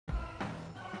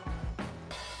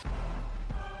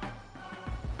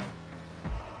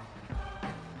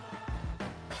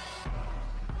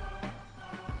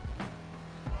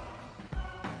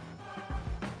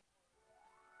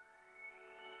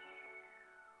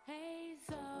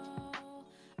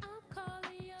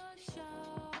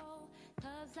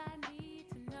I need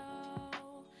to know.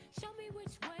 Show me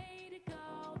which way to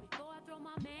go before I throw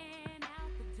my man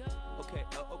out the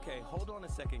door. Okay, hold on a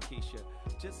second, Keisha.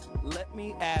 Just let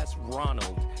me ask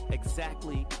Ronald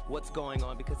exactly what's going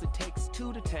on, because it takes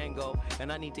two to tango,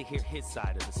 and I need to hear his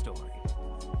side of the story.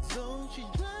 So she's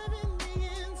driving me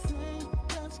insane,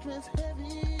 got stress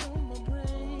heavy on my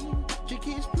brain. She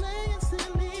keeps playing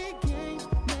silly games,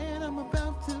 man, I'm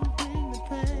about to bring the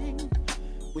pain.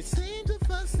 We seem to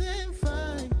fuss and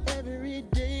fight every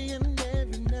day and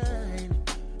every night.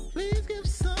 Please give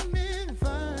some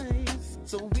advice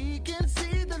so we can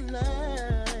see the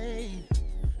light.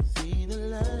 See the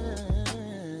light.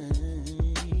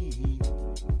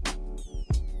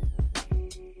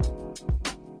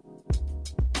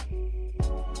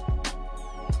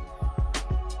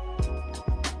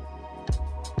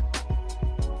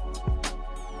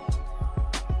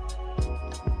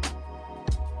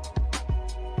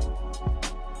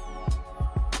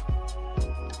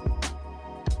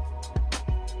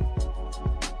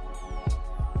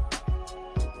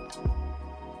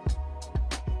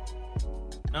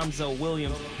 I'm Zoe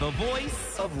Williams, the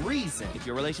voice of reason. If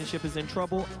your relationship is in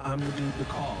trouble, I'm the dude to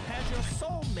call. Has your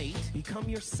soulmate become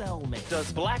your cellmate?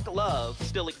 Does black love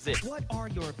still exist? What are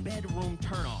your bedroom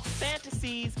turnoffs?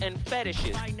 Fantasies and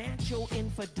fetishes. Financial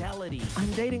infidelity.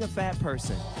 I'm dating a fat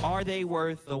person. Are they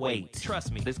worth the wait?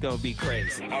 Trust me, this gonna be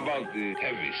crazy. How about the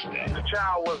heavy stuff? The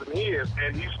child wasn't his,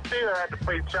 and he still had to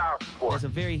pay child support. It's a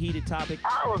very heated topic.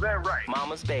 How was that right?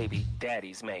 Mama's baby,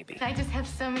 daddy's maybe. I just have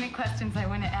so many questions I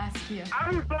want to ask you. I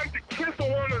would like to kiss a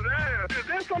woman's ass. Is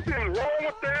there something wrong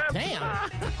with that? Damn.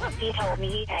 He told me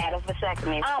he had a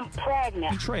vasectomy. I'm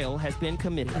pregnant. Betrayal has been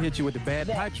committed. Hit you with the bad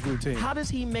pipes routine. How does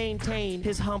he maintain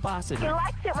his humposity? He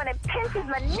likes it when it pinches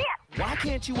my nip. Why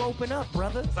can't you open up,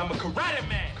 brother? I'm a karate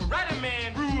man. Karate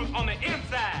man rules on the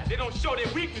inside. They don't show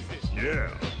their weaknesses. Yeah.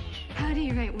 How do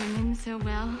you write women so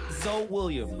well? Zoe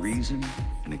Williams, Reason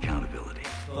and accountability.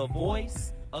 the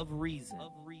voice of reason.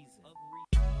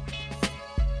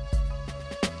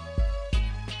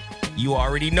 You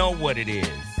already know what it is.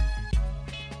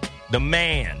 The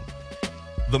man,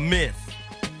 the myth,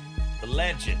 the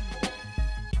legend.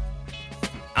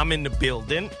 I'm in the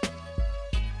building.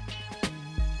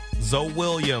 Zoe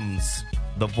Williams,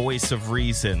 the voice of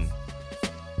reason.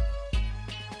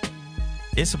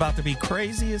 It's about to be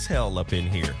crazy as hell up in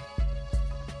here.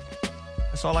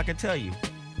 That's all I can tell you.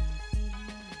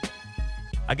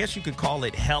 I guess you could call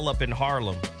it hell up in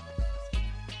Harlem.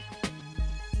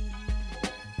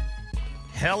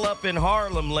 Hell up in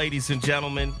Harlem, ladies and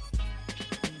gentlemen.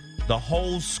 The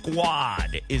whole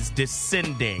squad is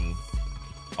descending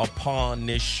upon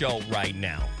this show right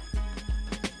now.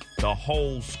 The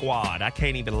whole squad. I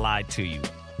can't even lie to you.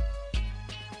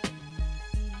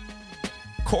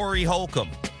 Corey Holcomb,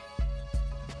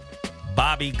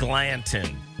 Bobby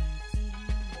Glanton,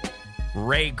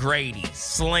 Ray Grady,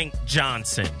 Slink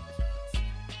Johnson.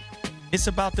 It's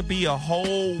about to be a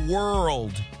whole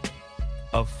world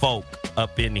of folk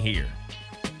up in here.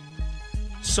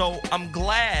 So I'm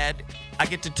glad I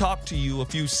get to talk to you a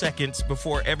few seconds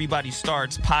before everybody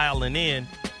starts piling in.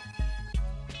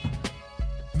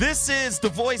 This is the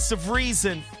voice of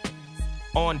reason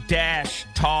on Dash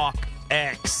Talk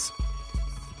X.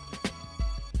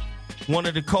 One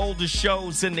of the coldest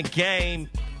shows in the game.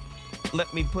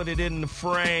 Let me put it in the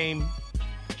frame.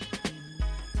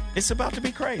 It's about to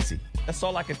be crazy. That's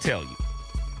all I can tell you.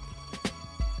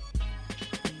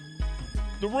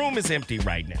 The room is empty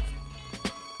right now.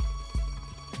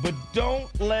 But don't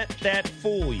let that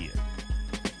fool you.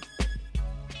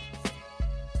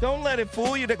 Don't let it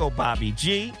fool you. There go Bobby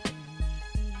G.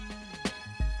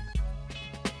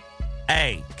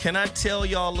 Hey, can I tell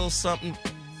y'all a little something?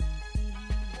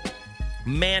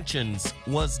 Man-Sions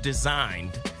was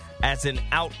designed as an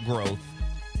outgrowth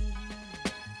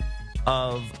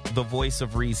of the Voice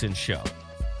of Reason show.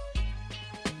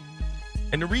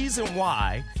 And the reason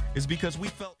why is because we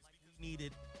felt like we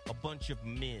needed a bunch of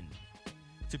men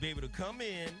to be able to come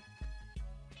in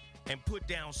and put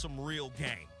down some real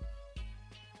game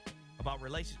about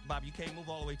relations. Bob, you can't move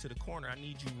all the way to the corner. I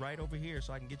need you right over here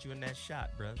so I can get you in that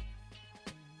shot, brother.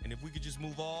 And if we could just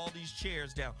move all these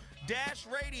chairs down. Dash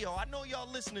Radio, I know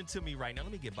y'all listening to me right now.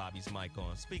 Let me get Bobby's mic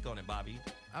on. Speak on it, Bobby.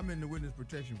 I'm in the witness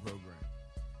protection program.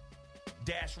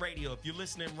 Dash Radio, if you're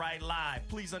listening right live,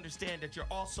 please understand that you're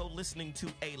also listening to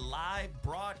a live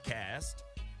broadcast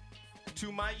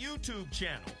to my YouTube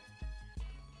channel.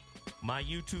 My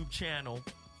YouTube channel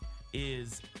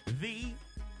is The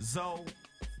Zoe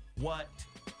What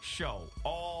Show.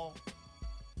 All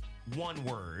one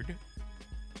word.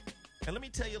 And let me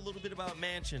tell you a little bit about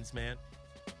Man-Sions, man.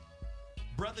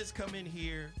 Brothers come in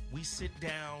here, we sit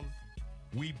down,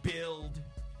 we build,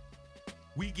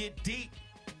 we get deep.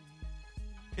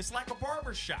 It's like a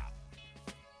barber shop.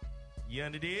 You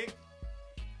understand?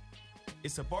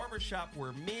 It's a barber shop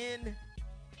where men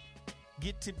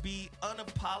get to be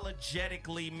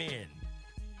unapologetically men.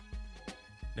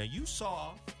 Now, you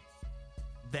saw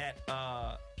that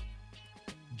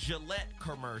Gillette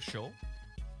commercial,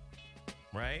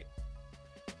 right?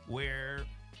 Where,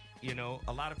 you know,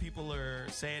 a lot of people are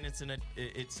saying it's an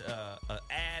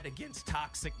ad against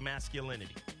toxic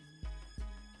masculinity.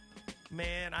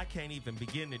 Man, I can't even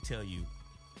begin to tell you.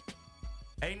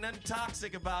 Ain't nothing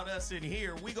toxic about us in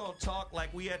here. We gonna talk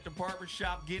like we at the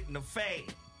barbershop getting a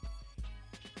fade.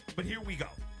 But here we go.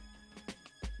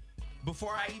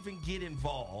 Before I even get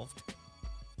involved,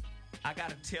 I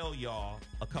gotta tell y'all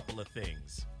a couple of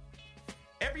things.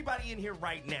 Everybody in here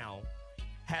right now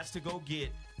has to go get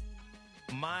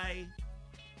my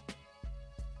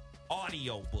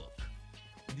audio book.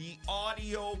 The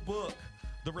audio book.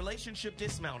 The Relationship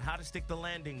Dismount, How to Stick the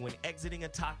Landing When Exiting a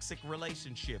Toxic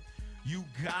Relationship. You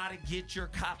gotta get your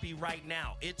copy right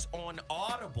now. It's on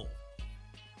Audible.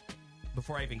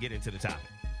 Before I even get into the topic.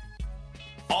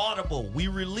 Audible, we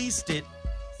released it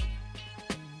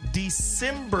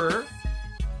December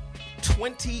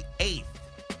 28th.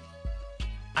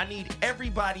 I need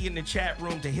everybody in the chat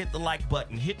room to hit the like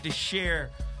button, hit the share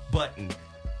button.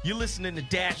 You're listening to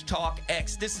Dash Talk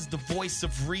X. This is the voice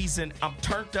of reason. I'm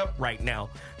turned up right now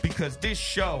because this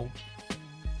show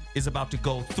is about to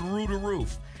go through the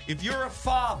roof. If you're a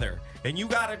father and you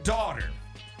got a daughter,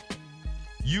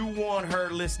 you want her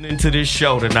listening to this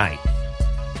show tonight.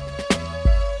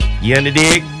 You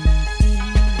understand?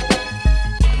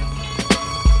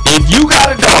 If you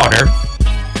got a daughter,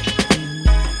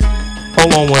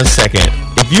 hold on one second.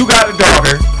 If you got a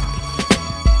daughter,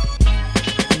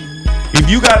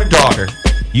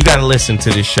 you got to listen to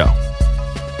this show.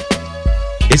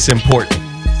 It's important.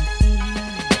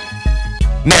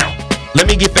 Now, let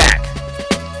me get back.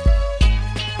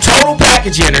 Total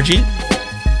Package Energy,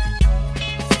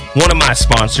 one of my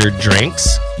sponsored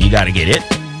drinks. You got to get it.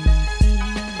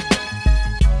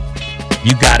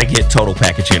 You got to get Total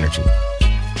Package Energy.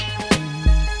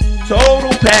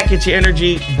 Total Package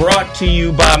Energy brought to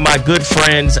you by my good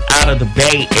friends out of the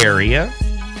Bay Area.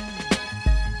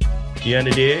 You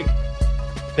understand?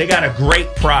 They got a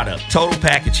great product, Total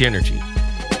Package Energy.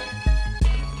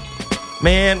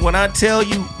 Man, when I tell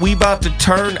you we about to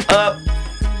turn up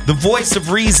the voice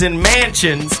of reason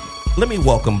Man-Sions, let me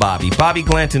welcome Bobby. Bobby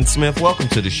Glanton-Smith, welcome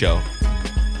to the show.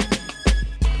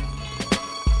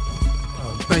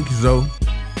 Thank you, Zoe.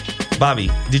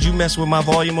 Bobby, did you mess with my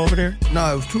volume over there?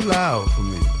 No, it was too loud for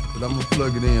me. But I'm going to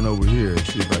plug it in over here and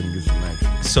see if I can get some action.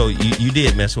 So you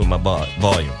did mess with my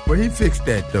volume. Well, he fixed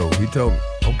that, though. He told me.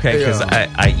 Okay, because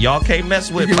y'all can't mess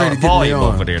with my volume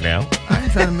over there now. I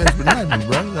ain't trying to mess with nothing,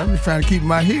 brother. I'm just trying to keep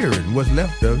my hearing, what's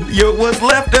left of it. What's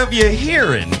left of your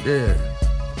hearing? Yeah.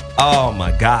 Oh,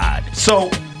 my God. So,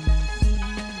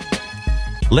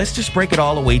 let's just break it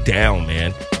all the way down,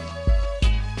 man.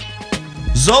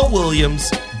 Zoe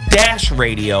Williams, Dash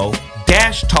Radio,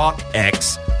 Dash Talk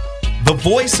X, the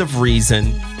voice of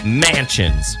reason,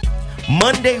 Man-Sions.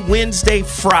 Monday, Wednesday,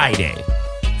 Friday,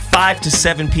 5 to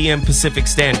 7 p.m. Pacific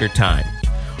Standard Time.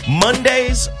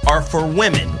 Mondays are for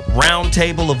women. Round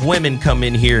table of women come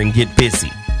in here and get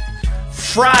busy.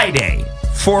 Friday,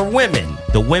 for women.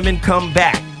 The women come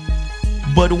back.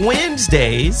 But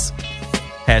Wednesdays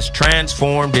has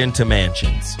transformed into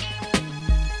Man-Sions.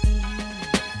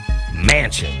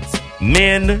 Man-Sions.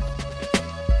 Men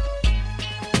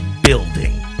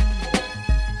building.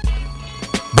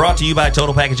 Brought to you by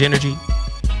Total Package Energy.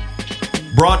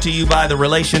 Brought to you by the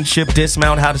Relationship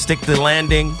Dismount, How to Stick the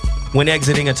Landing When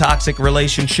Exiting a Toxic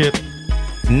Relationship.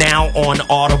 Now on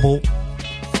Audible.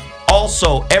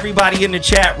 Also, everybody in the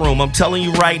chat room, I'm telling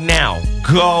you right now,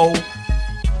 go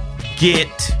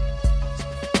get...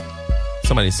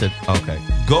 Somebody said, okay.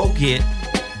 Go get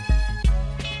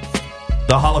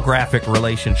the holographic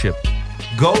relationship.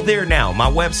 Go there now. My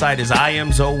website is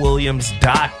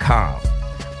IamZoeWilliams.com.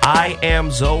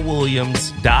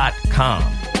 IamZoeWilliams.com.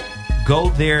 Go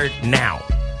there now.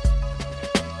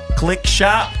 Click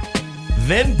shop,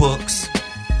 then books,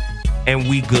 and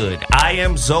we good.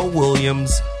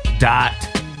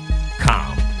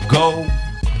 IamZoeWilliams.com. Go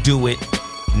do it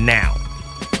now.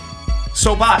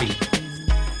 So, Bobby,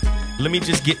 let me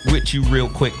just get with you real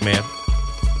quick, man.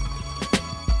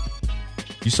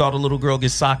 You saw the little girl get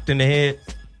socked in the head?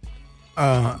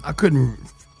 I couldn't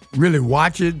really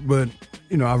watch it, but,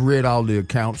 you know, I've read all the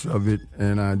accounts of it,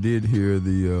 and I did hear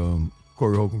the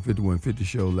Corey Holcomb 5150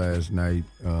 show last night,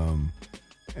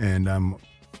 and I'm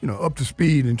up to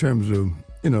speed in terms of,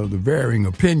 the varying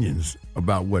opinions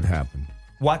about what happened.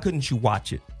 Why couldn't you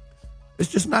watch it? It's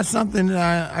just not something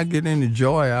that I get any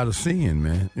joy out of seeing,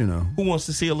 man, Who wants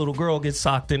to see a little girl get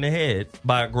socked in the head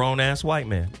by a grown-ass white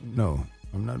man? No,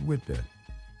 I'm not with that.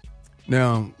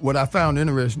 Now, what I found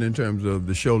interesting in terms of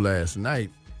the show last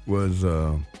night was,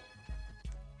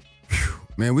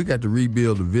 man, we got to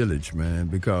rebuild the village, man,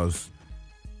 because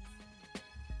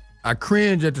I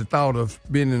cringe at the thought of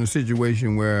being in a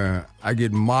situation where I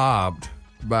get mobbed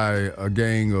by a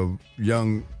gang of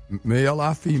young male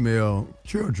or female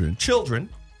children,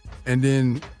 and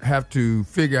then have to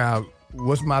figure out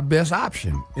what's my best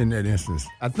option in that instance.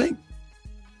 I think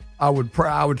I would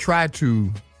try to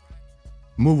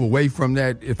move away from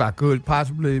that if I could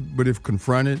possibly, but if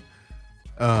confronted,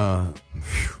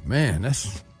 man,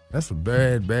 that's a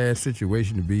bad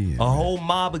situation to be in. A whole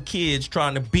mob of kids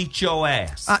trying to beat your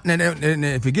ass. And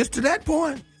if it gets to that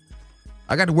point,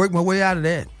 I got to work my way out of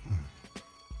that.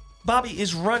 Bobby,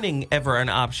 is running ever an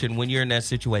option when you're in that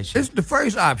situation? It's the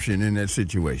first option in that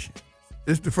situation.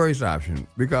 It's the first option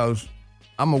because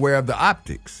I'm aware of the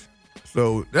optics.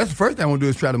 So that's the first thing I want to do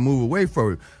is try to move away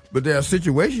from it. But there are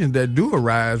situations that do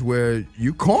arise where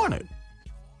you cornered.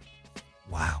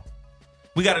 Wow.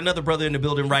 We got another brother in the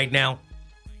building right now.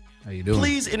 How you doing?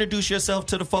 Please introduce yourself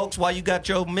to the folks while you got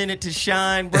your minute to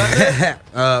shine, brother.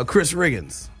 Chris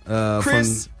Riggins.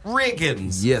 Chris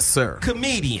Riggins. Yes, sir.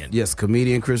 Comedian. Yes,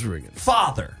 comedian Chris Riggins.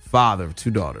 Father. Father of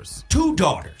 2 daughters. 2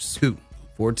 daughters. 2,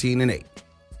 14 and 8.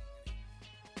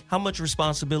 How much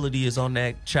responsibility is on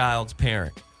that child's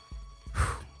parent?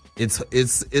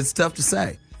 It's tough to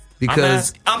say.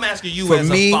 Because I'm asking you for as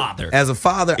me, a father. As a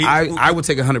father, I would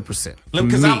take 100%.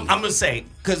 Because I'm going to say,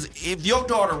 because if your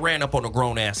daughter ran up on a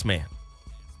grown-ass man,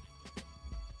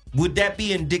 would that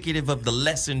be indicative of the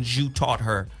lessons you taught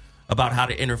her about how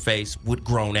to interface with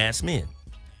grown-ass men?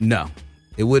 No.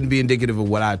 It wouldn't be indicative of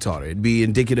what I taught her. It'd be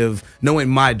indicative, knowing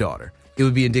my daughter, it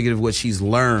would be indicative of what she's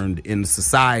learned in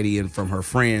society and from her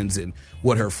friends and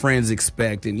what her friends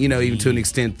expect. And, even to an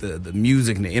extent, the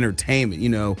music and the entertainment,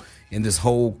 in this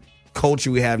whole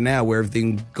culture we have now where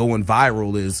everything going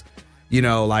viral is,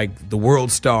 like the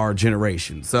world star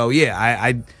generation. So,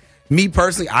 yeah, me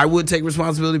personally, I would take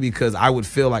responsibility because I would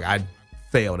feel like I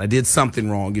failed. I did something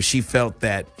wrong. If she felt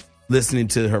that listening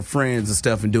to her friends and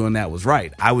stuff and doing that was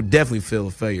right, I would definitely feel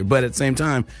a failure. But at the same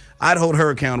time, I'd hold her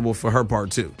accountable for her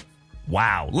part too.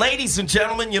 Wow. Ladies and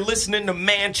gentlemen, you're listening to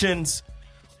Man-Sions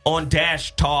on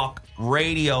Dash Talk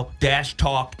Radio, Dash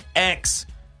Talk X.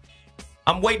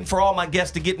 I'm waiting for all my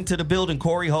guests to get into the building.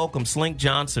 Corey Holcomb, Slink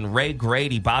Johnson, Ray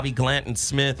Grady, Bobby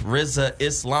Glanton-Smith, Rizza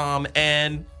Islam,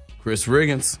 and Chris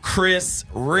Riggins. Chris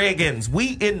Riggins.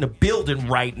 We in the building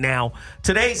right now.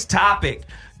 Today's topic,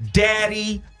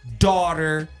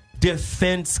 Daddy-Daughter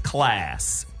Defense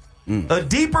Class. A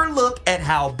deeper look at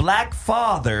how black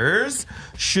fathers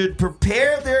should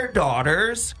prepare their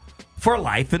daughters for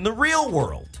life in the real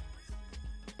world.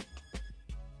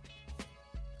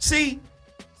 See,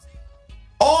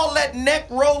 all that neck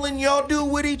rolling y'all do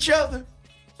with each other.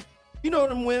 You know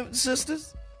them women,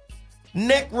 sisters?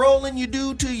 Neck rolling you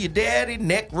do to your daddy,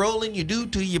 neck rolling you do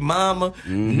to your mama,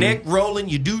 neck rolling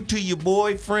you do to your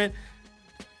boyfriend.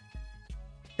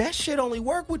 That shit only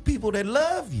work with people that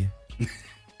love you.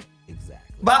 Exactly.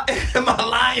 Am I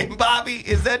lying, Bobby?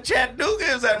 Is that Chattanooga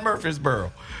or is that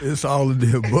Murfreesboro? It's all of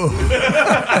the above.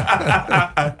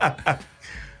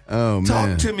 Oh, man.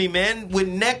 Talk to me, man,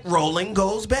 when neck rolling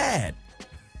goes bad.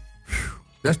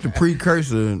 That's the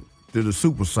precursor to the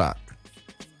super sock.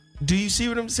 Do you see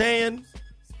what I'm saying?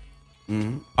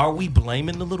 Are we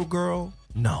blaming the little girl?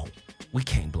 No, we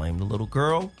can't blame the little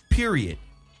girl, period.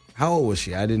 How old was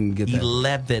she? I didn't get that.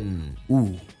 11.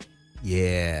 Ooh.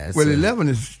 Yeah. Well, 11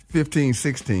 is 15,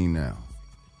 16 now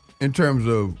in terms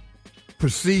of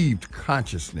perceived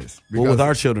consciousness. Well, with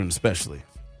our children especially.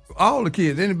 All the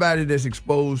kids, anybody that's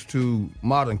exposed to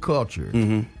modern culture,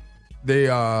 they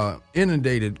are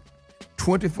inundated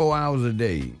 24 hours a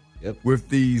day with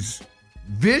these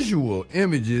visual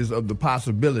images of the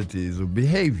possibilities of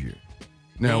behavior.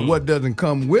 Now, what doesn't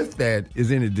come with that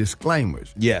is any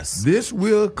disclaimers. Yes. This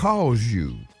will cause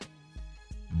you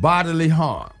bodily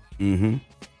harm,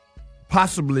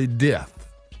 possibly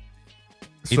death.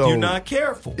 If you're not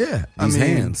careful. Yeah. These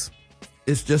hands.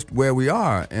 It's just where we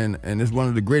are. And it's one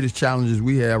of the greatest challenges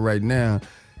we have right now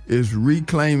is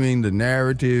reclaiming the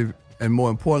narrative and, more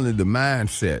importantly, the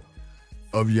mindset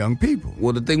of young people.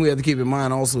 Well, the thing we have to keep in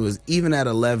mind also is even at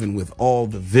 11 with all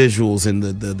the visuals and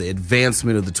the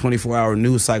advancement of the 24-hour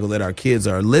news cycle that our kids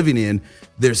are living in,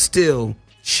 they're still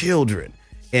children.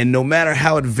 And no matter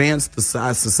how advanced the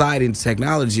society and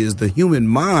technology is, the human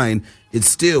mind It's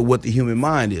still what the human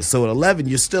mind is. So at 11,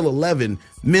 you're still 11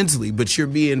 mentally, but you're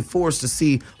being forced to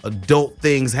see adult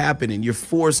things happen, and you're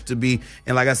forced to be,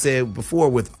 and like I said before,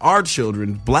 with our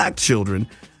children, black children,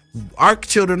 our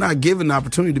children are not given the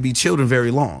opportunity to be children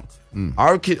very long.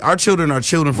 Our children are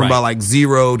children from about like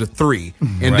 0 to 3,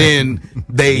 and then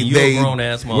you a grown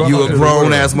ass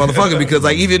motherfucker because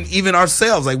like even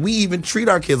ourselves, like we even treat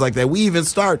our kids like that. We even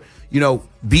start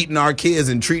beating our kids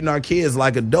and treating our kids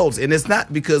like adults, and it's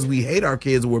not because we hate our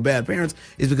kids or we're bad parents.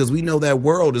 It's because we know that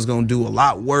world is going to do a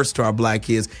lot worse to our black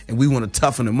kids, and we want to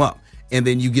toughen them up. And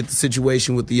then you get the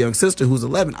situation with the young sister who's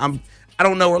 11. I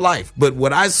don't know her life, but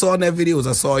what I saw in that video was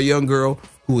I saw a young girl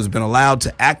who has been allowed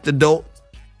to act adult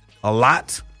a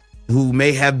lot, who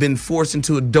may have been forced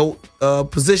into adult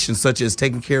positions such as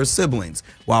taking care of siblings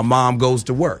while mom goes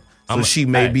to work. So she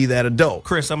may be that adult.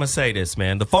 Chris, I'm going to say this,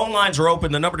 man. The phone lines are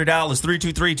open. The number to dial is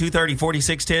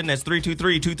 323-230-4610. That's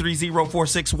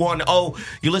 323-230-4610.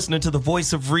 You're listening to the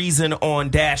voice of reason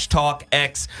on Dash Talk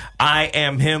X. I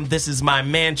am him. This is my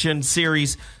Mansion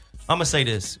series. I'm going to say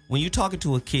this. When you're talking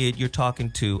to a kid, you're talking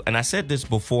to, and I said this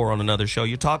before on another show,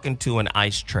 you're talking to an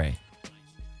ice tray.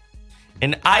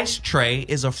 An ice tray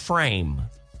is a frame.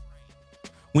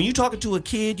 When you're talking to a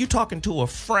kid, you're talking to a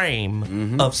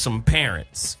frame of some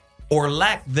parents or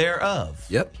lack thereof.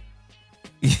 Yep.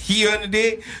 You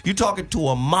understand? You're talking to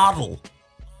a model.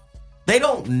 They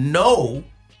don't know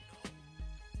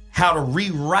how to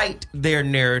rewrite their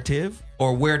narrative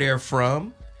or where they're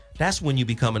from. That's when you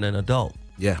becoming an adult.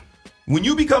 Yeah. When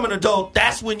you become an adult,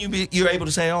 that's when you're able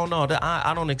to say, oh, no,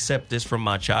 I don't accept this from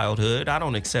my childhood. I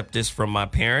don't accept this from my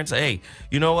parents. Hey,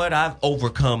 you know what? I've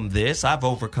overcome this. I've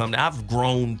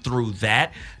grown through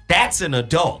that. That's an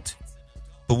adult.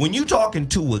 But when you're talking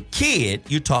to a kid,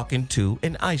 you're talking to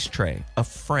an ice tray, a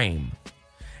frame.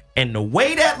 And the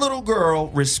way that little girl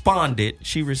responded,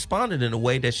 she responded in a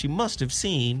way that she must have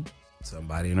seen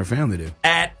somebody in her family do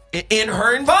in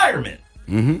her environment.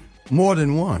 More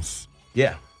than once.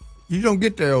 Yeah. You don't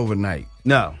get there overnight.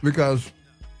 No. Because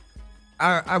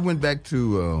I went back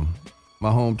to my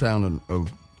hometown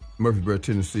of Murfreesboro,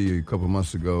 Tennessee a couple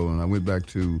months ago, and I went back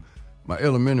to my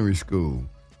elementary school.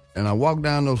 And I walked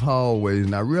down those hallways,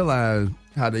 and I realized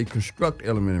how they construct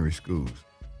elementary schools.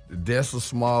 The desks are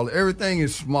smaller. Everything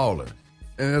is smaller.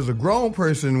 And as a grown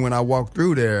person, when I walked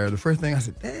through there, the first thing I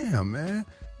said, damn, man,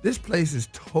 this place is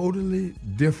totally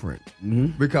different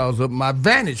because of my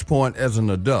vantage point as an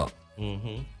adult.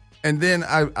 And then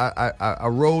I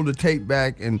rolled the tape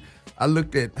back and I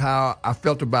looked at how I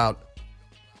felt about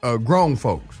grown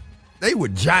folks. They were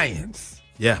giants.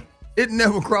 Yeah. It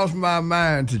never crossed my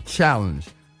mind to challenge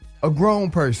a grown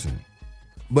person.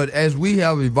 But as we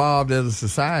have evolved as a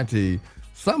society,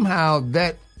 somehow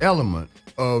that element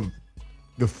of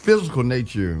the physical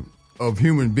nature of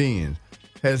human beings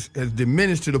has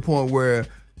diminished to the point where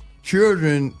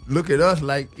children look at us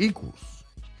like equals.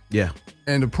 Yeah.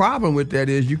 And the problem with that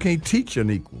is you can't teach an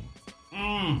equal.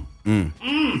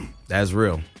 That's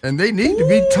real. And they need to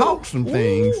be taught some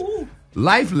things,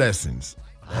 life lessons,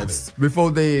 before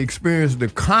they experience the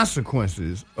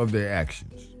consequences of their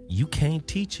actions. You can't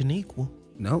teach an equal.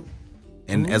 Nope.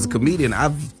 And as a comedian,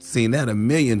 I've seen that a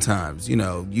million times.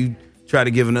 You try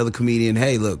to give another comedian,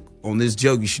 hey, look, on this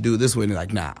joke, you should do it this way. And they're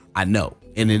like, nah, I know.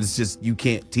 And it's just, you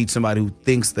can't teach somebody who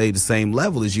thinks they the same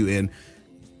level as you. And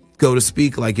go to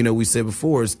speak, like, we said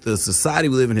before, it's the society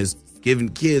we live in has given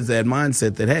kids that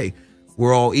mindset that, hey,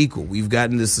 we're all equal. We've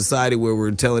gotten this society where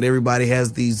we're telling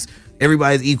everybody's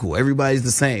equal. Everybody's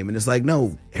the same. And it's like,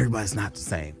 no, everybody's not the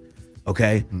same.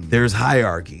 Okay? There's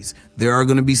hierarchies. There are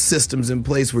going to be systems in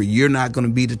place where you're not going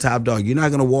to be the top dog. You're not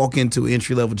going to walk into an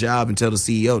entry-level job and tell the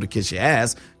CEO to kiss your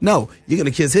ass. No, you're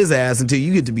going to kiss his ass until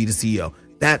you get to be the CEO.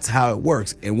 That's how it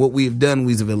works. And what we've done,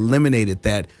 we've eliminated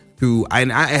that through,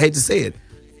 and I hate to say it,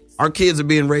 our kids are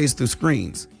being raised through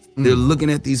screens. They're looking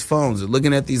at these phones. They're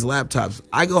looking at these laptops.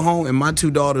 I go home and my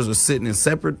two daughters are sitting in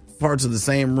separate parts of the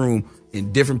same room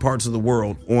in different parts of the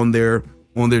world on their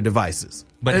devices.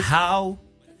 But how,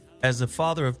 as a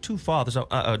father of two daughters, I'm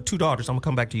going to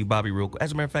come back to you, Bobby, real quick.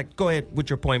 As a matter of fact, go ahead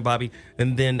with your point, Bobby,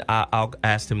 and then I'll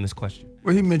ask him this question.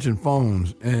 Well, he mentioned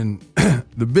phones, and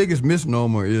the biggest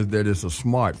misnomer is that it's a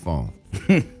smartphone.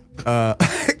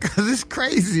 Because it's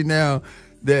crazy now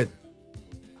that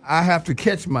I have to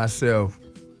catch myself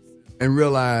and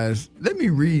realize, let me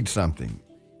read something.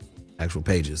 Actual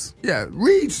pages. Yeah,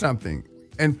 read something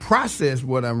and process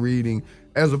what I'm reading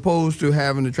as opposed to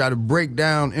having to try to break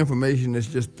down information that's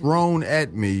just thrown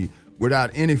at me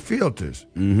without any filters.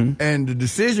 And the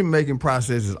decision-making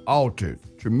process is altered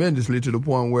tremendously to the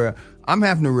point where I'm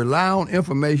having to rely on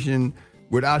information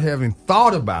without having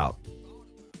thought about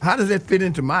how does that fit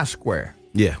into my square?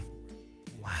 Yeah.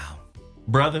 Wow.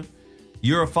 Brother,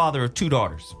 you're a father of 2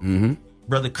 daughters. Mm-hmm.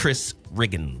 Brother Chris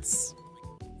Riggins,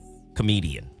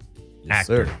 comedian, Yes,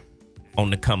 actor, sir. on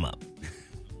the come up.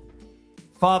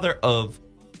 Father of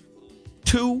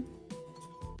 2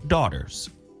 daughters.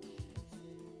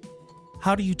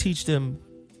 How do you teach them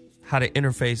how to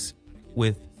interface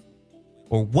with,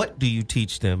 or what do you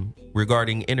teach them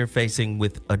regarding interfacing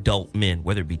with adult men,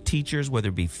 whether it be teachers, whether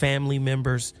it be family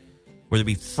members, whether it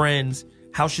be friends?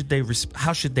 How should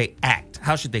they act?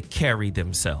 How should they carry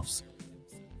themselves?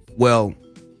 Well,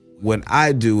 what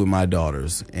I do with my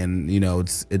daughters, and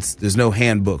it's there's no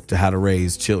handbook to how to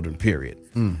raise children, period.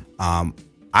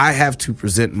 I have to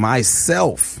present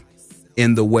myself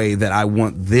in the way that I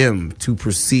want them to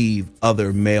perceive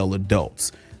other male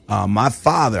adults. My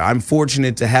father, I'm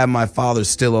fortunate to have my father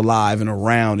still alive and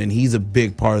around, and he's a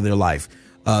big part of their life.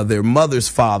 Their mother's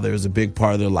father is a big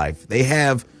part of their life.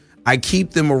 I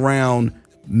keep them around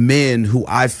men who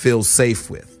I feel safe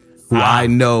with, who I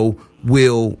know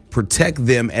will protect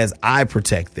them as I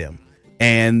protect them.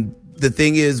 And the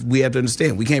thing is, we have to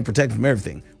understand, we can't protect them from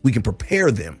everything. We can prepare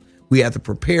them. We have to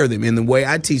prepare them. And the way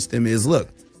I teach them is, look,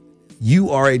 you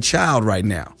are a child right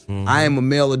now. I am a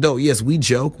male adult. Yes, we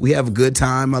joke. We have a good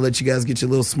time. I let you guys get your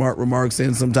little smart remarks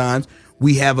in sometimes.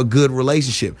 We have a good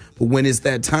relationship. But when it's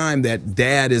that time that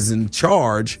dad is in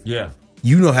charge,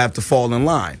 you don't have to fall in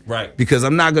line. Right. Because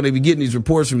I'm not going to be getting these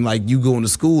reports from like you going to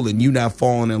school and you not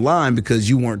falling in line because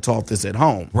you weren't taught this at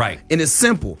home. Right. And it's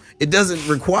simple. It doesn't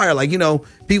require,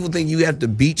 people think you have to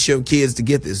beat your kids to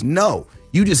get this. No,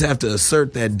 you just have to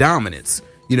assert that dominance.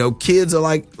 Kids are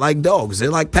like dogs.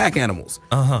 They're like pack animals.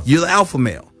 You're the alpha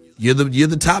male. You're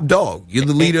the top dog. You're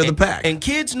the leader of the pack. And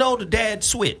kids know the dad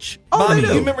switch. Oh, Bobby, they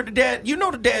do. you remember the dad? You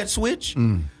know the dad switch.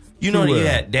 You know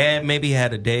dad maybe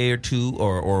had a day or two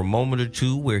or a moment or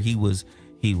two where he was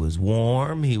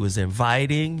warm, he was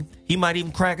inviting. He might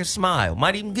even crack a smile,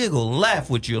 might even giggle and laugh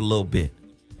with you a little bit.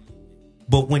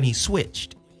 But when he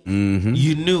switched,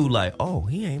 you knew oh,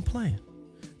 he ain't playing.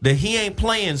 The he ain't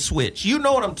playing switch. You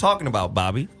know what I'm talking about,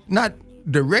 Bobby. Not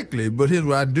directly, but here's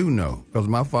what I do know. Because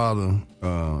my father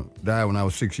died when I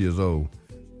was 6 years old.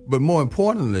 But more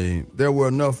importantly, there were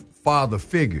enough father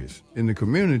figures in the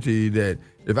community that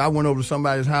if I went over to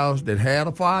somebody's house that had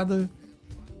a father,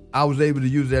 I was able to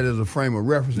use that as a frame of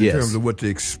reference in terms of what to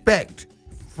expect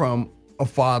from a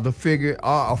father figure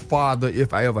or a father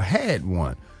if I ever had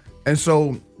one. And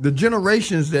so the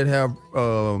generations that have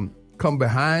come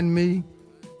behind me,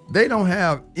 they don't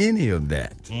have any of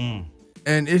that.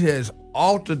 And it has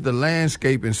altered the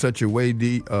landscape in such a way,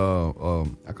 D.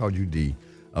 I called you D.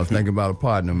 I was thinking about a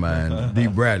partner of mine, D.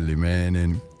 Bradley, man,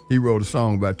 and he wrote a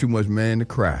song about too much man to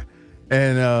cry.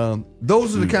 And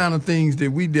those are the kind of things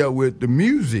that we dealt with. The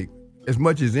music, as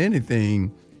much as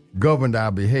anything, governed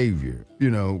our behavior,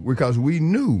 because we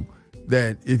knew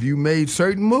that if you made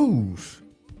certain moves,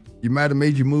 you might have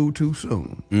made your move too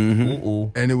soon.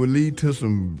 And it would lead to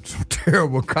some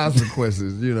terrible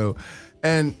consequences,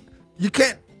 And you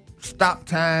can't stop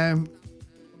time.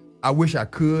 I wish I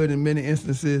could in many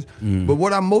instances. But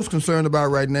what I'm most concerned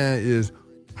about right now is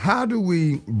how do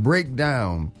we break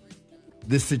down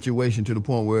this situation to the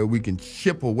point where we can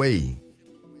chip away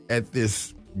at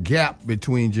this gap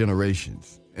between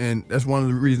generations. And that's one of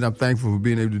the reasons I'm thankful for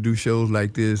being able to do shows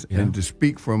like this and to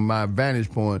speak from my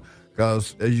vantage point,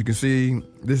 because as you can see,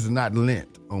 this is not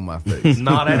lint on my face.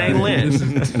 No, that ain't lint.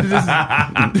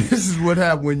 This is what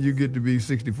happens when you get to be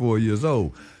 64 years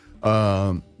old.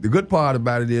 The good part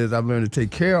about it is I've learned to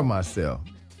take care of myself.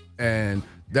 And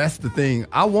that's the thing.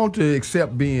 I want to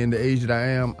accept being the age that I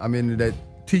am. I'm in that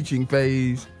teaching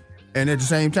phase, and at the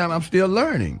same time, I'm still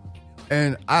learning.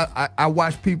 And I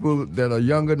watch people that are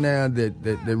younger now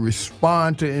that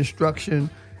respond to instruction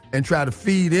and try to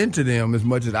feed into them as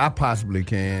much as I possibly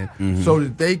can so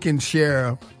that they can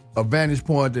share a vantage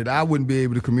point that I wouldn't be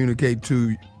able to communicate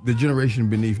to the generation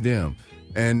beneath them.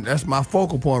 And that's my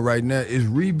focal point right now, is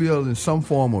rebuilding some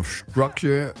form of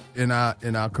structure in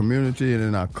our community and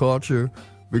in our culture,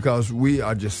 because we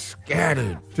are just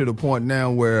scattered to the point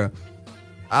now where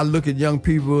I look at young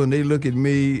people and they look at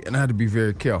me, and I have to be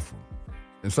very careful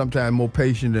and sometimes more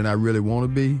patient than I really want to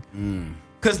be.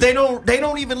 Because they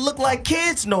don't even look like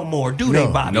kids no more, do they,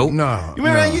 Bobby? Nope. No. You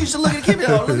remember I used to look at kids,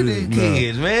 look at these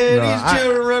kids, man. These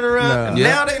children running around.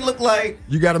 Now they look like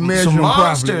you got to measure some them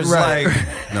monsters. properly.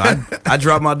 Right. I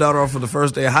dropped my daughter off for the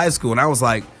first day of high school, and I was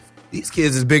like, these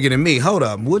kids is bigger than me. Hold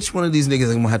up, which one of these niggas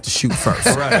I'm gonna have to shoot first?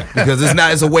 Right. Because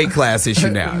it's a weight class issue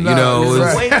now. You know,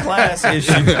 it's a weight class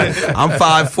issue. I'm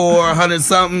 5'4", 100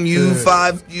 something. You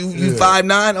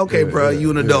 5'9". Okay, bro,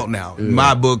 you an adult now. In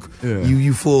my book,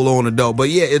 you full on adult. But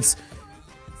yeah, it's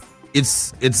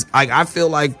I feel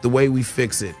like the way we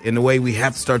fix it and the way we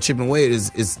have to start chipping away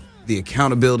is the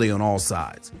accountability on all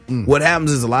sides. What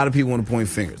happens is a lot of people want to point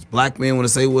fingers. Black men want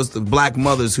to say, well, it's the black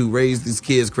mothers who raised these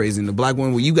kids crazy, and the black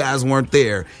women, well, you guys weren't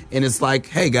there. And it's like,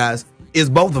 hey, guys, it's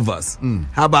both of us.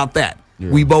 How about that? Yeah.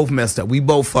 We both messed up. We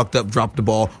both fucked up, dropped the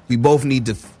ball. We both need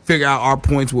to figure out our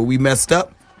points where we messed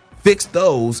up, fix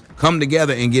those, come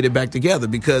together, and get it back together.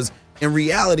 Because in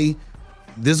reality,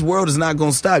 this world is not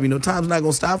going to stop. You know, time's not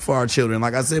going to stop for our children.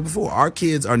 Like I said before, our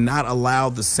kids are not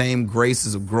allowed the same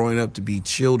graces of growing up to be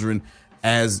children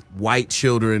as white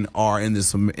children are in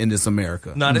this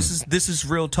America. No, this is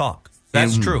real talk.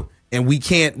 That's true. And we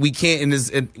can't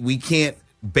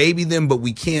baby them, but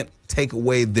we can't take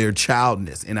away their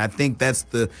childness. And I think that's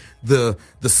the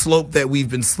slope that we've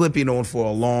been slipping on for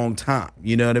a long time.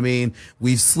 You know what I mean?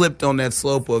 We've slipped on that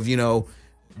slope of, you know,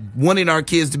 wanting our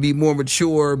kids to be more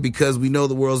mature because we know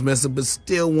the world's messed up, but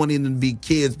still wanting them to be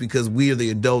kids because we are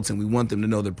the adults and we want them to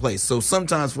know their place. So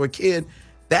sometimes for a kid,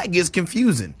 that gets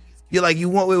confusing. You're like, you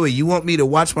want me to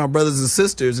watch my brothers and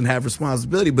sisters and have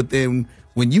responsibility, but then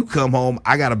when you come home,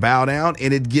 I got to bow down,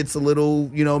 and it gets a little,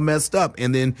 you know, messed up.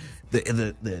 And then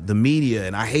the media,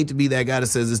 and I hate to be that guy that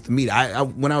says it's the media. I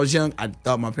when I was young, I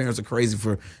thought my parents were crazy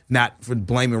for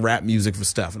blaming rap music for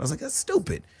stuff, and I was like, that's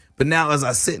stupid. But now as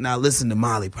I sit and I listen to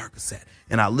Molly Percocet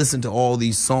and I listen to all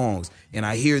these songs and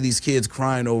I hear these kids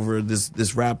crying over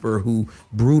this rapper who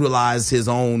brutalized his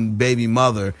own baby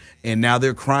mother, and now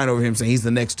they're crying over him saying he's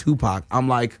the next Tupac, I'm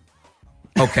like,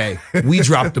 okay, we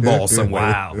dropped the ball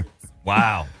somewhere.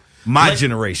 Wow. My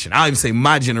generation, I'll even say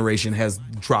my generation has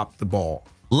dropped the ball.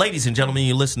 Ladies and gentlemen,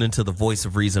 you're listening to the Voice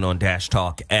of Reason on Dash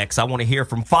Talk X. I want to hear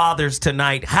from fathers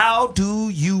tonight. How do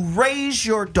you raise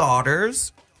your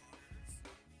daughters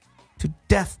to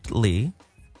deftly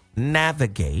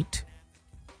navigate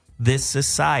this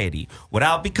society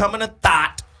without becoming a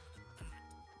thot,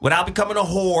 without becoming a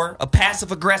whore, a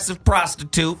passive-aggressive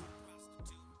prostitute?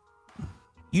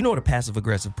 You know what a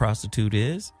passive-aggressive prostitute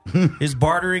is? Is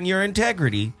bartering your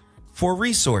integrity for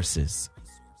resources.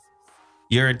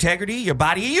 Your integrity, your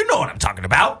body, you know what I'm talking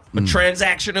about. A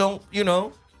transactional,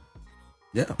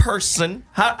 person.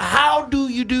 How do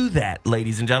you do that,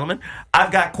 ladies and gentlemen?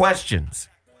 I've got questions.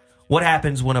 What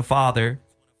happens when a father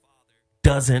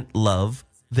doesn't love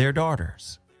their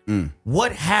daughters?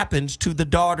 What happens to the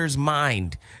daughter's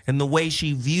mind and the way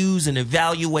she views and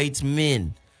evaluates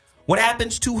men? What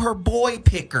happens to her boy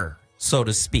picker, so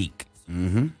to speak,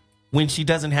 when she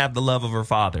doesn't have the love of her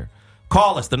father?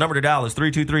 Call us. The number to dial is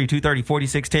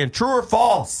 323-230-4610. True or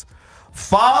false?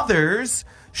 Fathers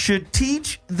should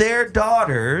teach their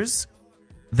daughters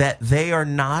that they are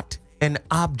not an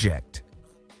object.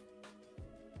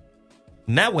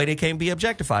 And that way they can't be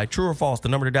objectified. True or false? The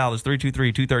number to dial is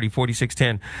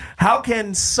 323-230-4610. How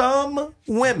can some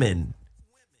women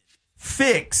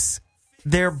fix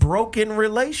their broken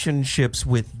relationships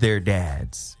with their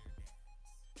dads?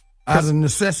 Out of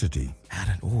necessity.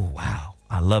 Oh, wow.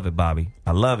 I love it, Bobby.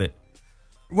 I love it.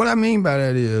 What I mean by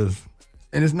that is,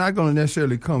 and it's not going to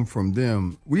necessarily come from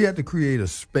them, we have to create a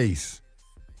space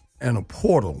and a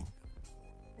portal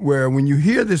where when you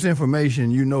hear this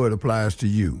information, you know it applies to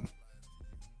you.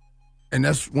 And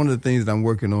that's one of the things that I'm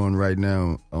working on right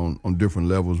now on different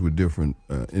levels with different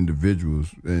individuals.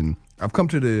 And I've come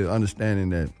to the understanding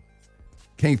that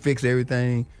can't fix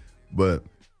everything, but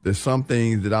there's some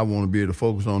things that I want to be able to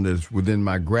focus on that's within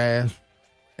my grasp.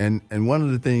 And one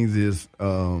of the things is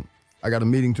I got a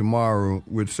meeting tomorrow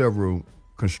with several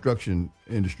construction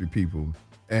industry people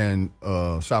and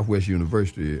Southwest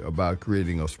University about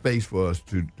creating a space for us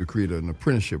to create an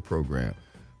apprenticeship program.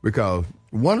 Because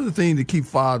one of the things that keep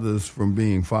fathers from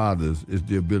being fathers is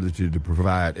the ability to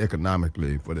provide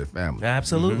economically for their family.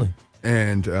 Absolutely.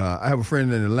 And I have a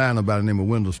friend in Atlanta by the name of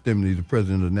Wendell Stimley. He's the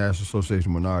president of the National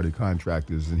Association of Minority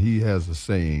Contractors, and he has a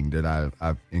saying that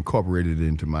I've incorporated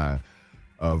into my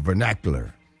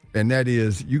vernacular, and that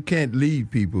is, you can't lead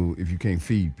people if you can't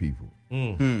feed people.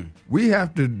 We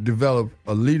have to develop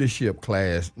a leadership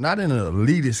class, not in an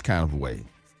elitist kind of way,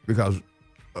 because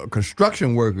a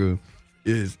construction worker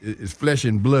is flesh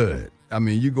and blood. I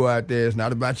mean, you go out there, it's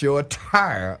not about your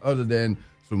attire other than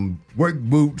some work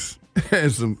boots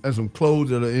and some clothes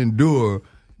that'll endure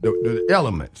the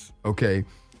elements, okay?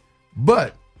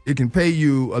 But it can pay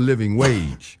you a living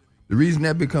wage. The reason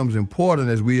that becomes important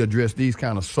as we address these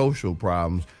kind of social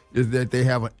problems is that they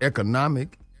have an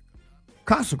economic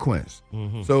consequence.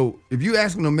 So if you're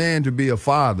asking a man to be a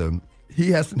father,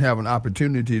 he has to have an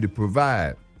opportunity to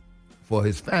provide for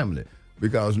his family,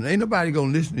 because ain't nobody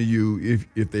gonna listen to you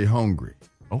if they're hungry.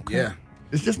 Okay. Yeah.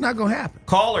 It's just not gonna happen.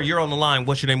 Caller, you're on the line.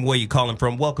 What's your name? Where you calling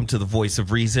from? Welcome to the Voice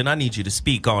of Reason. I need you to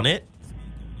speak on it.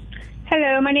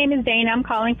 Hello, my name is Dana. I'm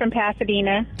calling from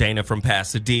Pasadena. Dana from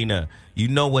Pasadena. You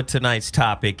know what tonight's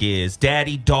topic is.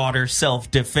 Daddy-daughter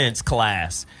self-defense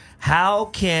class. How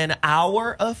can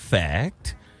our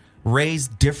effect raise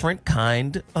different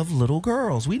kind of little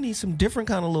girls? We need some different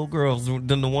kind of little girls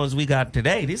than the ones we got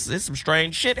today. This is some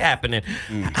strange shit happening.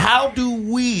 How do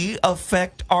we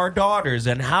affect our daughters,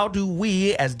 and how do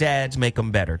we as dads make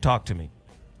them better? Talk to me.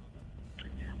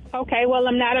 Okay, well,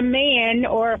 I'm not a man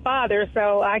or a father,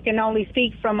 so I can only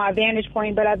speak from my vantage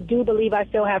point, but I do believe I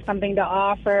still have something to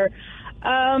offer.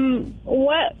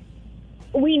 What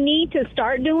we need to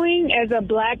start doing as a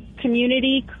black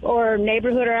community or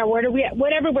neighborhood or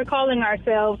whatever we're calling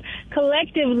ourselves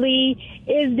collectively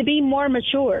is to be more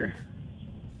mature.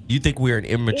 You think we're an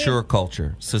immature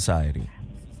culture, society?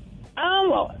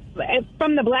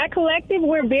 From the black collective,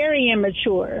 we're very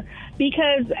immature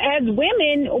because as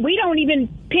women, we don't even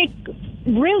pick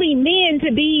really men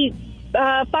to be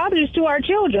fathers to our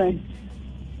children.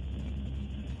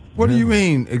 What do you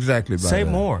mean exactly by Say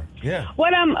that? more. Yeah.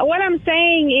 What I'm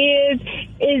saying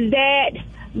is that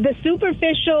the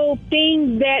superficial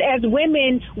things that as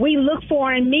women we look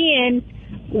for in men,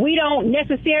 we don't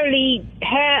necessarily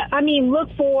look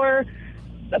for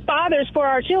fathers for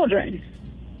our children.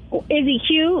 Is he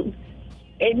cute?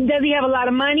 Does he have a lot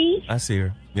of money? I see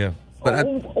her. Yeah. But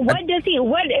what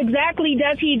exactly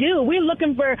does he do? We're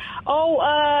looking for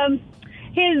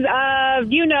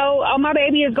my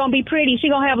baby is gonna be pretty. She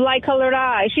gonna have light colored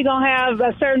eyes. She gonna have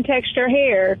a certain texture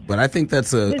hair. But I think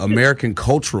that's a American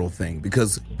cultural thing,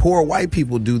 because poor white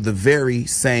people do the very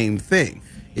same thing.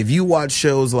 If you watch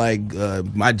shows like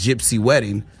My Gypsy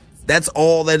Wedding, that's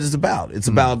all that is about. It's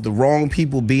about the wrong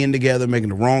people being together, making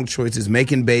the wrong choices,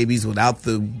 making babies without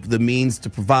the means to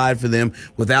provide for them,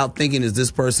 without thinking, is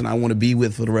this person I want to be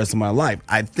with for the rest of my life?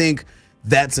 I think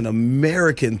that's an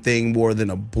American thing more than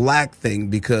a black thing,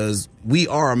 because we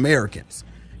are Americans.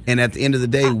 And at the end of the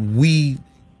day, we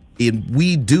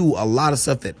do a lot of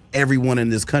stuff that everyone in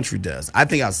this country does. I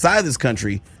think outside this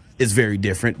country it's very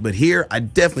different, but here I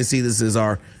definitely see this as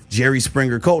our Jerry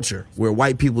Springer culture, where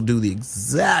white people do the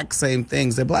exact same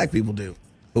things that black people do,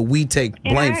 but we take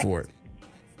blame for it.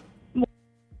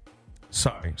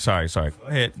 Sorry. Go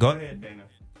ahead, Dana.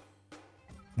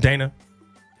 Dana?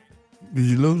 Did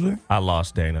you lose her? I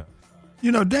lost Dana.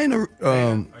 You know, Dana.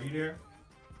 Are you there?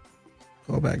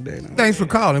 Call back, Dana. Thanks for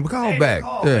calling, but call back.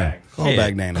 Call back,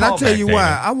 Dana. And I'll tell you Dana.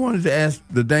 why. I wanted to ask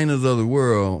the Danas of the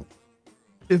world,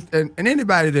 and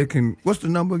anybody that can, what's the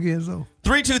number again, Zoe?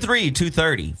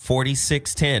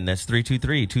 323-230-4610. That's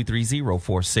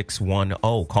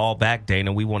 323-230-4610. Call back,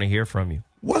 Dana. We want to hear from you.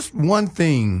 What's one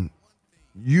thing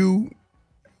you,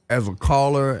 as a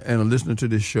caller and a listener to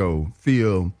this show,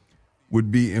 feel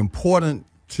would be important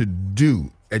to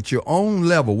do at your own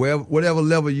level, whatever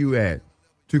level you at,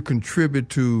 to contribute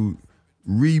to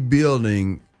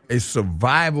rebuilding a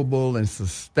survivable and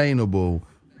sustainable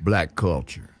black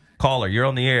culture? Caller, you're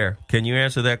on the air. Can you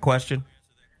answer that question?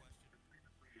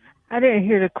 I didn't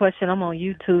hear the question. I'm on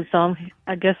YouTube, so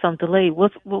I guess I'm delayed.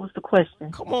 What was the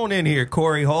question? Come on in here,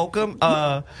 Corey Holcomb.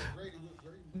 Come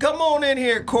on in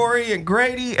here, Corey and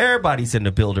Grady. Everybody's in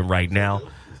the building right now.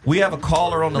 We have a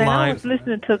caller on the line. I was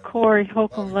listening to Corey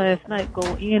Holcomb last night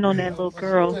go in on that little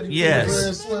girl.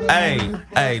 Yes.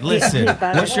 Hey, listen.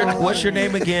 What's your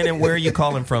name again, and where are you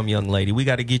calling from, young lady? We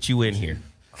got to get you in here.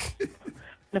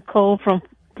 Nicole from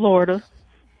Florida.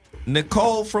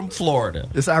 Nicole from Florida.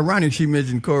 It's ironic she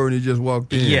mentioned Corey and he just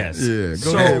walked in. Yes. Yeah,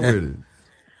 go ahead with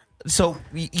it. So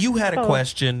you had a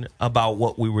question about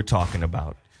what we were talking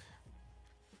about.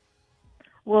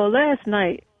 Well, last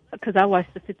night, because I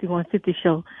watched the 5150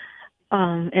 show,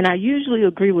 and I usually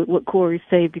agree with what Corey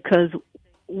said, because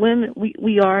women,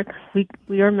 we are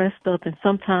messed up, and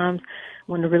sometimes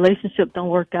when the relationship don't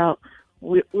work out,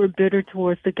 we're bitter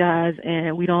towards the guys,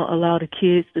 and we don't allow the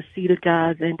kids to see the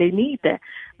guys, and they need that.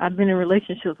 I've been in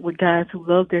relationships with guys who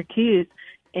love their kids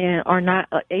and are not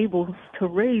able to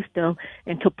raise them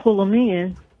and to pull them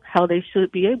in how they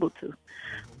should be able to.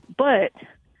 But,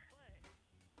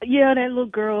 yeah, that little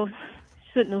girl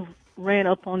shouldn't have ran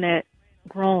up on that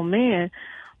grown man,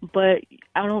 but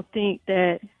I don't think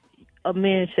that a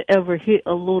man should ever hit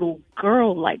a little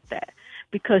girl like that,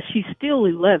 because she's still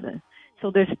 11. So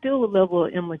there's still a level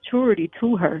of immaturity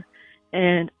to her.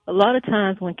 And a lot of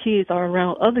times when kids are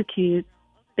around other kids,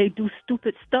 they do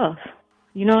stupid stuff.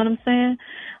 You know what I'm saying?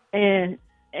 And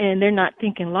and they're not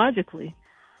thinking logically.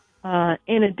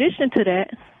 In addition to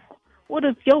that, what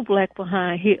if your black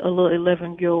behind hit a little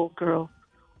 11-year-old girl?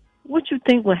 What you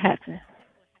think would happen?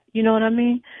 You know what I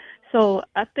mean? So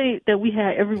I think that we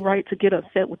had every right to get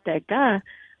upset with that guy,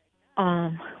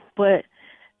 but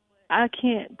I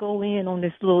can't go in on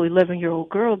this little 11-year-old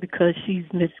girl because she's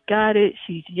misguided,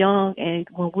 she's young, and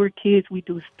when we're kids, we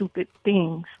do stupid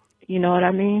things. You know what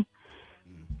I mean?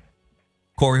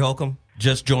 Corey Holcomb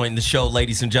just joined the show,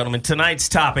 ladies and gentlemen. Tonight's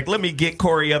topic, let me get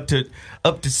Corey up to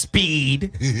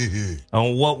speed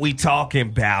on what we talking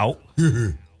about.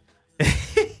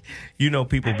 You know,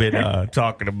 people been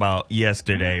talking about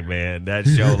yesterday, man, that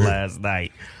show last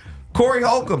night. Corey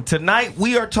Holcomb, tonight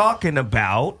we are talking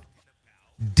about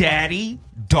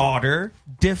daddy-daughter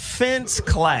defense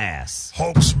class.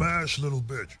 Hulk smash, little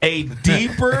bitch. A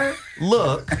deeper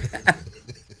look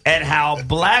at how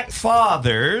black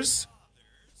fathers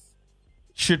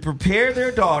should prepare their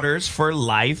daughters for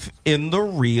life in the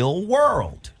real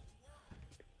world.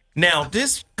 Now,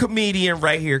 this comedian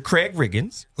right here, Craig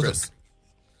Riggins,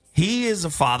 he is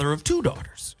a father of 2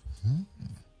 daughters.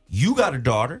 You got a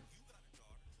daughter.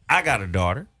 I got a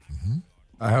daughter.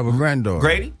 I have a granddaughter.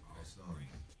 Grady?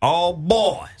 All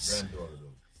boys.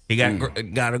 He got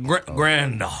a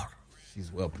granddaughter.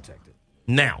 She's well protected.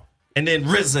 Now, and then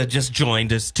Rizza just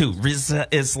joined us too. Rizza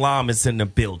Islam is in the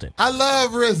building. I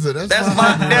love Rizza.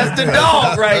 That's the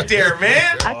dog right there,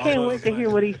 man. I can't wait to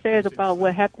hear what he says about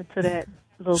what happened to that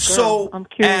little girl. So, I'm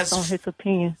curious on his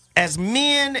opinion. As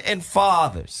men and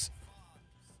fathers,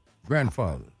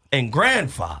 Grandfather. and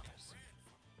grandfathers,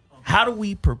 how do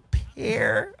we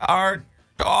prepare our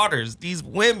daughters, these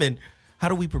women? How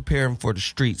do we prepare them for the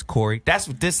streets, Corey? That's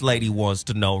what this lady wants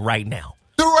to know right now.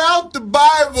 Throughout the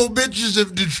Bible, bitches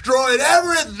have destroyed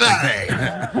everything.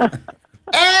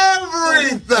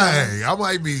 Everything. I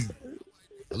might be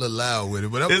a little loud with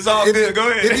it, but It's all good. Go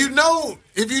ahead.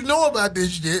 If you know about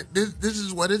this shit, this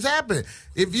is what has happened.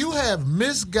 If you have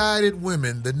misguided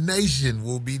women, the nation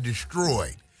will be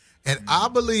destroyed. And I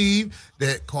believe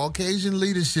that Caucasian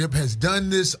leadership has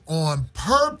done this on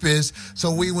purpose.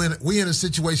 So we in a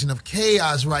situation of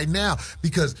chaos right now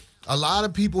because a lot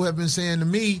of people have been saying to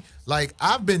me, like,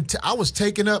 I was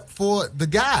taken up for the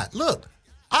guy. Look,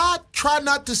 I try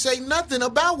not to say nothing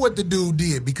about what the dude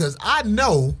did because I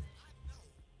know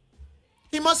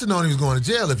he must have known he was going to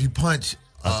jail if you punch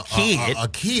a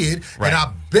kid. Right. And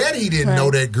I bet he didn't know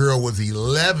that girl was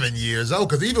 11 years old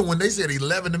because even when they said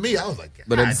 11 to me, I was like,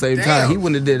 but at the same time, he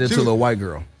wouldn't have did that to a white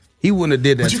girl. He wouldn't have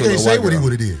did that to a white girl. But you can't say what he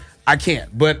would have did. I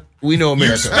can't, but we know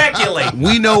America. You speculate.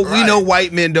 We know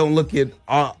white men don't look at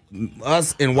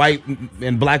us and white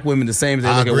and black women the same as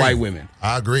they look at white women.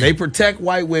 I agree. They protect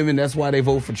white women. That's why they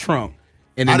vote for Trump.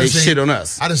 And then they shit on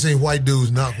us. I done seen white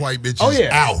dudes knock white bitches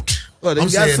out. Well, I'm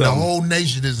saying the whole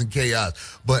nation is in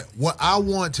chaos. But what I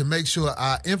want to make sure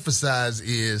I emphasize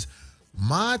is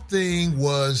my thing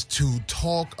was to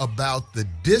talk about the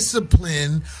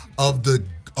discipline of the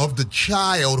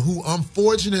child who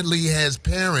unfortunately has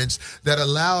parents that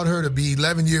allowed her to be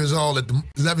 11 years old at the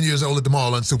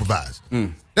mall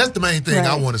unsupervised. That's the main thing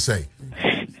I want to say.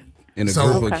 In a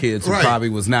group of kids who probably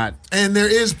was not. And there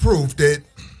is proof that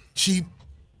she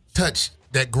touched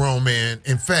that grown man.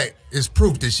 In fact, it's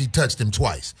proof that she touched him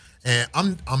twice. And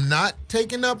I'm not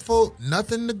taking up for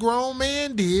nothing the grown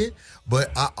man did,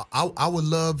 but I would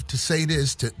love to say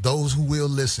this to those who will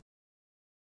listen.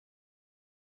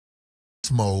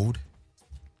 Mode,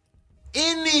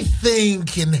 anything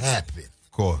can happen.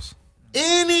 Of course.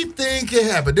 Anything can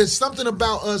happen. There's something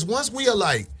about us. Once we are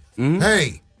like,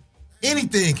 hey,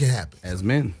 anything can happen. As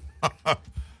men. I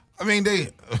mean,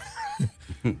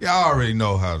 y'all already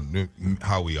know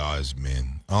how we are as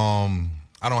men.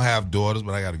 I don't have daughters,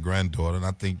 but I got a granddaughter, and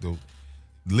I think the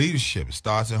leadership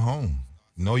starts at home.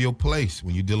 Know your place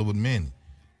when you're dealing with men.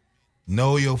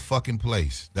 Know your fucking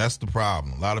place. That's the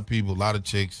problem. A lot of people, a lot of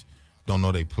chicks don't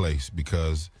know their place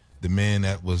because the man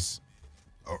that was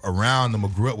around them or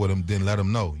grew up with them didn't let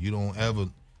them know. You don't ever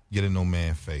get in no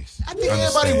man's face. I think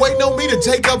everybody waiting on me to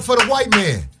take up for the white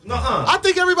man. I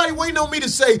think everybody waiting on me to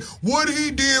say what he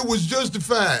did was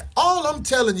justified. All I'm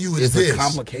telling you is this. It's a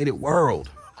complicated world.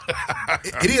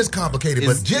 It is complicated,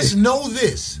 but just know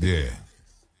this. Yeah.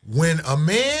 When a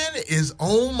man is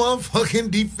on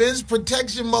motherfucking defense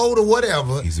protection mode or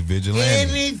whatever, he's a vigilante.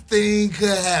 Anything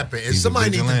could happen. And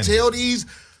somebody needs to tell these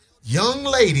young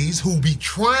ladies who be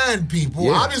trying people,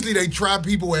 obviously they try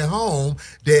people at home,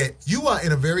 that you are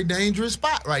in a very dangerous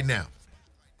spot right now.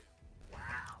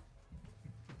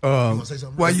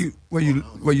 While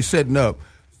you setting up,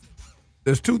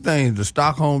 there's two things: the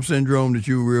Stockholm syndrome that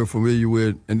you're real familiar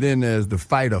with, and then there's the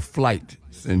fight or flight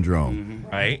syndrome.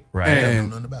 Right. I didn't know And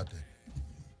nothing about that.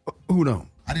 who don't?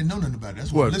 I didn't know nothing about that.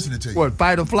 That's what I'm listening to you. What,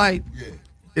 fight or flight? Yeah.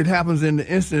 It happens in the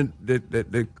instant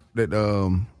that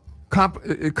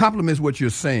it complements what you're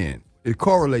saying. It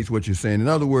correlates what you're saying. In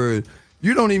other words,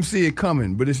 you don't even see it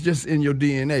coming, but it's just in your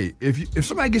DNA. If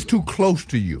somebody gets too close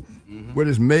to you, whether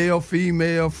it's male,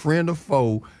 female, friend or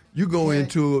foe, you go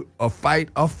into a fight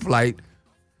or flight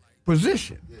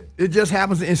position. It just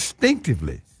happens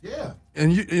instinctively. Yeah.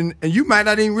 And you might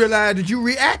not even realize that you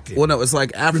reacted. Well, no, it's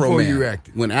like Afro before Man. you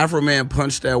reacted. When Afro Man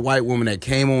punched that white woman that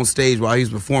came on stage while he was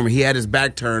performing, he had his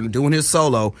back turned, doing his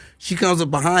solo. She comes up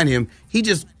behind him. He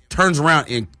just turns around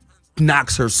and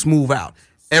knocks her smooth out.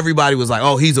 Everybody was like,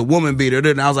 oh, he's a woman beater.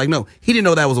 And I was like, no, he didn't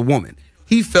know that was a woman.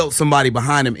 He felt somebody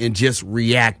behind him and just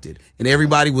reacted. And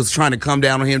everybody was trying to come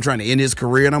down on him, trying to end his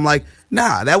career. And I'm like,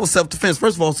 nah, that was self-defense.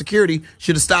 First of all, security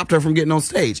should have stopped her from getting on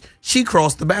stage. She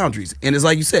crossed the boundaries. And it's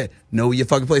like you said, know your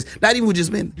fucking place. Not even with just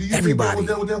men, everybody.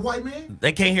 With that white man?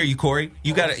 They can't hear you, Corey.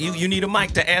 You need a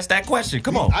mic to ask that question.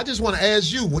 Come on. I just want to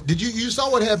ask you, did you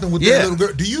saw what happened with that little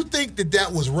girl? Do you think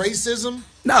that was racism?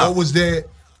 No. Or was that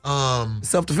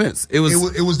self-defense? It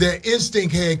was that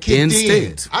instinct had kicked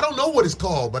in. I don't know what it's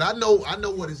called, but I know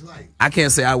what it's like. I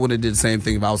can't say I would have did the same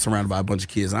thing if I was surrounded by a bunch of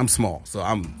kids. I'm small, so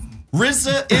I'm...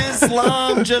 Rizza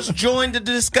Islam just joined the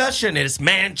discussion. It's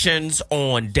Man-Sions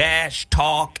on Dash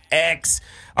Talk X.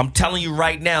 I'm telling you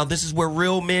right now, this is where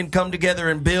real men come together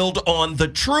and build on the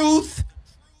truth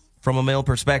from a male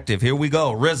perspective. Here we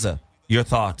go. Rizza, your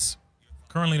thoughts.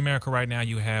 Currently in America right now,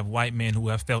 you have white men who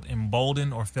have felt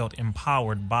emboldened or felt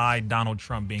empowered by Donald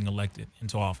Trump being elected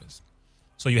into office.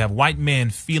 So you have white men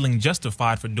feeling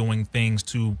justified for doing things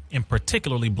to, in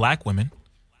particularly black women,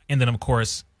 and then, of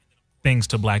course, things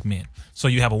to black men. So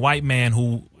you have a white man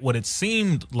who, what it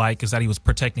seemed like is that he was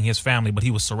protecting his family, but he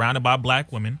was surrounded by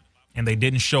black women, and they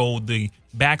didn't show the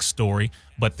backstory.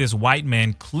 But this white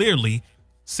man, clearly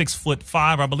 6'5",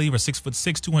 I believe, or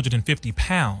 6'6", 250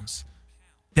 pounds,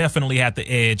 definitely had the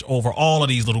edge over all of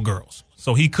these little girls.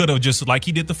 So he could have just, like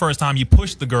he did the first time, you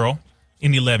pushed the girl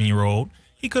in the 11-year-old.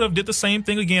 He could have did the same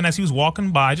thing again as he was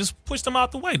walking by, just pushed him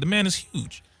out the way. The man is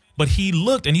huge. But he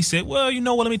looked and he said, well, you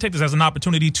know what, let me take this as an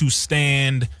opportunity to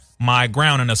stand my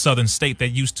ground in a southern state that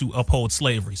used to uphold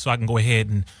slavery. So I can go ahead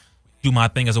and do my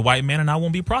thing as a white man and I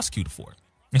won't be prosecuted for it.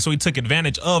 And so he took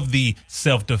advantage of the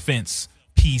self-defense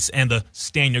piece and the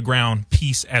stand your ground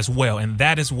piece as well. And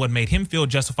that is what made him feel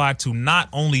justified to not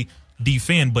only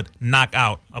defend, but knock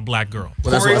out a black girl.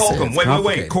 Well, Corey Holcomb.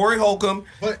 Wait. Corey Holcomb,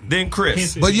 then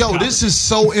Chris. But, yo, this is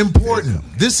so important.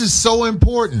 This is so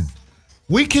important.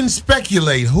 We can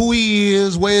speculate who he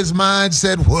is, where his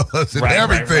mindset was, and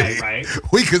everything. Right.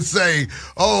 We could say,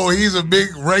 oh, he's a big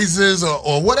racist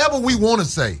or whatever we want to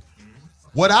say.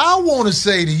 What I want to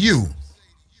say to you,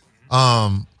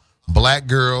 black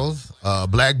girls,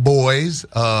 black boys,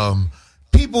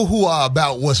 people who are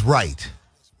about what's right,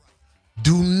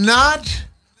 do not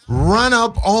run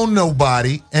up on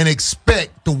nobody and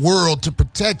expect the world to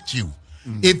protect you.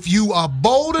 If you are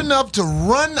bold enough to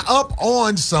run up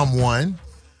on someone,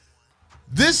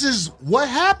 this is what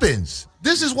happens.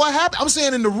 This is what happens. I'm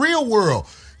saying in the real world,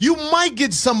 you might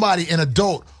get somebody, an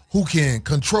adult, who can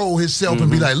control himself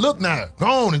and be like, look now, go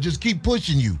on and just keep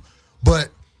pushing you. But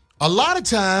a lot of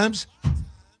times,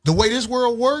 the way this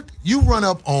world works, you run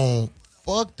up on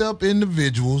fucked up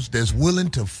individuals that's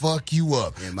willing to fuck you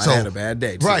up. Yeah, might have had a bad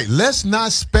day, too. Right. Let's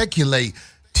not speculate.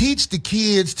 Teach the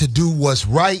kids to do what's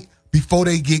right before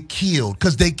they get killed,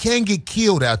 because they can get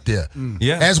killed out there.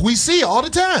 Yeah. As we see all the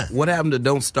time. What happened to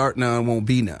don't start none, won't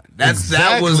be none? That's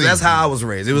how I was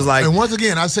raised. It was like, and once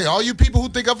again, I say, all you people who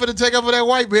think I'm going to take up for that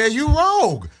white man, you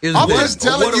wrong. I'm just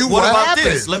telling you what about happened.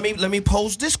 This? Let me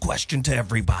pose this question to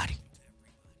everybody.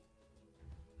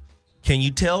 Can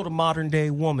you tell the modern day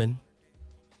woman,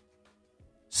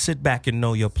 sit back and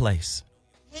know your place?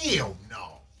 Hell no.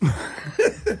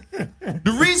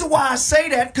 The reason why I say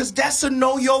that, because that's a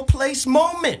know your place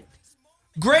moment.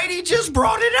 Grady just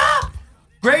brought it up.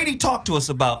 Grady talked to us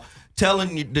about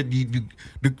telling you,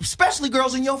 especially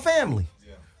girls in your family.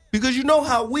 Yeah. Because you know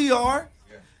how we are.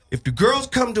 Yeah. If the girls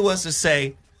come to us and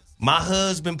say, my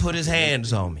husband put his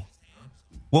hands on me,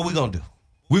 what we going to do?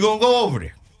 We're going to go over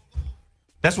there.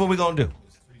 That's what we're going to do.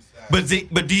 But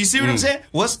do you see what I'm saying?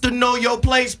 What's the know your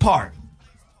place part?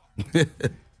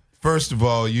 First of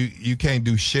all, you can't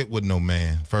do shit with no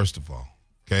man, first of all,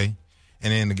 okay?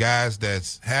 And then the guys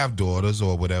that have daughters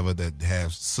or whatever that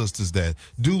have sisters that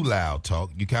do loud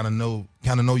talk, you kind of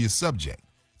know your subject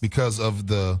because of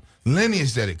the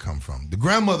lineage that it come from. The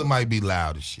grandmother might be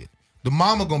loud as shit. The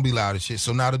mama going to be loud as shit,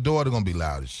 so now the daughter going to be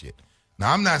loud as shit.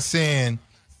 Now, I'm not saying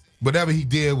whatever he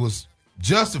did was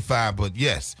justified, but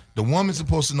yes, the woman's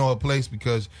supposed to know her place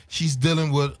because she's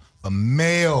dealing with a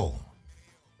male.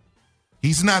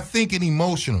 He's not thinking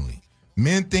emotionally.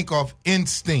 Men think off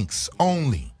instincts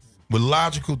only. We're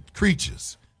logical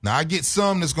creatures. Now, I get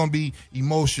some that's going to be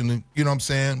emotional, you know what I'm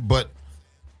saying? But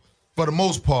for the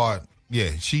most part,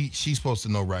 yeah, she's supposed to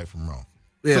know right from wrong.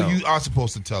 Yeah. So you are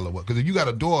supposed to tell her what. Because if you got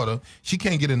a daughter, she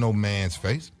can't get in no man's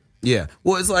face. Yeah.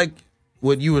 Well, it's like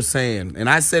what you were saying, and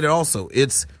I said it also.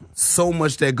 It's so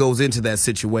much that goes into that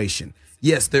situation.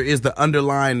 Yes, there is the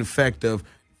underlying effect of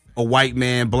a white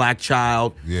man, black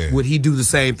child. Yeah. Would he do the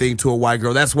same thing to a white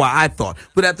girl? That's why I thought.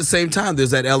 But at the same time,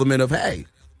 there's that element of, hey,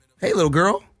 little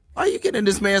girl, why are you getting in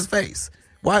this man's face?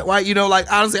 Why,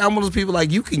 like, honestly, I'm one of those people,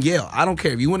 like, you can yell. I don't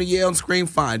care. If you want to yell and scream,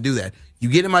 fine, do that. You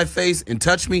get in my face and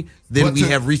touch me, then we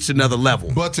have reached another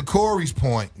level. But to Corey's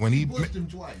point, when he Pushed him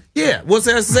twice. Yeah, what's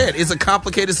that said? It's a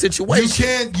complicated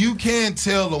situation. You can't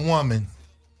tell a woman,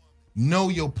 know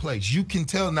your place. You can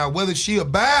tell now whether she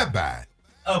abide by it.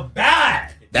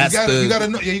 Abide. You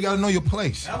gotta know your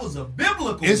place. That was a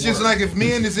biblical. It's just like if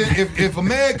men is if a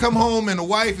man come home and the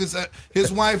wife is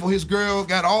his wife or his girl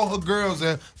got all her girls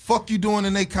there, fuck you doing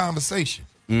in their conversation.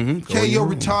 Okay, your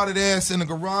retarded ass in the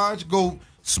garage, go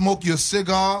smoke your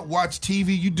cigar, watch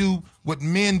TV. You do what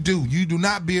men do. You do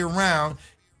not be around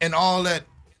and all that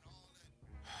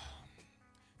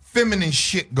feminine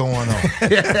shit going on.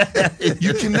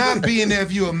 You cannot be in there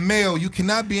if you're a male. You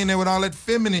cannot be in there with all that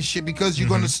feminine shit because you're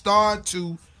going to start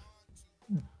to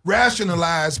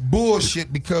rationalize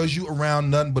bullshit because you around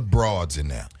nothing but broads in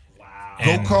there. Wow.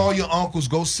 Go call your uncles.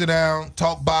 Go sit down,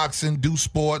 talk boxing, do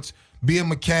sports, be a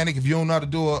mechanic. If you don't know how to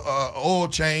do a oil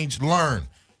change, learn.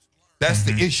 That's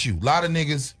the issue. A lot of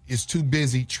niggas is too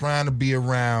busy trying to be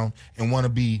around and want to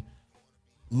be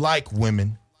like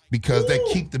women because they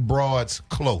keep the broads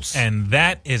close. And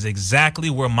that is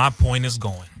exactly where my point is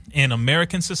going. In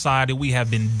American society, we have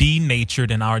been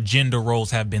denatured and our gender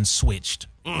roles have been switched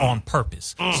on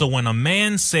purpose. So when a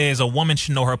man says a woman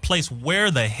should know her place,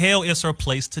 where the hell is her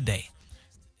place today?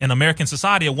 In American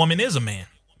society, a woman is a man.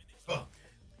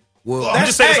 Well, I'm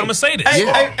just saying this. I'm gonna say this. Hey,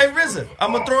 Rizza,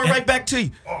 I'm gonna throw it right back to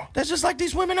you. That's just like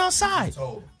these women outside.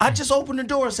 I just open the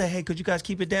door and say, "Hey, could you guys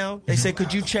keep it down?" They say,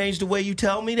 "Could you change the way you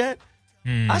tell me that?"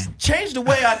 I changed the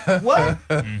way what?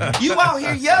 You out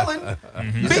here yelling?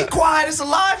 Be quiet! It's a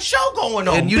live show going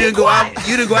on. And you Be didn't go quiet. out.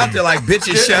 You didn't go out there like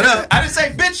bitches. Shut up. I didn't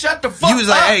say bitch. Shut the fuck up. You was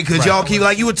like, hey, could y'all keep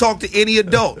like you would talk to any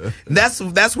adult. And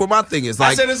that's where my thing is.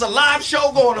 Like, I said, "There's a live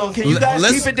show going on. Can you guys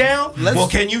keep it down?" Well,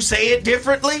 can you say it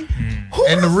differently?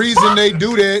 And the reason they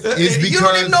do that is because you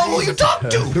don't even know who you talk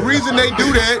to. The reason they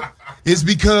do that is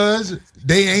because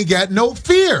they ain't got no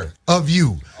fear of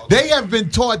you. They have been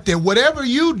taught that whatever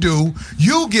you do,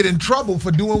 you'll get in trouble for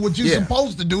doing what you're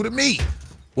supposed to do to me.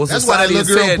 Well, that's why that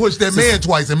little girl pushed that man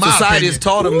twice, in my opinion. Society has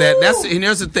taught him that. And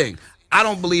here's the thing. I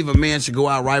don't believe a man should go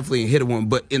out rightfully and hit a woman.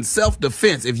 But in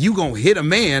self-defense, if you going to hit a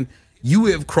man, you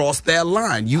have crossed that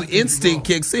line. Your instinct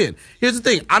kicks in. Here's the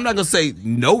thing. I'm not going to say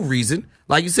no reason.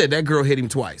 Like you said, that girl hit him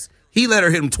twice. He let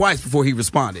her hit him twice before he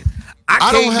responded.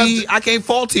 I can't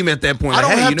fault him at that point. I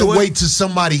don't have to wait wait till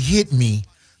somebody hit me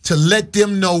to let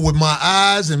them know with my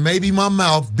eyes and maybe my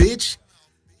mouth, bitch,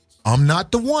 I'm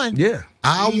not the one. Yeah.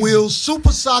 I will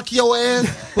super sock your ass.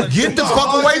 Get the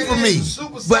fuck away from me.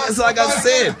 But it's like I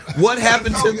said, what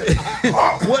happened to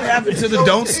the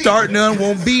don't start none,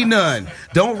 won't be none.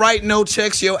 Don't write no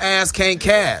checks your ass can't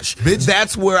cash. Bitch,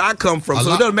 that's where I come from.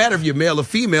 So it doesn't matter if you're male or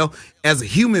female. As a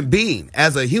human being,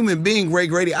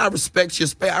 Grady, I respect your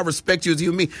space. I respect you as a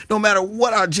human being, no matter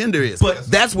what our gender is. But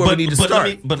that's where we need to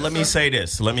start. Let me say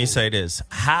this.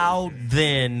 How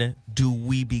then do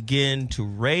we begin to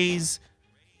raise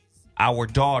our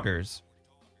daughters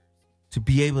to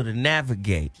be able to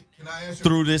navigate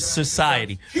through this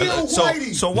society?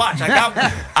 So watch.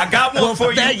 I got one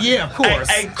for you. Yeah, of course.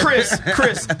 Hey,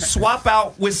 Chris, swap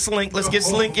out with Slink. Let's get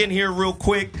Slink in here real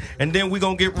quick, and then we're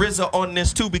gonna get Rizza on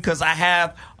this too, because I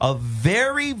have a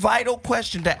very vital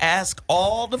question to ask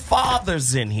all the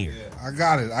fathers in here. I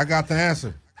got it. I got the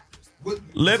answer. Here's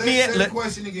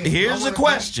the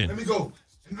question. Let me go.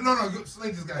 No,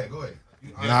 Slink this guy. Go ahead.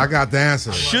 No, I got the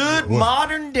answer. Should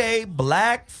modern day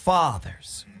black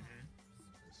fathers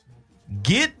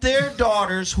get their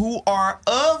daughters who are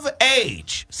of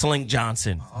age? Slink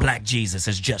Johnson, Black Jesus,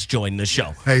 has just joined the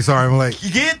show. Hey, sorry, I'm late.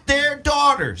 Get their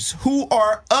daughters who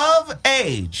are of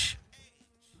age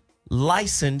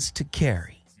licensed to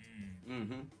carry.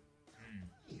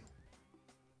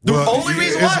 The only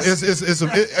reason why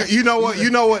you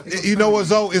know what,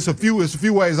 Zoe? It's a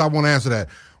few ways I want to answer that.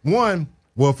 One,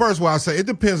 Well, first of all, I say it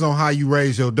depends on how you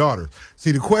raise your daughter.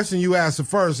 See, the question you asked at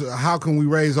first, how can we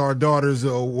raise our daughters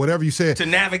or whatever you said. To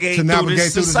navigate through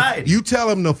this society. You tell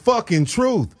them the fucking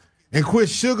truth and quit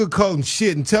sugarcoating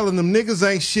shit and telling them niggas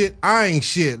ain't shit, I ain't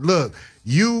shit. Look,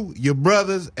 you, your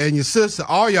brothers, and your sister,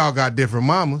 all y'all got different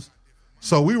mamas.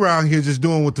 So we around here just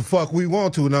doing what the fuck we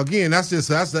want to. Now again, that's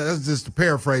just to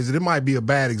paraphrase it. It might be a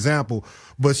bad example,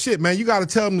 but shit, man, you got to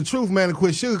tell them the truth, man, and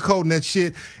quit sugarcoating that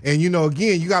shit. And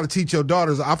again, you got to teach your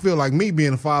daughters. I feel like me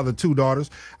being a father of 2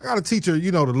 daughters, I got to teach her,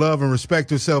 to love and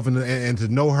respect herself and to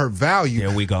know her value.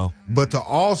 There we go. But to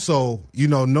also,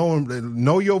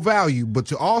 know your value, but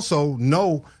to also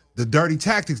know the dirty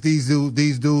tactics these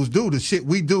dudes do, the shit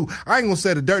we do. I ain't gonna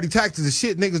say the dirty tactics, the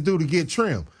shit niggas do to get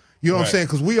trim. You know what I'm saying?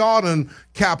 Because we all done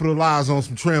capitalize on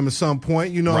some trim at some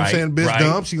point. You know what I'm saying? Bitch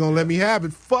dumb, she gonna let me have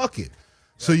it. Fuck it.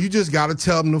 So you just got to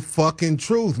tell them the fucking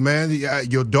truth, man.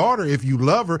 Your daughter, if you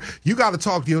love her, you got to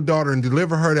talk to your daughter and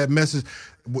deliver her that message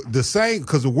the same,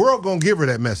 because the world gonna give her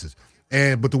that message,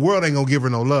 but the world ain't gonna give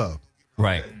her no love.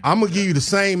 Right. I'm gonna give you the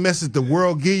same message the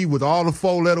world give you with all the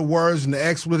 4-letter words and the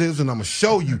expletives, and I'm gonna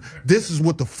show you this is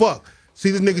what the fuck. See,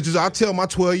 this nigga I tell my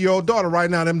 12-year-old daughter right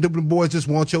now, them boys just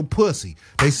want your pussy.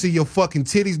 They see your fucking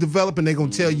titties developing, they gonna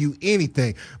tell you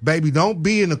anything. Baby, don't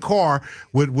be in the car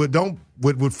with 4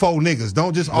 niggas.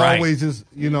 Don't just always just,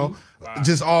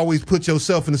 just always put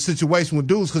yourself in a situation with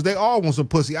dudes, because they all want some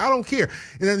pussy. I don't care.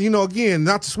 And then, again,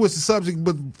 not to switch the subject,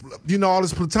 but, all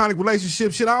this platonic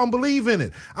relationship shit, I don't believe in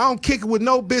it. I don't kick it with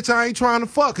no bitch I ain't trying to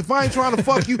fuck. If I ain't trying to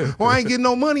fuck you or I ain't getting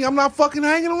no money, I'm not fucking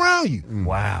hanging around you.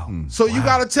 Wow. So you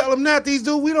got to tell them that. These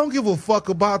dudes, we don't give a fuck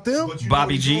about them.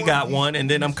 Bobby G got one, and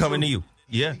then I'm coming to you.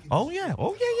 Yeah. Oh, yeah.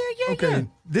 Oh, yeah. Okay,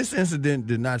 this incident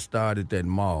did not start at that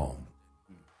mall.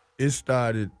 It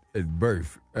started at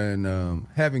birth. And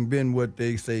having been what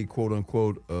they say, quote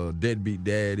unquote, deadbeat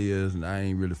dad is, and I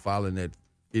ain't really following that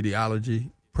ideology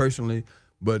personally,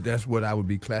 but that's what I would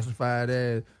be classified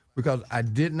as, because I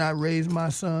did not raise my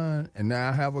son, and now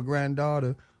I have a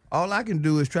granddaughter. All I can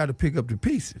do is try to pick up the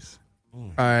pieces.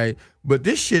 All right, but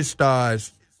this shit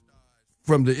starts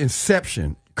from the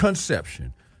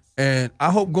conception, and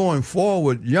I hope going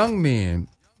forward, young men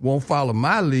won't follow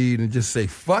my lead and just say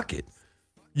fuck it.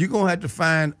 You're gonna have to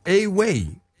find a way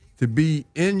to be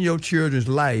in your children's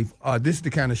life, or this is the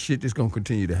kind of shit that's going to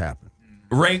continue to happen.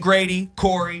 Ray, Grady,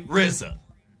 Corey, Rizza.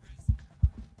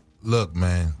 Look,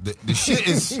 man, the shit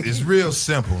is real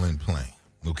simple and plain,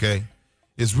 okay?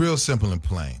 It's real simple and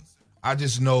plain. I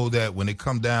just know that when it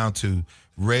come down to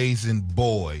raising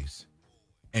boys,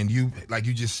 and you, like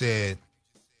you just said,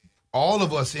 all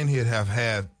of us in here have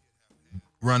had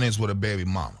run-ins with a baby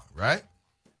mama, right?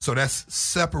 So that's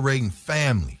separating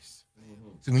families.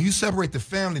 So when you separate the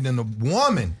family, then the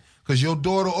woman, because your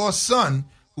daughter or son,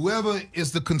 whoever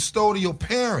is the custodial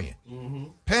parent,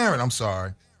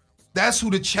 that's who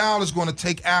the child is going to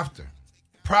take after.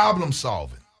 Problem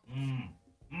solving.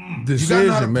 Decision you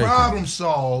got to making. problem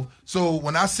solve. So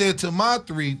when I said to my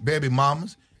 3 baby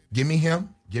mamas, give me him,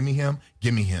 give me him,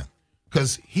 give me him,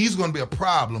 because he's going to be a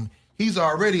problem. He's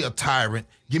already a tyrant.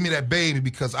 Give me that baby,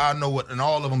 because I know it, and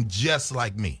all of them just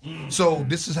like me. So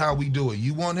this is how we do it.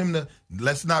 You want him to,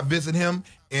 let's not visit him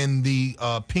in the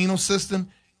penal system,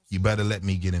 you better let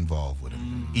me get involved with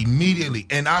him immediately.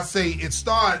 And I say it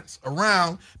starts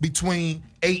around between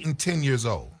 8 and 10 years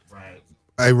old. Right.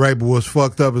 Hey, Ray, but what's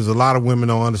fucked up is a lot of women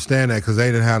don't understand that because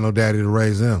they didn't have no daddy to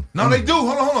raise them. No, they do.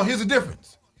 Hold on. Here's the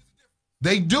difference.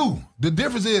 They do. The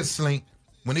difference is, Slink,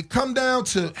 when it come down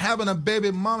to having a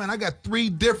baby mama, and I got 3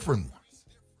 different ones.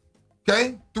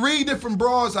 Okay? 3 different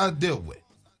bras I deal with.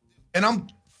 And I'm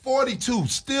 42,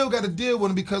 still got to deal with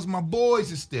them because my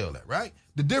boys is still there, right?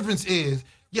 The difference is,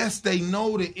 yes, they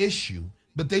know the issue,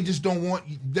 but they just don't want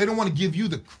to give you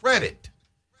the credit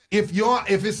if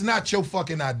it's not your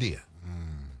fucking idea.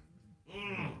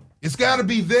 It's got to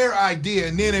be their idea,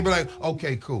 and then they be like,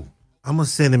 okay, cool. I'm going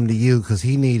to send him to you because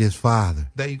he need his father.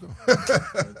 There you go.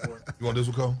 You want this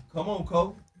one, Cole? Come on,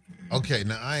 Cole. Okay,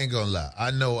 now I ain't going to lie.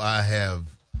 I know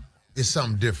it's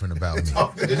something different about me.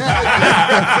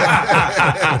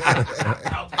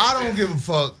 I don't give a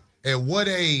fuck at what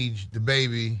age the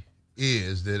baby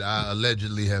is that I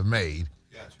allegedly have made.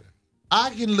 Gotcha.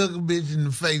 I can look a bitch in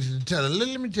the face and tell her,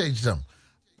 let me tell you something.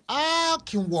 I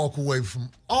can walk away from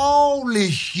all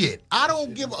this shit. I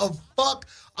don't give a fuck.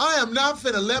 I am not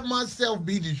finna let myself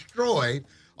be destroyed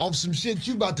off some shit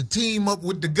you about to team up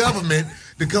with the government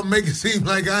to come make it seem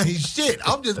like I ain't shit.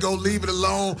 I'm just gonna leave it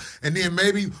alone, and then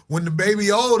maybe when the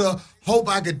baby older, hope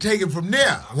I can take it from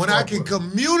there. When I can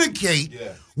communicate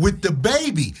with the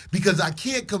baby, because I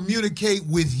can't communicate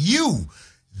with you.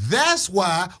 That's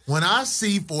why when I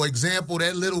see, for example,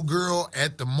 that little girl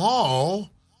at the mall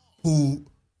who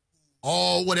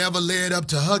all whatever led up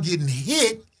to her getting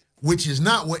hit, which is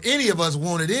not what any of us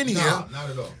wanted in here, not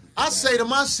at all. I say to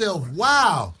myself,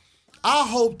 wow, I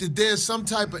hope that there's some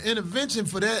type of intervention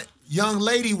for that young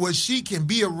lady where she can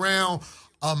be around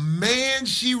a man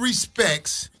she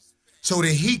respects so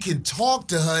that he can talk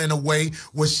to her in a way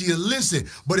where she'll listen.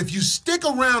 But if you stick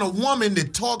around a woman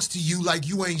that talks to you like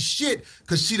you ain't shit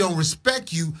because she don't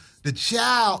respect you, the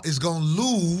child is going to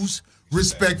lose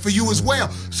respect for you as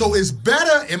well. So it's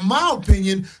better, in my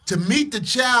opinion, to meet the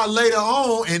child later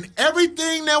on and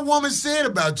everything that woman said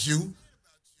about you,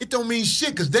 it don't mean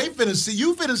shit because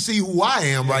you finna see who I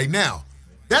am right now.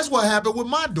 That's what happened with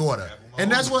my daughter. And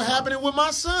that's what happening with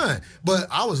my son. But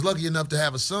I was lucky enough to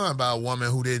have a son by a woman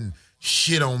who didn't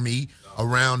shit on me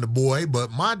around the boy.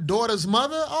 But my daughter's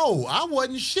mother, I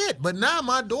wasn't shit. But now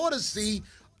my daughter see,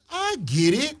 I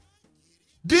get it.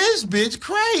 This bitch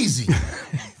crazy.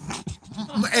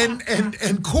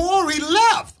 And Corey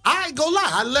left. I ain't gonna lie,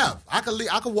 I left. I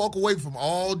could walk away from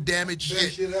all damaged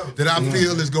shit that I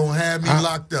feel is gonna have me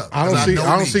locked up. I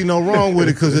don't see no wrong with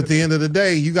it because at the end of the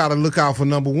day, you got to look out for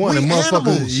number one. And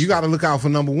motherfuckers, you got to look out for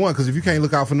number one because if you can't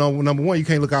look out for number one, you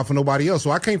can't look out for nobody else.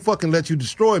 So I can't fucking let you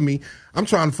destroy me. I'm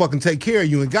trying to fucking take care of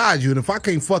you and guide you. And if I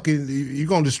can't fucking, you're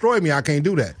gonna destroy me. I can't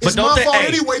do that. It's my fault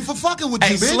anyway for fucking with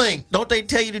you, bitch. Slink, don't they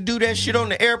tell you to do that shit on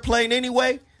the airplane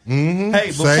anyway? Mm-hmm.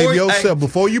 Hey, save yourself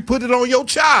before you put it on your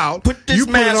child. Put this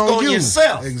mask on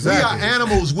yourself. Exactly. We are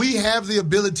animals. We have the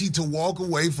ability to walk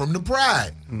away from the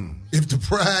pride. If the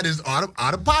pride is out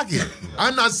of pocket,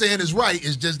 I'm not saying it's right.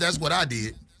 It's just that's what I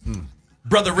did.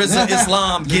 Brother Rizza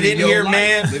Islam, get in here,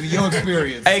 man. Living your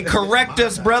experience. Hey, correct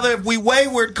us, brother. If we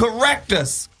wayward, correct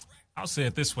us. I'll say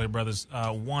it this way, brothers.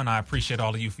 One, I appreciate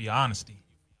all of you for your honesty,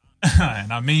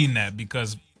 and I mean that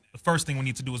because the first thing we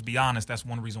need to do is be honest. That's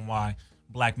one reason why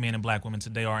Black men and Black women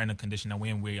today are in a condition that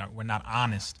we're in. We're not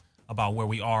honest about where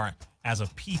we are as a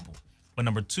people. But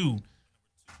number two,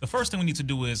 the first thing we need to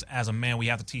do is, as a man, we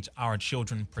have to teach our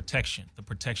children protection, the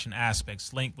protection aspect.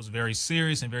 Slink was very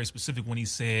serious and very specific when he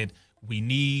said we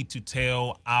need to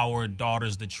tell our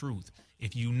daughters the truth.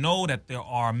 If you know that there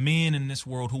are men in this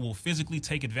world who will physically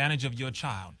take advantage of your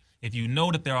child, if you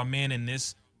know that there are men in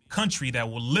this country that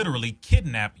will literally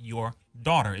kidnap your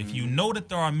daughter, if you know that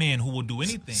there are men who will do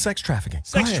anything. Sex trafficking.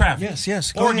 Sex trafficking.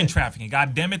 Yes. Organ trafficking.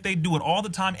 God damn it, they do it all the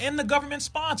time, and the government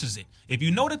sponsors it. If you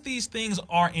know that these things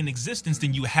are in existence,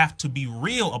 then you have to be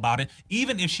real about it,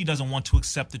 even if she doesn't want to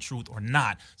accept the truth or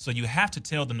not. So you have to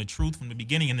tell them the truth from the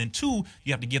beginning, and then two,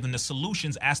 you have to give them the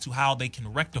solutions as to how they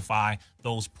can rectify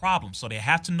those problems. So they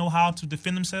have to know how to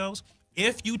defend themselves.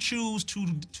 If you choose to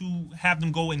have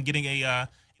them go and getting a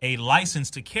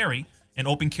license to carry an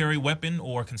open carry weapon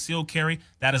or concealed carry,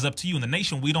 that is up to you. In the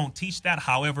nation, we don't teach that.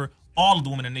 However, all of the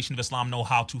women in the Nation of Islam know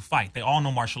how to fight. They all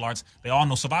know martial arts. They all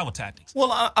know survival tactics. Well,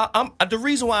 the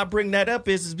reason why I bring that up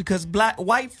is because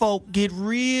white folk get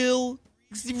real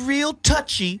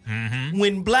touchy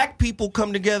when Black people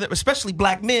come together, especially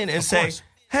Black men, and say,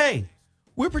 hey,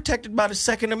 we're protected by the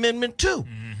Second Amendment too.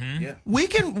 Yeah. We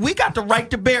got the right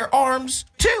to bear arms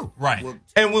too. Right.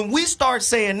 And when we start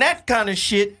saying that kind of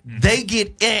shit, they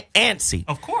get antsy.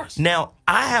 Of course. Now,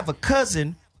 I have a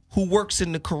cousin who works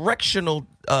in the correctional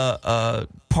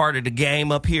part of the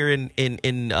game up here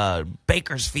in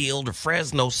Bakersfield or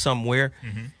Fresno somewhere.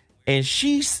 And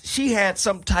she had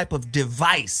some type of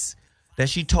device that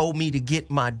she told me to get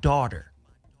my daughter.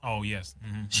 Oh, yes.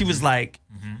 She was like,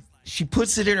 she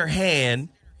puts it in her hand.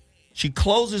 She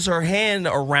closes her hand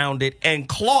around it, and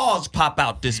claws pop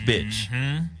out this bitch.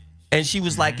 And she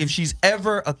was like, if she's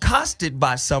ever accosted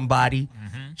by somebody,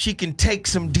 she can take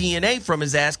some DNA from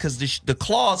his ass because the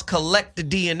claws collect the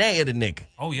DNA of the nigga.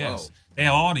 Oh, yes. They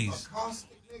have all these.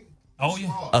 Oh,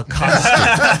 yeah. Accosted.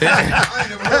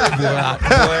 I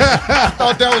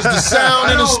thought that was the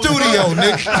sound in the studio,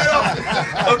 Nick.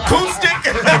 Acoustic.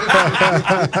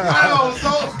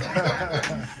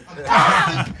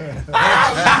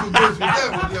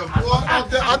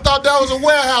 I thought that was a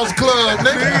warehouse club,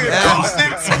 nigga.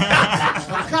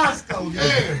 Costco,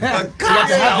 yeah. The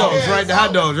hot dogs, right? The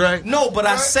hot dogs, right? No, but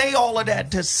I say all of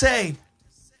that to say,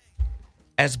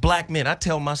 as Black men, I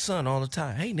tell my son all the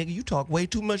time, hey, nigga, you talk way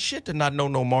too much shit to not know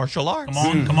no martial arts.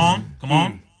 Come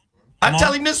on. I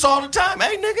tell him this all the time.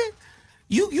 Hey, nigga,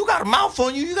 you got a mouth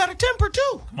on you. You got a temper,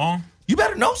 too. Come on. You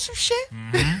better know some shit.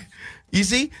 You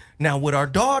see? Now, with our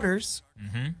daughters,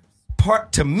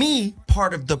 part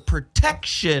of the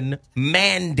protection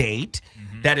mandate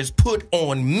that is put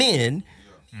on men,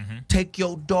 take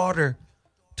your daughter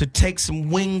to take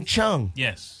some Wing Chun.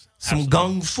 Yes. some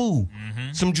gung fu,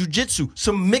 some jujitsu,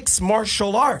 some mixed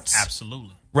martial arts.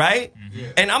 Absolutely. Right?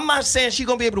 And I'm not saying she's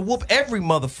going to be able to whoop every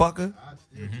motherfucker.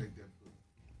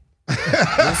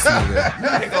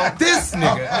 This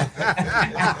nigga.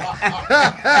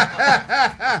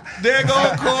 There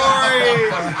go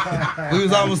Corey. We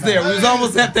was almost there. We was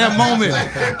almost at that moment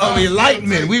of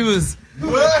enlightenment. We was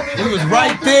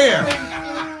right there.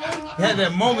 We had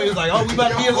that moment. It was like, oh, we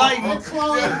about to be enlightened.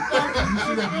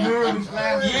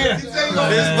 Yeah.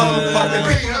 This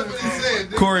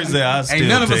motherfucker. Corey said, I still Ain't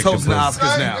none of us take the hosting the pussy.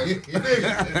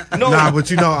 Oscars now. No, Nah, but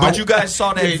you know, but you guys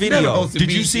saw that Yeah, you never video. hosted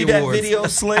Did you BET see that Awards. video,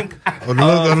 Slink? the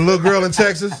little girl in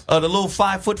Texas. The little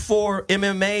 5'4"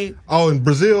 MMA. Oh, in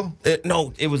Brazil.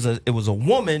 No, it was a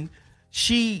woman.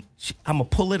 She I'm gonna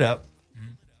pull it up.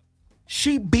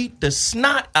 She beat the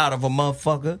snot out of a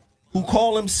motherfucker who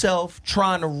called himself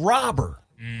trying to rob her.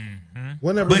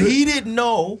 Wasn't that But Brazil? he didn't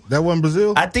know. That wasn't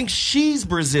Brazil. I think she's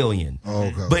Brazilian. Oh,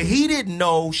 okay. But he didn't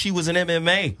know she was an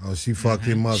MMA. Oh, she fucked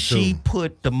him up She too.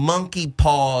 put the monkey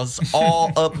paws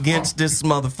all up against this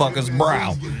motherfucker's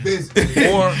brow.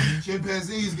 Or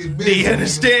Chimpanzees get do busy. you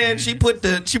understand? She put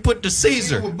the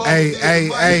Caesar. Hey,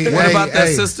 What about that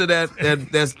hey. sister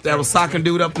that was socking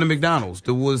dude up in the McDonald's?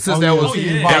 The sister that was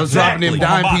Exactly. dropping them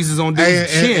dime pieces on dude's And,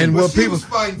 chin. and what She people was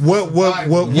fighting for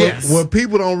what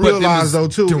people don't But them realize was though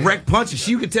too. direct punches.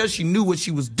 You could tell she knew what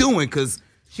she was doing because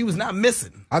she was not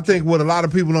missing. I think what a lot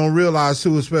of people don't realize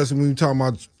too, especially when we talk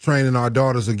about training our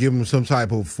daughters or giving them some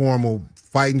type of formal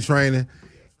fighting training,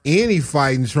 any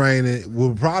fighting training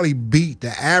will probably beat the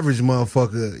average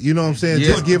motherfucker. You know what I'm saying? Yeah.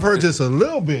 Just give her just a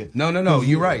little bit. No,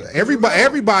 you're right.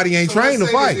 Everybody ain't So let's trained to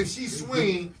say fight. this, if she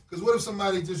swing, because what if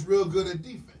somebody's just real good at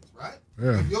defense, right?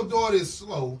 Yeah. If your daughter is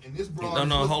slow and this broad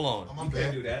No, is hold on. Oh, my You bad.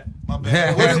 can't do that. My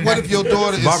bad. What if your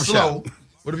daughter is Barbershop. slow?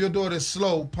 What if your daughter is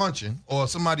slow punching, or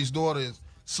somebody's daughter is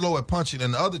slow at punching,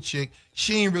 and the other chick,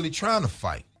 she ain't really trying to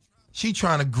fight. She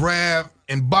trying to grab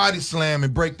and body slam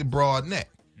and break the broad neck.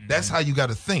 That's how you got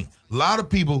to think. A lot of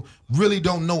people really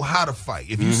don't know how to fight.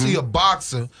 If you see a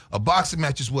boxing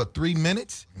match is what, 3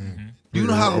 minutes? You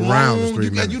know how Around is long 3 you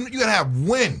got. minutes. You got to have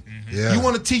wind. Yeah. You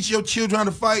want to teach your children how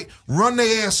to fight? Run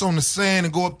their ass on the sand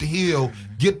and go up the hill.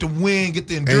 Get the wind. Get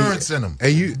the endurance in them.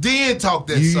 and you- then talk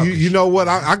that You sucker know what?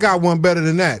 I got one better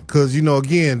than that because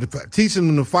again, teaching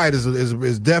them to fight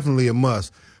is definitely a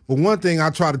must. But one thing I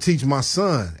try to teach my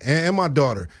son and my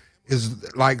daughter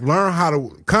is like learn how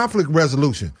to conflict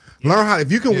resolution. Learn how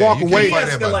if you can walk you away. can't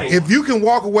fight everybody. If you can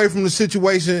walk away from the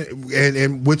situation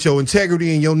and with your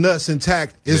integrity and your nuts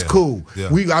intact, it's cool. Yeah.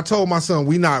 I told my son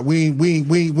we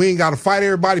ain't got to fight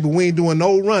everybody, but we ain't doing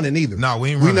no running either. No,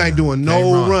 we ain't We running. not doing Can't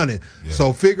no run. running. Yeah.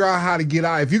 So figure out how to get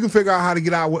out. If you can figure out how to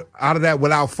get out of that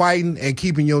without fighting and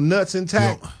keeping your nuts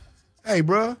intact, hey,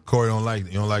 bro. Corey don't like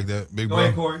that. You don't like that, big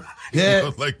bro? Corey. Yeah. You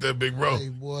don't like that, big bro? Hey,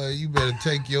 boy, you better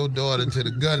take your daughter to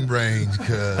the gun range,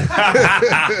 cuz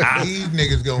these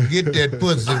niggas gonna get that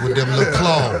pussy with them little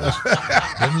claws.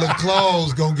 Them little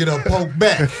claws gonna get her poked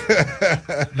back.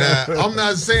 Now, I'm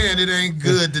not saying it ain't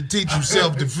good to teach you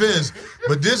self-defense,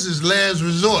 but this is last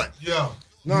resort. Yeah.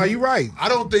 No, you're right. I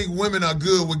don't think women are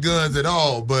good with guns at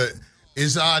all, but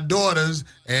it's our daughters,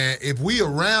 and if we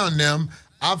around them,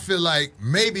 I feel like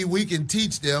maybe we can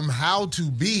teach them how to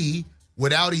be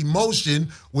without emotion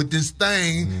with this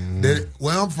thing that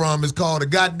where I'm from is called a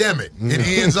goddammit. It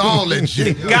ends all that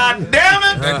shit. God damn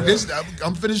it!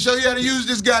 I'm finna show you how to use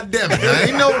this goddammit.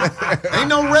 Now, ain't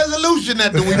no resolution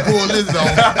after we pull this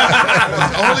off.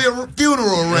 It's only a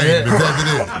funeral arrangement as it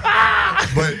is.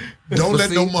 But don't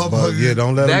let no motherfucker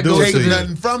Don't let them That do goes it to to you.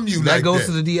 nothing from you That like goes that.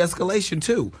 to the de-escalation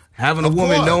too. Having a Of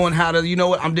woman course. knowing how to, you know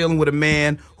what, I'm dealing with a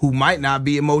man who might not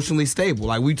be emotionally stable.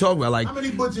 Like we talked about, like How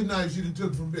many butcher knives you done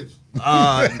took from bitches?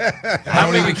 I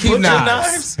don't even keep Butcher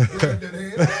knives.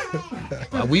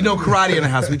 knives? We know karate in the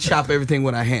house. We chop everything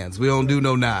with our hands. We don't do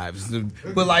no knives.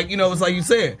 But like, it's like you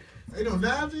said. Ain't no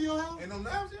knives in your house? Ain't no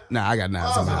knives in your Nah, I got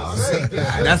knives in my house? house.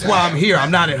 That's why I'm here.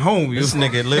 I'm not at home. This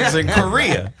nigga lives in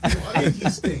Korea. Why did you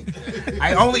stink?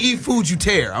 I only eat food you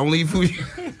tear. I only eat food you...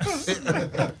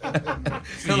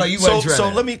 Feel like you wasn't trying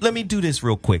So that. let me do this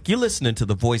real quick. You're listening to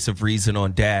the Voice of Reason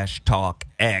on Dash Talk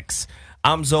X.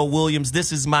 I'm Zoe Williams.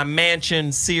 This is my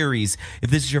mansion series.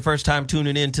 If this is your first time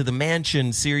tuning in to the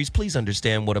mansion series, please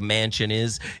understand what a mansion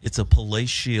is. It's a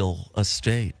palatial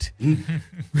estate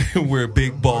where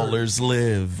big ballers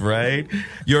live, right?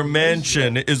 Your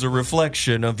mansion is a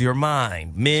reflection of your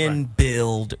mind. Men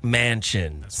build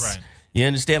mansions. That's right. You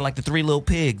understand? Like the Three Little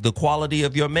Pig, the quality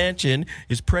of your mansion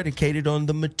is predicated on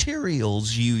the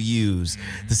materials you use.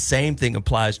 The same thing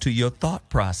applies to your thought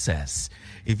process.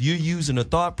 If you're using a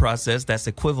thought process that's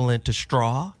equivalent to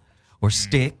straw or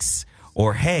sticks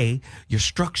or hey, your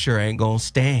structure ain't gonna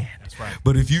stand. That's right.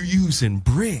 But if you're using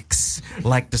bricks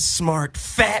like the smart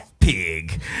fat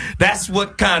pig, that's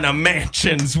what kind of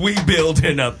mansions we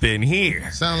building up in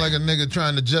here. Sound like a nigga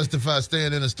trying to justify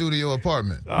staying in a studio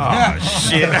apartment. Oh,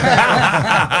 shit.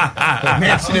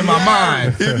 Mansion in my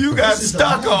mind. If you got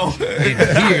stucco.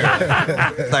 Here.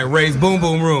 It's like Ray's Boom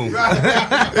Boom Room.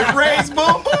 Ray's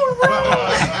Boom Boom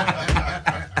Room.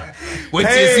 Wait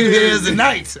till you see here's the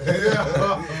night.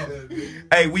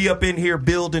 Hey, we up in here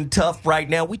building tough right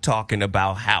now. We talking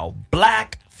about how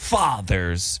black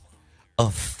fathers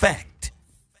affect,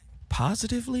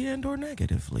 positively and or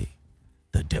negatively,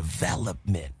 the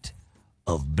development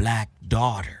of black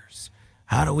daughters.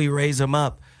 How do we raise them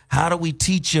up? How do we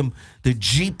teach them the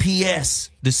GPS,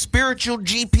 the spiritual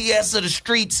GPS of the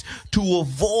streets to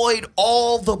avoid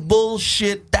all the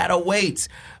bullshit that awaits?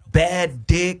 Bad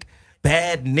dick,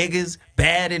 bad niggas,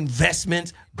 bad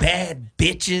investments, bad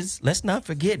bitches. Let's not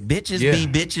forget, bitches be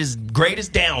bitches'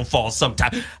 greatest downfall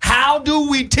sometimes. How do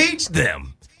we teach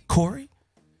them? Corey?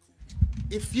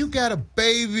 If you got a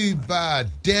baby by a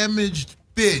damaged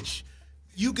bitch,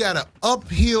 you got an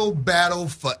uphill battle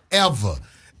forever.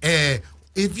 And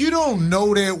if you don't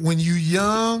know that when you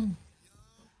young,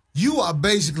 you are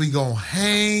basically going to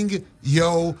hang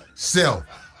yourself.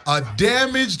 A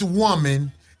damaged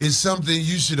woman is something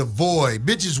you should avoid.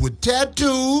 Bitches with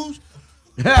tattoos,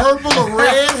 purple or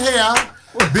red hair,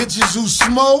 bitches who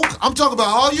smoke. I'm talking about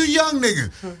all you young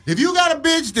niggas. If you got a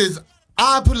bitch that's,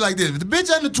 I'll put it like this. If the bitch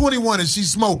under 21 and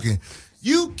she's smoking,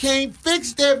 you can't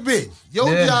fix that bitch. Your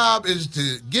job is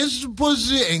to get some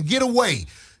pussy and get away.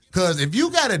 Because if you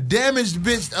got a damaged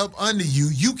bitch up under you,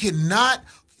 you cannot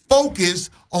focus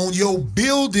on your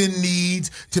building needs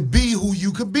to be who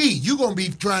you could be. You're going to be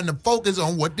trying to focus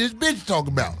on what this bitch talk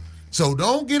about. So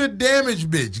don't get a damaged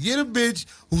bitch. Get a bitch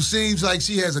who seems like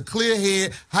she has a clear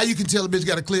head. How you can tell a bitch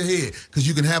got a clear head? Because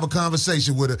you can have a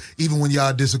conversation with her even when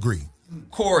y'all disagree.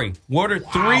 Corey, what are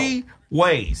three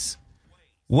ways?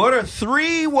 What are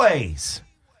 3 ways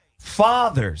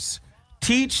fathers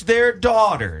teach their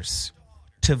daughters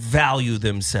to value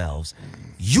themselves?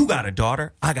 You got a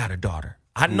daughter, I got a daughter.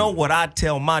 I know what I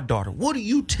tell my daughter. What do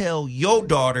you tell your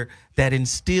daughter that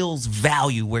instills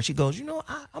value where she goes, you know,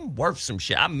 I'm worth some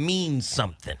shit. I mean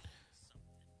something.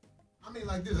 I mean,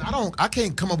 like this, I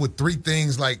can't come up with 3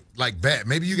 things like that.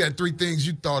 Maybe you got 3 things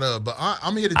you thought of, but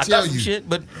I'm here to I tell got some you. shit,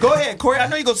 but go ahead, Corey. I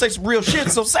know you're going to say some real shit,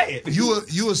 so say it.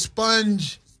 You a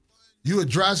sponge, you a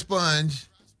dry sponge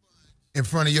in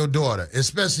front of your daughter,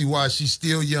 especially while she's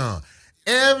still young.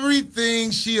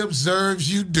 Everything she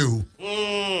observes you do,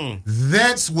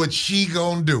 that's what she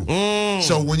gonna do.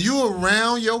 So when you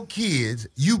around your kids,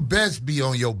 you best be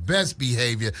on your best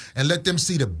behavior and let them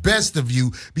see the best of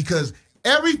you, because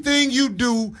everything you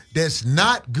do that's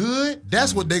not good,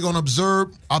 that's what they're gonna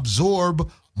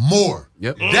absorb more.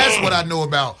 Yep. That's what I know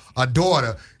about a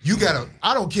daughter. You gotta,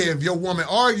 I don't care if your woman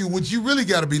argue with you, really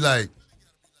gotta be like,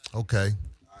 okay.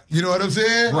 You know what I'm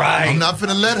saying? Right. I'm not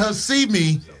finna let her see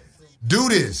me do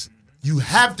this. You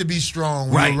have to be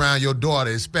strong when you're around your daughter,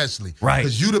 especially. Right.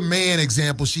 Because you the man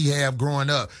example she have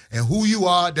growing up. And who you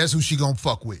are, that's who she gonna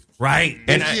fuck with. Right.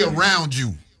 And she around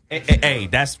you. Hey,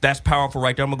 that's powerful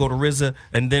right there. I'm going to go to Rizza.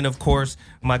 And then, of course,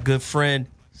 my good friend,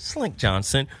 Slink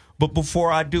Johnson. But before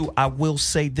I do, I will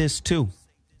say this, too.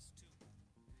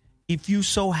 If you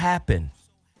so happen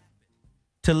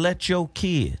to let your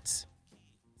kids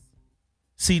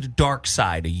see the dark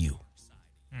side of you,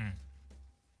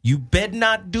 you better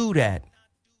not do that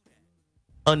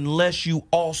unless you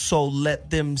also let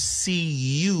them see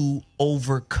you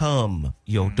overcome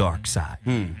your dark side.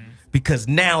 Because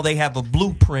now they have a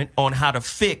blueprint on how to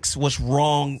fix what's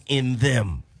wrong in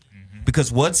them.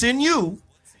 Because what's in you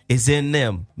is in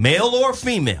them, male or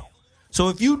female. So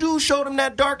if you do show them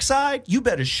that dark side, you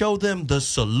better show them the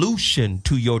solution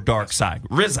to your dark side.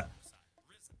 Rizza.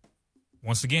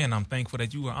 Once again, I'm thankful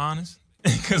that you were honest.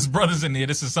 Because brothers in there,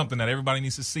 this is something that everybody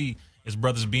needs to see, is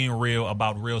brothers being real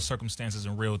about real circumstances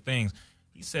and real things.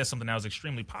 He said something that was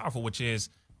extremely powerful, which is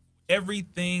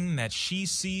everything that she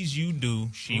sees you do,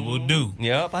 she will do.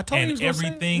 Yep, I told you. And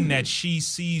everything that she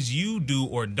sees you do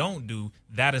or don't do,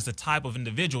 that is the type of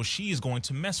individual she is going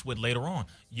to mess with later on.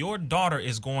 Your daughter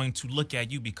is going to look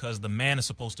at you because the man is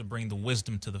supposed to bring the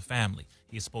wisdom to the family.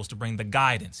 He's supposed to bring the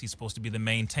guidance. He's supposed to be the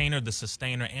maintainer, the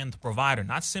sustainer, and the provider,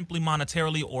 not simply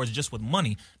monetarily or just with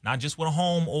money, not just with a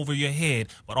home over your head,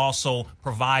 but also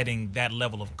providing that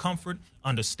level of comfort,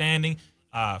 understanding,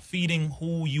 feeding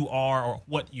who you are or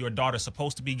what your daughter's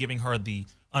supposed to be, giving her the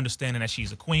understanding that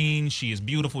she's a queen, she is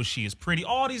beautiful, she is pretty,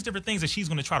 all these different things that she's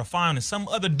going to try to find in some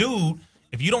other dude.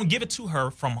 If you don't give it to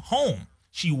her from home,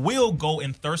 she will go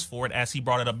and thirst for it, as he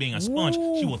brought it up, being a sponge.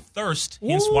 She will thirst,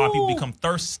 hence why people become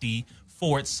thirsty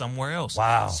for it somewhere else.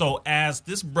 Wow. So as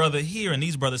this brother here and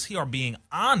these brothers here are being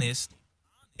honest,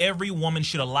 every woman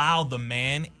should allow the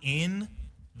man in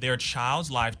their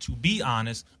child's life to be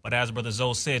honest, but as Brother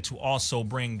Zoe said, to also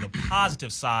bring the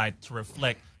positive side to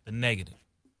reflect the negative.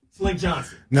 Slink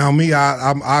Johnson. Now, me,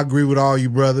 I agree with all you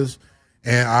brothers,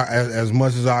 and as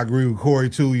much as I agree with Corey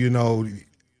too, you know,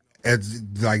 as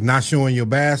like not showing your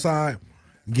bad side.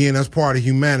 Again, that's part of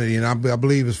humanity, and I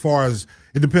believe as far as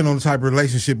it depends on the type of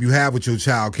relationship you have with your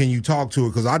child. Can you talk to her?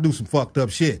 Because I do some fucked up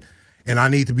shit, and I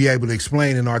need to be able to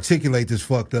explain and articulate this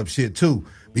fucked up shit too.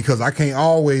 Because I ain't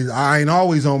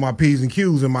always on my P's and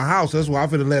Q's in my house. That's why I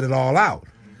finna let it all out.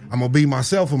 I'm gonna be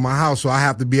myself in my house, so I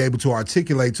have to be able to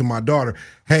articulate to my daughter,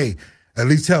 hey, at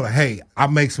least tell her, hey, I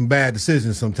make some bad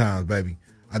decisions sometimes, baby.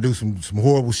 I do some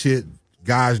horrible shit.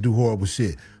 Guys do horrible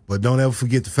shit. But don't ever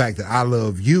forget the fact that I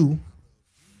love you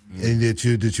and that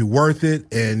you're worth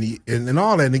it and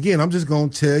all that. And again, I'm just gonna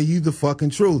tell you the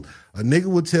fucking truth. A nigga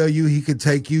will tell you he could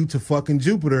take you to fucking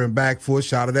Jupiter and back for a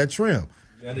shot of that trim.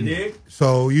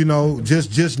 So, you know,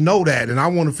 just know that. And I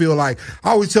want to feel like,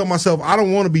 I always tell myself, I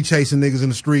don't want to be chasing niggas in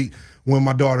the street when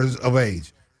my daughter's of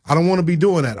age. I don't want to be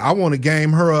doing that. I want to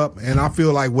game her up, and I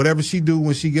feel like whatever she do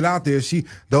when she get out there,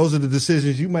 those are the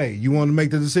decisions you made. You want to make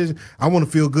the decision? I want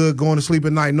to feel good going to sleep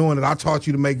at night knowing that I taught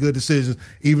you to make good decisions,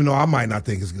 even though I might not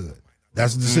think it's good.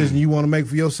 That's the decision you want to make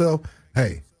for yourself.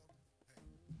 Hey.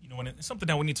 You know, and it's something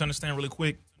that we need to understand really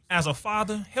quick. As a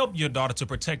father, help your daughter to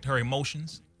protect her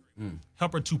emotions.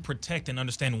 Help her to protect and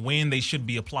understand when they should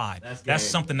be applied. That's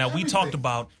something that we talked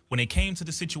about when it came to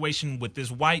the situation with this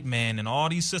white man and all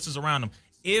these sisters around him.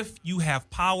 If you have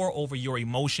power over your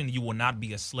emotion, you will not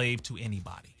be a slave to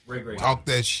anybody. Talk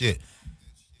that shit.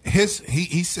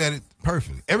 He said it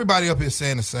perfectly. Everybody up here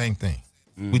saying the same thing.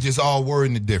 We just all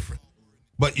wording it different.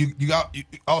 But you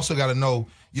also got to know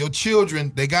your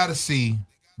children, they got to see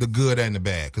the good and the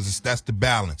bad, because that's the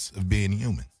balance of being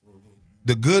human.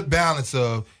 The good balance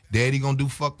of daddy gonna do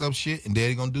fucked up shit and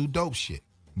daddy gonna do dope shit.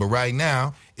 But right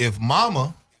now, if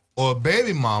mama or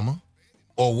baby mama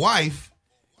or wife,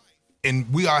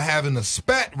 and we are having a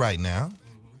spat right now,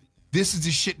 this is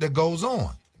the shit that goes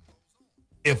on.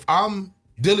 If I'm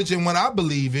diligent in what I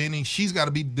believe in, and she's got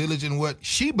to be diligent in what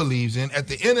she believes in, at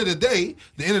the end of the day,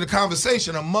 the end of the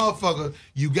conversation, a motherfucker,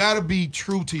 you got to be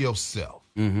true to yourself.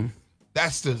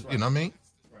 That's the, you know what I mean?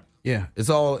 Yeah, it's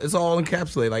all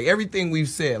encapsulated. Like everything we've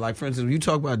said, like for instance, when you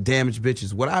talk about damaged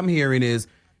bitches, what I'm hearing is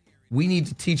we need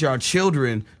to teach our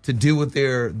children to deal with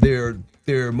their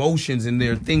emotions and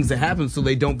their things that happen so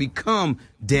they don't become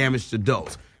damaged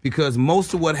adults. Because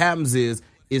most of what happens is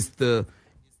the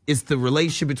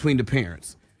relationship between the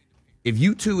parents. If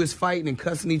you two is fighting and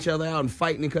cussing each other out and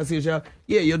fighting and cussing each other,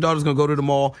 yeah, your daughter's going to go to the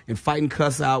mall and fight and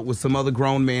cuss out with some other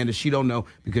grown man that she don't know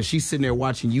because she's sitting there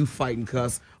watching you fight and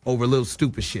cuss over little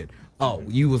stupid shit. Oh,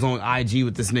 you was on IG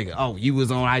with this nigga. Oh, you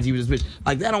was on IG with this bitch.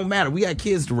 Like, that don't matter. We got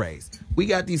kids to raise. We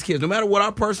got these kids. No matter what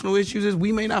our personal issues is,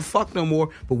 we may not fuck no more,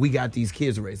 but we got these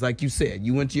kids to raise. Like you said,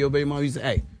 you went to your baby mom, you said,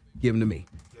 hey, give him to me.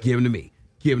 Give him to me.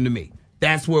 Give him to me.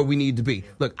 That's where we need to be.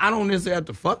 Look, I don't necessarily have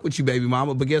to fuck with you, baby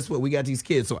mama, but guess what? We got these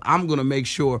kids. So I'm going to make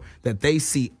sure that they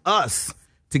see us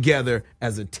together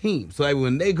as a team. So that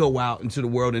when they go out into the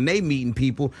world and they meeting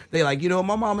people, they like, you know,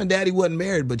 my mom and daddy wasn't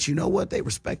married, but you know what? They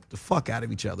respect the fuck out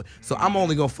of each other. So I'm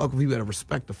only going to fuck with people that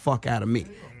respect the fuck out of me.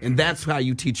 And that's how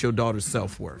you teach your daughter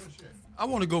self-worth. I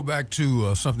want to go back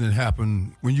to something that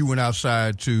happened when you went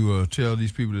outside to tell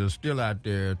these people that are still out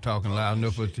there talking loud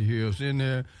enough for us to hear us in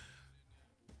there.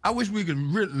 I wish we could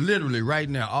literally right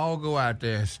now all go out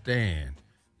there and stand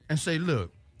and say,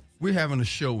 look, we're having a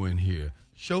show in here.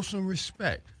 Show some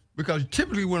respect. Because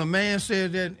typically when a man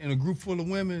says that in a group full of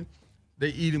women, they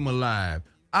eat him alive.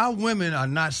 Our women are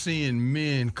not seeing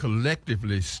men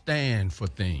collectively stand for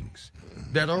things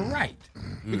that are right.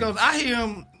 Because I hear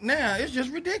them now, it's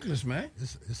just ridiculous, man.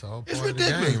 It's all part It's of the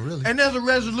ridiculous. game, really. And there's a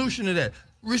resolution to that.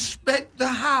 Respect the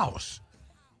house.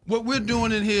 What we're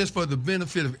doing in here is for the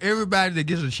benefit of everybody that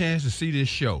gets a chance to see this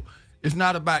show. It's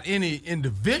not about any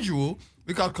individual,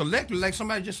 because collectively, like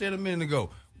somebody just said a minute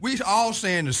ago, we all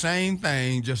saying the same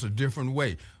thing, just a different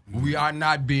way. We are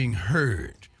not being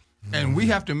heard. And we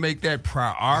have to make that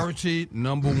priority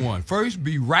number one. First,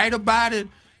 be right about it,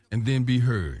 and then be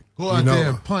heard. Go out there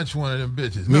and punch one of them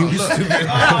bitches. No, look. Hey,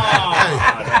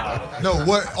 no,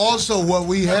 what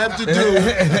we have to do.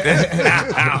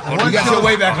 You got your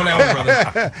way back on that one,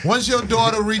 brother. Once your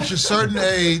daughter reaches a certain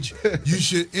age, you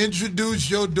should introduce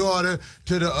your daughter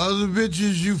to the other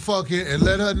bitches you fucking and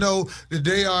let her know that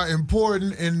they are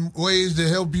important in ways to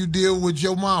help you deal with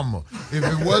your mama. If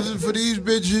it wasn't for these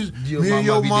bitches, me and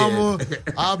your mama,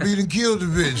 I'll be done killed the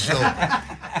bitch. So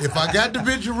if I got the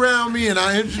bitch around me and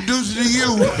I introduce her to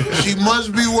you, she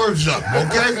must be worth something,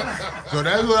 okay? So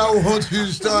that's what I want you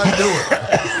to start doing.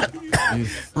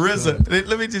 Rizza,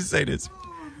 let me just say this.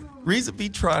 Rizza be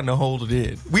trying to hold it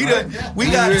in. We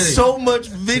got so much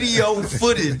video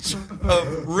footage of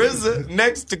Rizza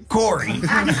next to Corey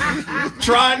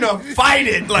trying to fight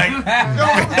it like. Fuck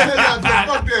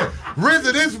that.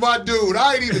 Rizza, this is my dude.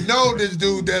 I ain't even known this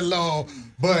dude that long.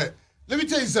 But let me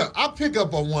tell you something. I pick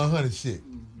up on 100 shit.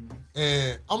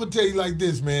 And I'm going to tell you like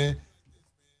this, man.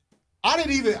 I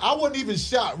wasn't even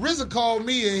shocked. Rizza called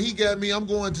me and he got me, I'm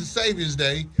going to Savior's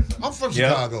Day. I'm from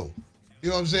Chicago. You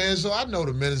know what I'm saying? So I know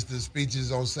the minister's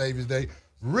speeches on Savior's Day.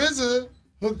 Rizza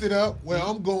hooked it up where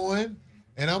I'm going,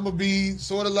 and I'm going to be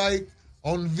sort of like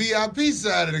on the VIP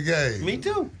side of the game. Me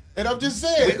too. And I'm just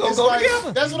saying. We're going to go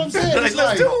together. That's what I'm saying.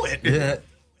 Let's do it. Yeah.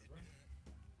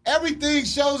 Everything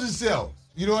shows itself.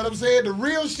 You know what I'm saying? The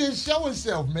real shit show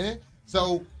itself, man.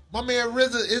 So my man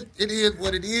Rizza, it is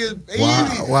what it is.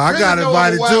 Well, I got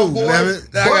invited too. Damn it.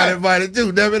 I got invited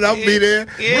too. Damn it, I'll be there.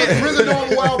 Rizza know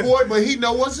I'm a wild boy, but he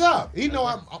know what's up. He know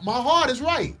my heart is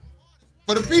right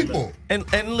for the people. And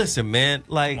listen, man,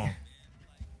 like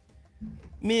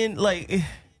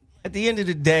at the end of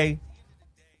the day,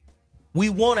 we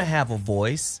want to have a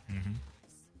voice,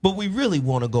 but we really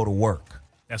want to go to work.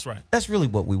 That's right. That's really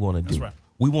what we want to do. That's right.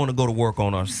 We want to go to work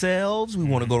on ourselves. We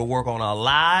want to go to work on our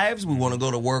lives. We want to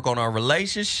go to work on our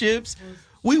relationships.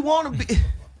 We want to be.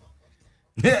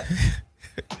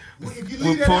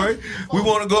 Corey, we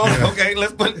want to go. Okay,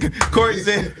 let's put. Corey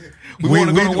said we want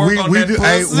to go to work on that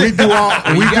pussy.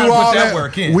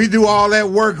 We do all that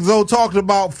work Zoe talked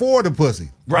about for the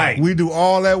pussy. Right. We do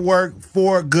all that work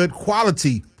for good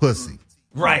quality pussy.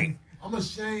 Right. I'm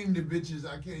ashamed of bitches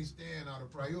I can't stand out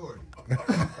of priority.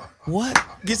 What?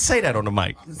 Say that on the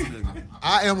mic.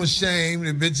 I am ashamed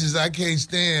of bitches I can't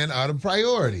stand out of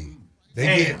priority.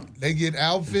 They get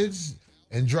outfits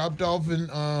and dropped off in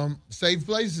safe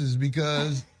places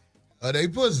because of they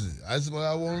pussy. That's what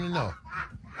I want to know.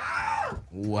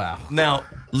 Wow. Now,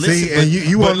 listen. See, and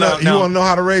you want to know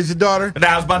how to raise your daughter?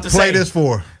 I was about to play this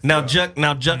for her. Now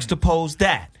juxtapose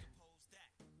that.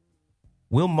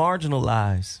 We'll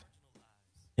marginalize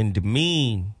and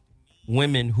demean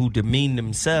women who demean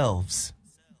themselves.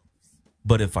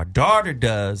 But if our daughter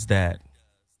does that,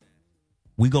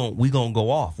 we gonna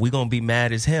go off. We gonna be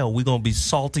mad as hell. We gonna be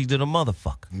salty to the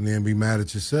motherfucker. And then be mad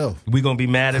at yourself. We gonna be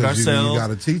mad at ourselves. You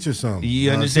gotta teach her something.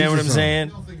 You understand what I'm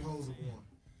saying?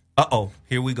 Uh-oh,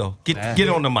 here we go. Get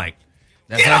on the mic.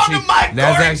 Get on the mic,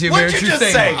 That's Corey. actually a What very you true just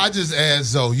statement. say? I just asked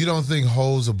Zoe, you don't think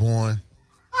hoes are born?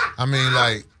 I mean,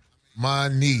 like, my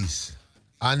niece,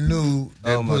 I knew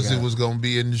that pussy was going to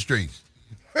be in the streets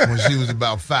when she was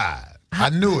about 5. I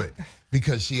knew it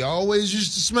because she always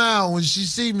used to smile when she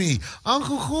see me.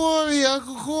 Uncle Corey,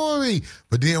 Uncle Corey.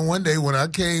 But then one day when I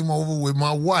came over with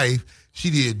my wife, she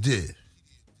did this.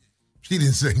 She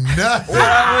didn't say nothing.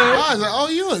 I was like, oh,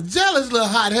 you a jealous little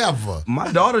hot heifer. My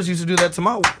daughters used to do that to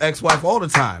my ex-wife all the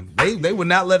time. They would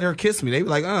not let her kiss me. They were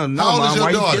like, no, How old Mom, is your why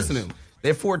are you daughters? kissing him?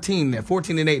 They're 14. They're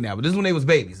 14 and 8 now. But this is when they was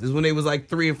babies. This is when they was like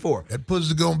 3 and 4. That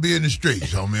pussy gonna be in the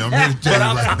streets, homie. I'm here to tell you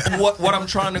right now. What I'm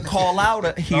trying to call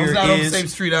out here I was not on the is, same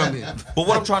street I'm in. but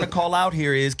what I'm trying to call out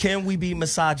here is, can we be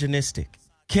misogynistic?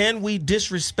 Can we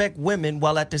disrespect women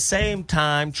while at the same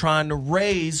time trying to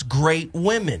raise great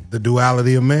women? The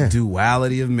duality of man.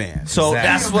 Duality of man. So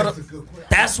Exactly.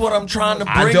 that's what I'm trying to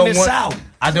bring out.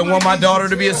 I don't want my daughter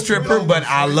to be a stripper, but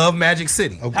I love Magic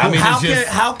City. Okay. I mean,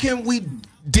 How can we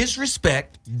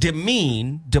disrespect,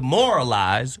 demean,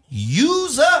 demoralize,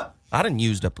 use up? I done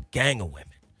used up a gang of women,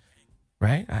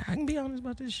 right? I can be honest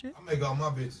about this shit. I make all my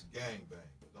bitches gangbang, but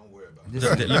don't worry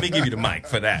about it. Let me give you the mic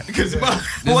for that. Because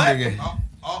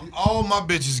All my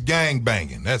bitches gang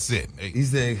banging. That's it. Hey,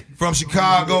 He's the from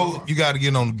Chicago, you got to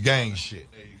get on the gang shit.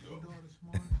 There you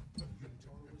go.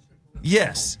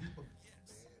 yes,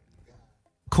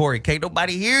 Corey, can't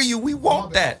nobody hear you. We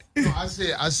want that. No, I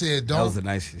said, that was a don't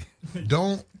nice.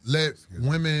 don't let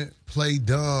women play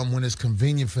dumb when it's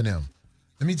convenient for them.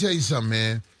 Let me tell you something,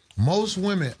 man. Most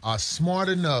women are smart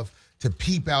enough to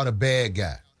peep out a bad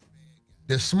guy.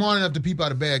 They're smart enough to peep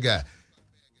out a bad guy.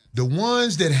 The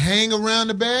ones that hang around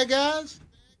the bad guys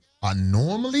are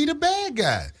normally the bad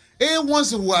guys. Every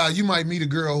once in a while, you might meet a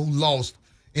girl who lost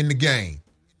in the game.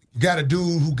 You got a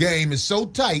dude who game is so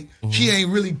tight, she ain't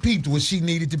really peeped what she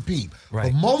needed to peep.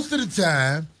 Right. But most of the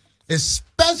time,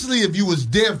 especially if you was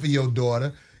there for your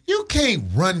daughter, you can't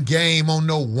run game on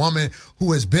no woman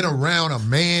who has been around a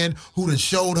man who done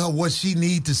showed her what she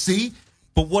need to see.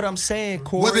 But what I'm saying,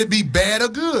 Corey, whether it be bad or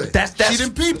good, she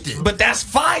done peeped it. But that's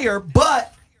fire.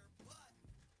 But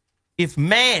if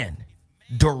man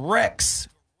directs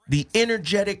the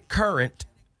energetic current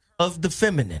of the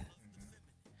feminine,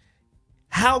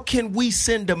 how can we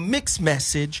send a mixed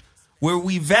message where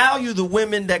we value the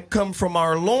women that come from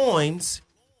our loins,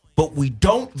 but we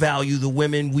don't value the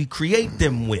women we create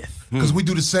them with? Because we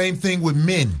do the same thing with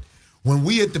men. When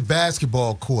we at the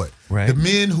basketball court, the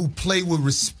men who play with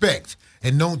respect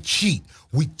and don't cheat,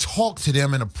 we talk to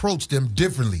them and approach them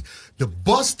differently. The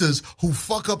busters who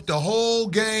fuck up the whole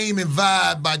game and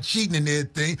vibe by cheating and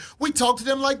everything, we talk to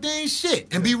them like they ain't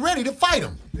shit and be ready to fight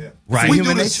them. Right. We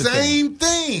Human do the nature same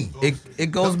thing.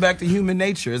 It goes back to human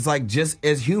nature. It's like, just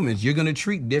as humans, you're going to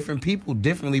treat different people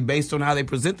differently based on how they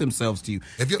present themselves to you.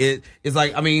 It's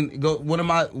like, I mean, one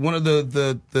of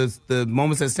the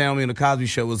moments that stand on me on the Cosby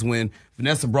Show was when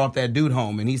Vanessa brought that dude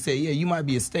home, and he said, "Yeah, you might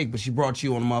be a steak, but she brought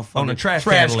you on a motherfucking On a trash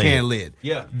can lid."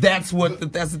 Yeah, that's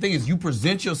the thing is. You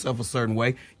present yourself a certain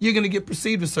way, you're going to get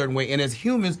perceived a certain way, and as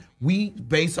humans, we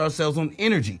base ourselves on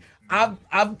energy. I've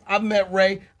met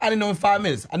Ray. I didn't know in 5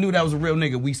 minutes. I knew that was a real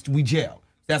nigga. We gel.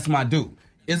 That's my dude.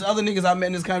 There's other niggas I met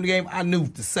in this kind of game. I knew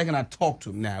the second I talked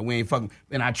to him. Now we ain't fucking,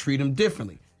 and I treat him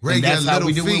differently. Ray and that's got how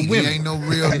we little do feet. with women. He ain't no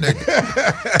real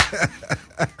nigga.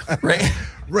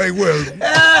 Ray Will.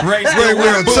 Ray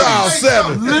Will, child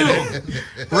 7.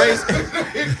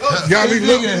 Got me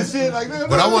looking at shit like that.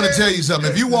 But I want to tell you something.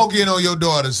 If you walk in on your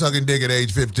daughter sucking dick at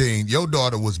age 15, your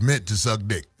daughter was meant to suck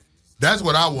dick. That's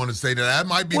what I want to say. That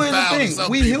might be foul to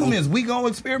some we people. humans, we gonna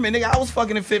experiment. Nigga, I was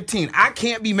fucking at 15. I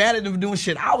can't be mad at them for doing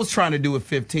shit I was trying to do at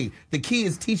 15. The key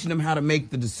is teaching them how to make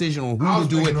the decision on who to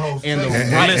do it and the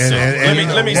right.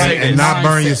 Let me say this. And not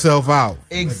burn yourself out.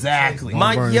 Exactly.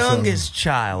 My youngest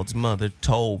child's mother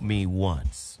told me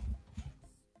once,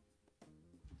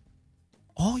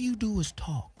 all you do is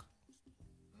talk.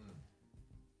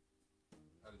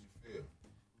 How did you feel?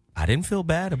 I didn't feel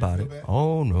bad about it.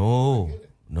 Oh, no.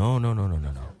 No.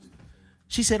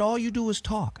 She said, all you do is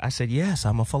talk. I said, yes,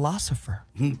 I'm a philosopher.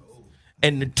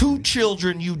 And the two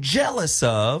children you jealous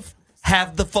of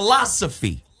have the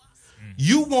philosophy.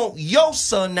 You want your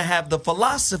son to have the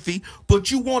philosophy, but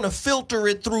you want to filter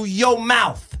it through your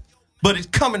mouth. But it's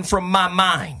coming from my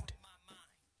mind.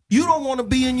 You don't want to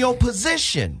be in your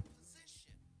position.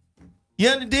 You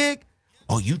understand?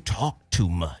 Oh, you talk too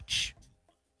much.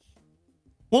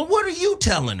 Well, what are you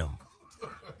telling them?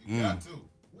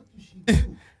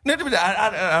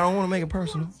 I don't want to make it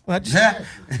personal. But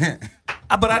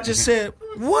I just said,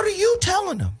 what are you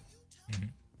telling them?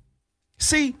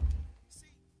 See,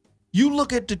 you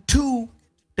look at the two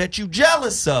that you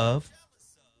jealous of,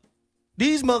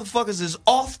 these motherfuckers is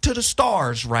off to the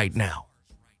stars right now.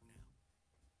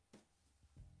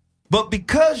 But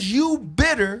because you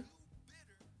bitter,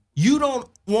 you don't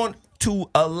want to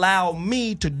allow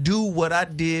me to do what I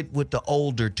did with the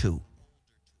older two.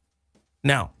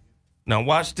 Now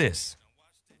watch this.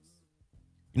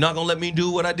 You're not going to let me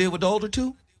do what I did with the older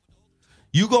two?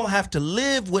 You're going to have to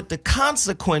live with the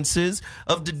consequences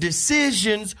of the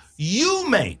decisions you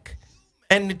make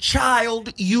and the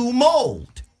child you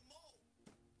mold.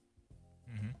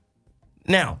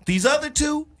 Now, these other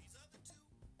two,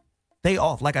 they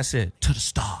off, like I said, to the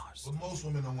stars. But most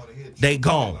women don't want to hear. They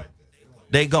gone.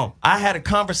 They gone. I had a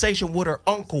conversation with her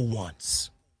uncle once.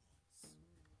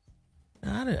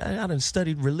 I done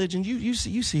studied religion. You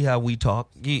see how we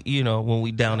talk. You know, when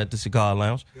we down at the cigar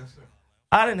lounge. Yes, sir.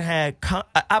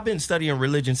 I've been studying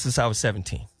religion since I was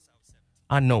 17.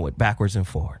 I know it backwards and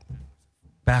forward.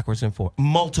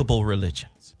 Multiple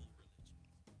religions.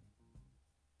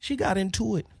 She got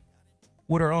into it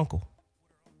with her uncle,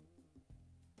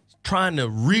 trying to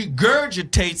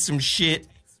regurgitate some shit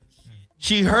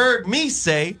she heard me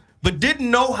say, but didn't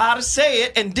know how to say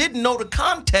it and didn't know the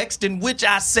context in which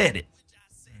I said it.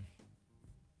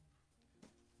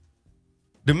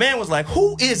 The man was like,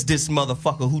 who is this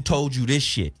motherfucker who told you this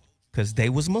shit? Because they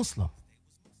was Muslim.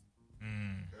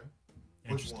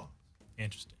 Which one?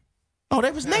 Interesting. Oh, they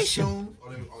was nation.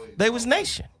 They was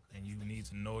nation. And you need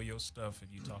to know your stuff if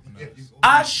you're talking about this.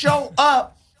 I show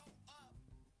up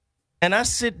and I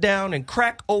sit down and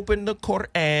crack open the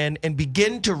Quran and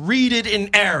begin to read it in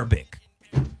Arabic.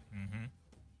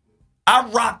 I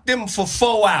rocked them for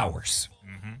 4 hours.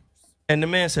 And the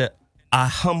man said, I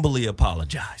humbly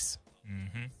apologize.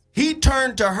 He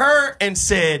turned to her and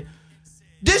said,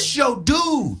 "This your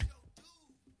dude.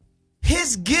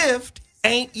 His gift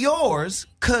ain't yours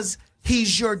because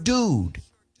he's your dude."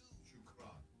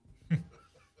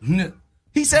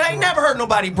 He said, "I ain't never heard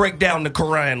nobody break down the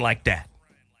Quran like that."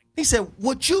 He said,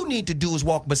 "What you need to do is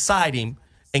walk beside him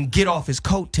and get off his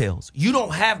coattails. You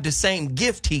don't have the same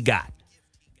gift he got."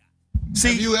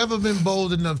 See, have you ever been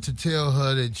bold enough to tell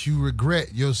her that you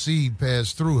regret your seed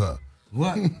passed through her?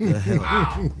 What the hell?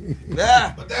 Wow.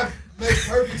 Yeah. But that makes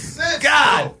perfect sense.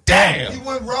 God damn. He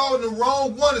went wrong in the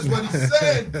wrong one is what he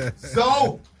said.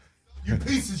 So, you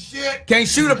piece of shit. Can't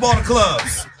shoot up all the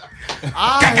clubs.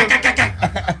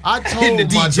 I told the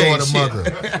my DJ daughter,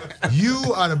 mother,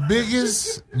 you are the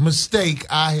biggest mistake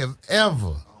I have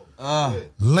ever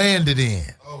landed in.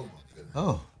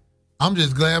 Oh. I'm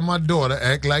just glad my daughter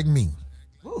act like me.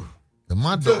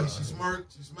 My daughter, She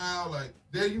smirked, she smiled like,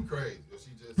 "There you crazy."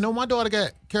 my daughter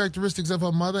got characteristics of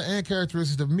her mother and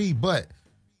characteristics of me, but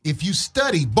if you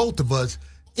study both of us,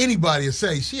 anybody will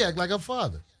say she act like her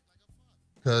father.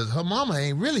 Because her mama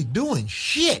ain't really doing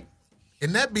shit.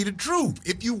 And that be the truth.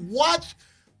 If you watch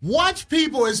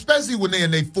people, especially when they're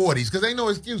in their 40s, because ain't no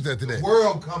excuse after that. The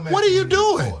world come at What are you you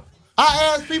doing?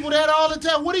 I ask people that all the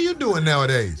time. What are you doing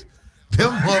nowadays?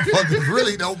 Them motherfuckers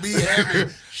really don't be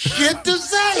having shit to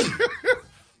say.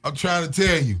 I'm trying to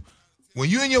tell you, when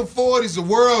you in your 40s, the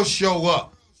world show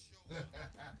up.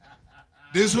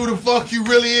 This who the fuck you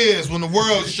really is when the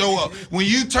world show up. When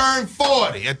you turn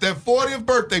 40 at that 40th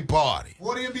birthday party.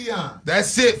 40 and beyond.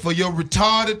 That's it for your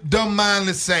retarded, dumb,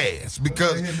 mindless ass.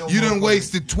 Because you done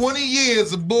wasted 20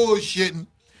 years of bullshitting,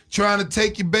 trying to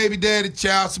take your baby daddy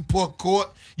child support court.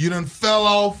 You done fell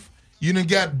off. You done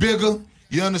got bigger.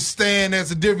 You understand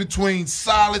there's a difference between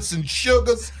solids and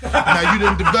sugars. Now you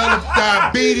done developed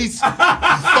diabetes. You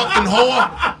fucking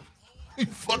whore. You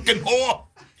fucking whore.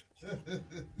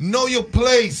 Know your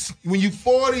place. When you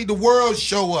 40, the world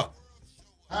show up.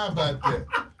 How about that?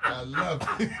 I love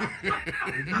it.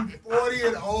 When you 40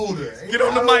 and older. Get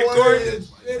on the mic, Corey.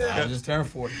 I just turned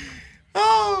 40.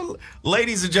 Oh,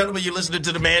 ladies and gentlemen, you're listening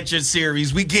to the Man-Sions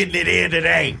series. We getting it in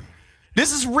today.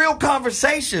 This is real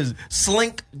conversations.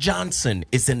 Slink Johnson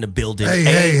is in the building,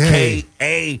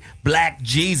 a.k.a. Black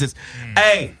Jesus.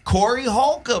 Hey, Corey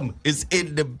Holcomb is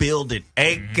in the building,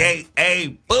 a.k.a.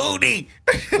 Booty.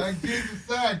 Black Jesus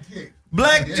sidekick.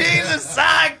 Black Jesus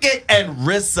sidekick. And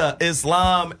Rizza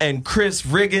Islam and Chris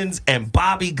Riggins and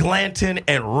Bobby Glanton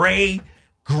and Ray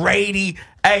Grady.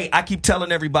 Hey, I keep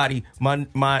telling everybody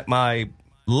my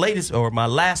latest or my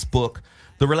last book,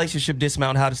 The Relationship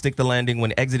Dismount, How to Stick the Landing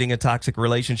When Exiting a Toxic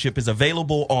Relationship, is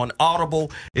available on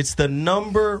Audible. It's the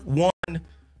 #1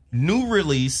 new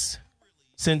release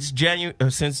since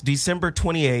December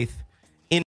 28th.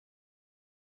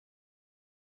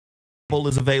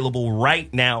 Is available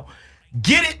right now.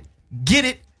 Get it, get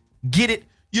it, get it.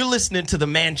 You're listening to the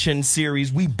Man-Sions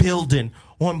series. We building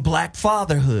on Black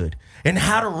fatherhood and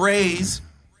how to raise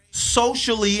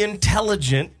socially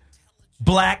intelligent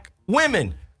Black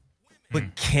women.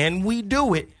 But can we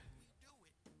do it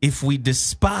if we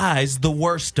despise the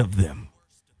worst of them?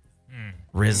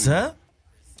 Rizza?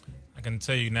 I can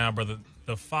tell you now, brother,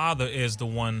 the father is the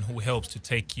one who helps to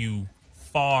take you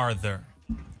farther.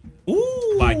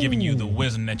 Ooh. By giving you the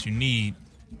wisdom that you need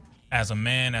as a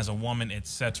man, as a woman,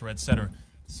 etc., etc.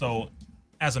 So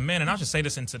as a man, and I'll just say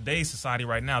this in today's society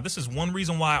right now, this is one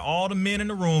reason why all the men in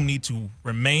the room need to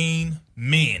remain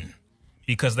men,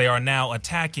 because they are now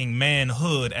attacking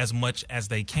manhood as much as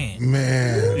they can.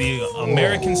 Man. The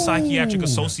American Psychiatric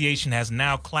Association has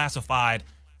now classified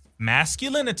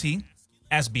masculinity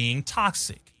as being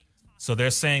toxic. So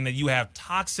they're saying that you have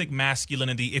toxic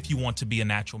masculinity if you want to be a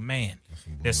natural man.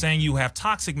 They're saying you have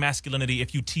toxic masculinity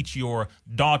if you teach your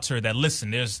daughter that,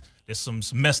 listen, there's some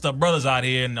messed up brothers out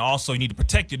here, and also you need to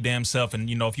protect your damn self. And,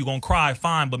 if you're going to cry,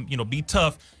 fine, but, be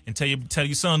tough, and tell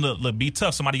your son, look, be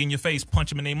tough. Somebody in your face,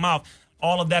 punch him in their mouth.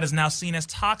 All of that is now seen as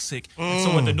toxic. And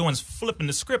so what they're doing is flipping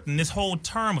the script. And this whole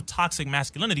term of toxic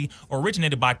masculinity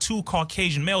originated by 2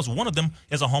 Caucasian males. One of them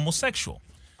is a homosexual.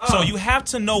 So you have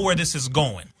to know where this is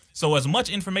going. So as much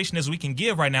information as we can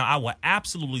give right now, I will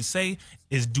absolutely say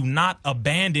is do not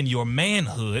abandon your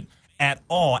manhood at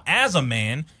all. As a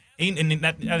man, and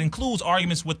that includes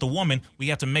arguments with the woman, we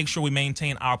have to make sure we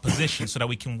maintain our position so that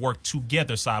we can work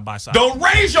together side by side. Don't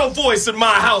raise your voice in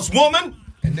my house, woman.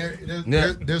 And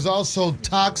there's also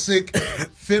toxic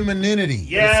femininity.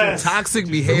 Yes. Toxic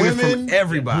behavior from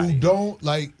everybody.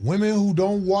 Women who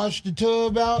don't wash the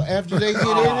tub out after they get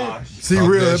in it. See,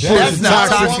 real, that's not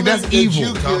toxic. That's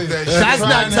evil. That's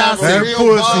not toxic. That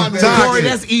pussy toxic. Corey,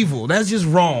 that's evil. That's just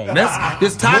wrong.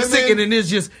 That's toxic, and then it's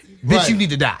just bitch, you need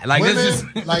to die. Like women, this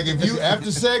is like if you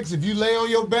after sex, if you lay on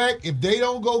your back, if they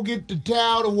don't go get the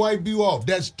towel to wipe you off,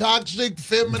 that's toxic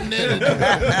femininity.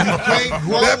 You can't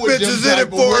grow That with bitch them is in type it of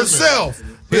for women. herself.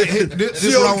 This She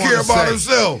is what I don't wanna care about say.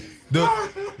 herself.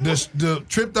 The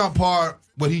tripped out part,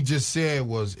 what he just said it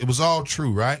was all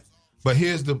true, right? But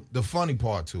here's the funny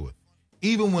part to it.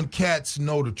 Even when cats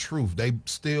know the truth, they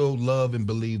still love and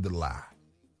believe the lie.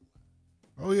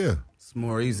 Oh yeah, it's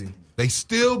more easy. They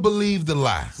still believe the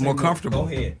lie. It's more comfortable.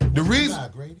 Go ahead. The reason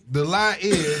the lie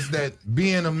is that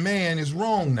being a man is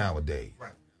wrong nowadays.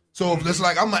 Right. So if it's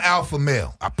like I'm an alpha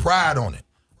male, I pride on it.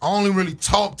 I only really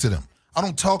talk to them. I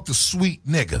don't talk to sweet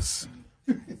niggas.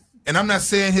 And I'm not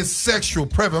saying his sexual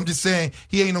preference. I'm just saying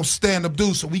he ain't no stand-up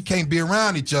dude, so we can't be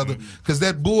around each other because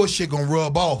that bullshit gonna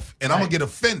rub off, and I'm gonna get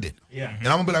offended. Yeah. And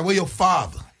I'm gonna be like, where your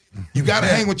father? You gotta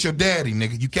hang with your daddy,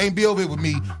 nigga. You can't be over here with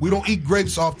me. We don't eat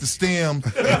grapes off the stem and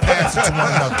pass it to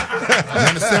one another. You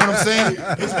understand what I'm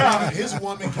saying? His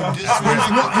woman can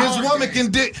disrespect. His woman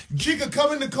can She could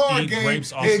come in the card game and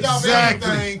stop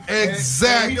Exactly. everything. Exactly.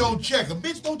 And we don't check her.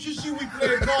 Bitch, don't you see we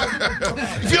play a card?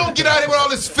 If you don't get out of here with all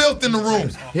this filth in the room.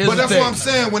 But that's what I'm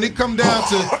saying. When it come down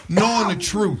to knowing the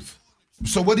truth.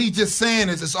 So what he's just saying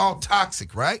is it's all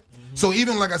toxic, right? So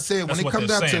even like I said, when it comes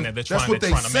down to that's what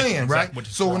they're saying, right?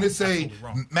 So when they say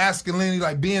masculinity,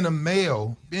 like being a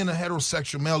male, being a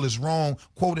heterosexual male is wrong,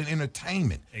 quote, in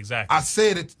entertainment. Exactly. I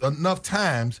said it enough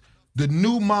times. The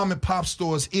new mom and pop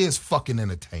stores is fucking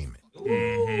entertainment.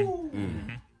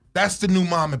 That's the new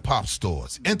mom and pop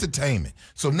stores, entertainment.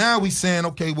 So now we saying,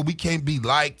 okay, well, we can't be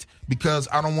liked because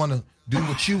I don't want to do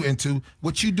what you into.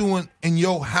 What you doing in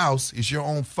your house is your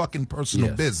own fucking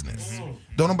personal business.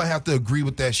 Don't nobody have to agree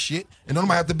with that shit, and don't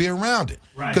nobody have to be around it.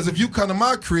 Because if you come to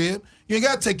my crib, you ain't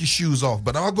got to take your shoes off.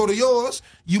 But I'll go to yours,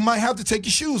 you might have to take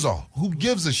your shoes off. Who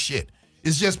gives a shit?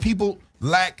 It's just people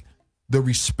lack the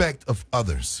respect of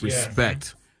others.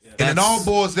 Respect. And it all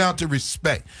boils down to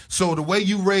respect. So the way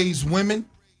you raise women,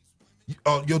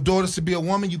 your daughters to be a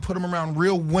woman, you put them around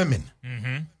real women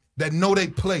that know their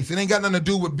place. It ain't got nothing to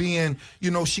do with being,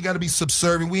 she got to be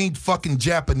subservient. We ain't fucking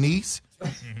Japanese.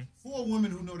 Who are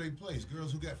women who know their place?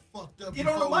 Girls who got fucked up. Get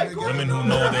on the mic, Corey. Women who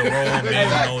know their role,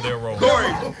 men who know their role.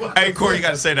 Corey. Hey, Corey, you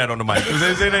got to say that on the mic. No,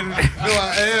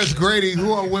 I asked Grady,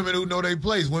 who are women who know their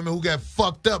place? Women who got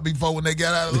fucked up before when they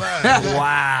got out of line.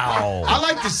 Wow. I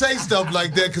like to say stuff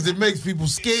like that because it makes people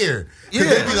scared. Because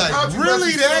they be like,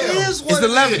 really? That is what it's the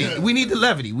it levity. is. We need the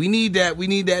levity. We need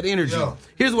that energy. Yo.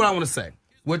 Here's what I want to say.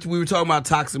 What we were talking about,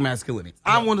 toxic masculinity.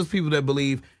 I'm one of those people that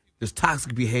believe there's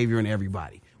toxic behavior in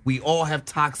everybody. We all have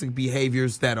toxic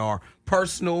behaviors that are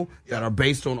personal, that are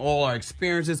based on all our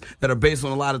experiences, that are based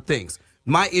on a lot of things.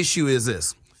 My issue is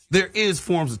this. There is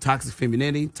forms of toxic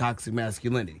femininity, toxic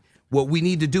masculinity. What we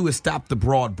need to do is stop the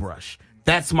broad brush.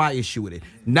 That's my issue with it.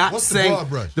 Not What's saying the broad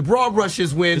brush? The broad brush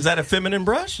is when Is that a feminine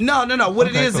brush? No. What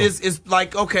Okay, it cool. is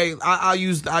like, okay, I'll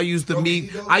use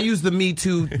the Me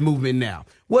Too movement now.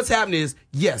 What's happening is,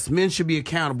 yes, men should be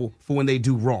accountable for when they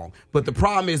do wrong. But the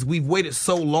problem is we've waited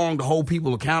so long to hold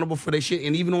people accountable for their shit,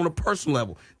 and even on a personal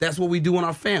level. That's what we do in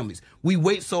our families. We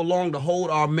wait so long to hold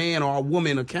our man or our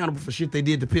woman accountable for shit they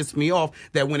did to piss me off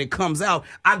that when it comes out,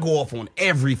 I go off on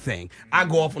everything. I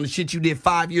go off on the shit you did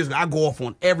 5 years ago. I go off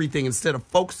on everything instead of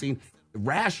focusing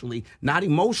rationally, not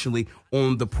emotionally,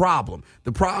 on the problem.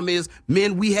 The problem is,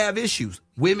 men, we have issues.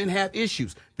 Women have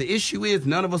issues. The issue is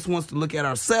none of us wants to look at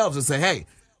ourselves and say, hey,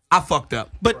 I fucked up.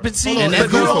 But see, And but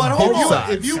that goes hold on, from hold both on.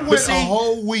 sides. If you But went see- a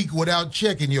whole week without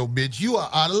checking your bitch, you are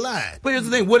out of line. But here's the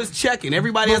thing, what is checking?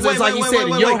 Everybody has, Wait, like wait, you wait, said,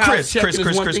 wait, in your wait, house Chris, checking Chris,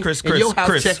 is one thing, Chris, in your house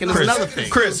Chris, checking is Chris, another thing.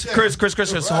 Chris,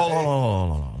 hold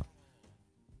on.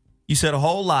 You said a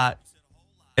whole lot,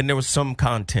 and there was some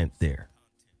content there.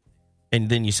 And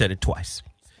then you said it twice.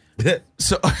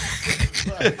 So,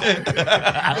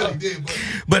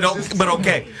 but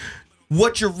okay.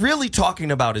 What you're really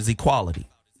talking about is equality.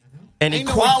 And Ain't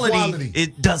no equality, equality.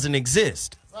 it doesn't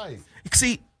exist. Right.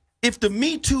 See, if the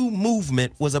Me Too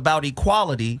movement was about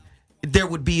equality, there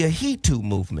would be a He Too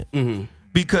movement.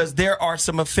 Because there are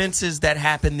some offenses that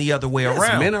happen the other way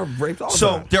around. Men are raped all the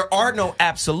So time. there are no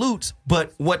absolutes,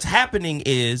 but what's happening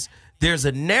is there's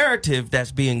a narrative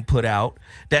that's being put out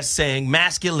that's saying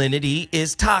masculinity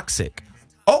is toxic.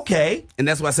 Okay. And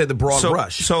that's why I said the broad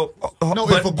brush. So No,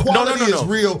 but- if equality no. is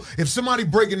real, if somebody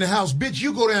break in the house, bitch,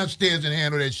 you go downstairs and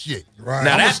handle that shit. Right.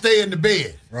 Now I'm gonna that- stay in the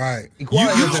bed. Right.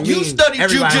 Equality doesn't You mean studied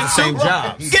everybody has the same jujitsu.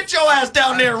 jobs. Get your ass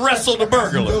down there and wrestle the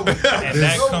burglar. And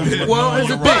that comes with Well, knowing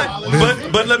here's the your role.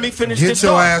 thing. But let me finish Get this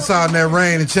your thought. ass out in that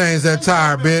rain and change that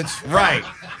tire, bitch.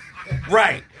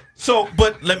 Right. So,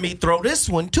 but let me throw this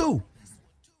one too,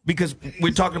 because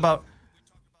we're talking about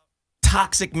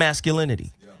toxic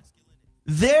masculinity.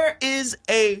 there is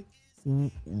a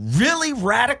really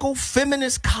radical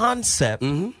feminist concept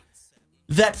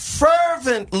that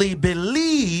fervently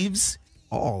believes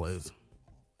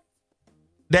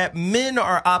that men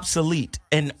are obsolete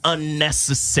and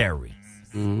unnecessary.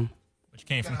 Which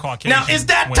came from Caucasian. Now, is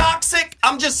that women. toxic?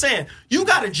 I'm just saying. You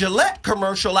got a Gillette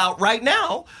commercial out right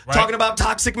now talking about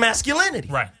toxic masculinity.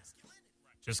 Right.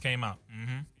 Just came out.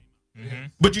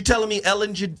 But you telling me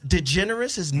Ellen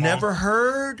DeGeneres has never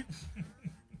heard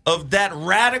of that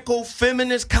radical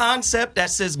feminist concept that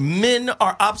says men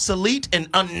are obsolete and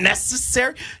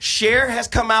unnecessary? Cher has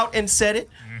come out and said it.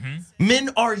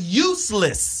 Men are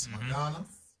useless.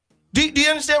 Do you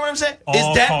understand what I'm saying?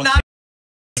 Is that not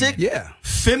toxic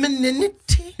femininity?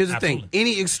 Here's the thing.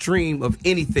 Any extreme of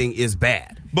anything is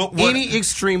bad. But any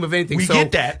extreme of anything. We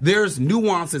get that. There's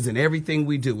nuances in everything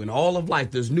we do. In all of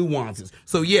life, there's nuances.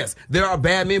 So, yes, there are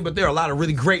bad men, but there are a lot of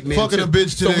really great men, Fucking too. a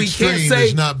bitch to so the we can't extreme say,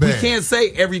 is not bad. We can't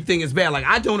say everything is bad. Like,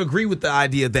 I don't agree with the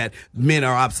idea that men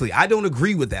are obsolete. I don't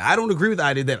agree with that. I don't agree with the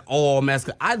idea that all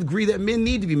masculine. I agree that men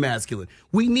need to be masculine.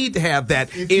 We need to have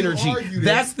that energy.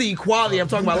 That's the equality I'm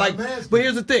talking about. Like, but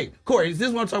here's the thing. Corey, this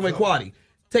is what I'm talking about equality.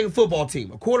 Take a football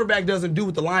team. A quarterback doesn't do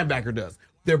what the linebacker does.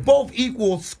 They're both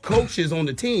equal coaches on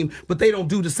the team, but they don't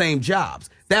do the same jobs.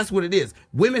 That's what it is.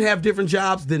 Women have different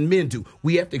jobs than men do.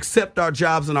 We have to accept our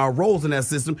jobs and our roles in that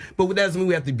system, but that doesn't mean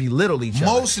we have to belittle each other.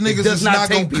 Most niggas is not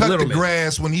going to cut the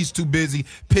grass when he's too busy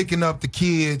picking up the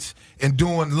kids and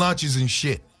doing lunches and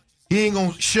shit. He ain't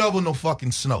going to shovel no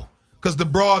fucking snow. Because the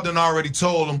broad done already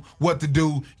told him what to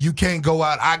do. You can't go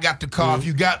out. I got the car if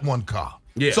you got one car.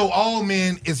 Yeah. So all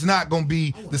men is not gonna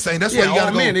be the same. That's why you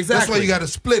gotta go. That's why you gotta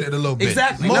split it a little bit.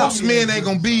 Exactly. Most men ain't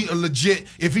gonna be a legit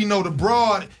if he know the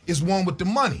broad is one with the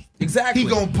money. Exactly. He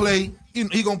gonna play.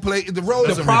 He gonna play the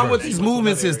roles. The problem with these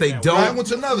movements is they don't. Right,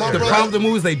 what's another? The problem with the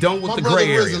movements they don't with the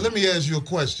gray area. Rizza, let me ask you a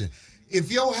question.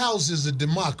 If your house is a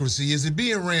democracy, is it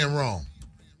being ran wrong?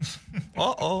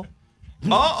 Uh-oh.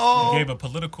 You gave a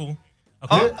political.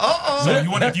 Okay. So if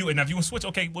you want to switch,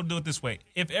 okay, we'll do it this way.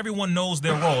 If everyone knows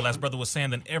their role, as brother was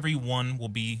saying, then everyone will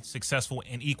be successful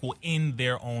and equal in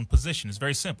their own position. It's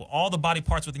very simple. All the body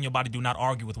parts within your body do not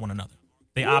argue with one another.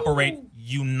 They operate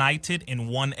united in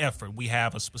one effort. We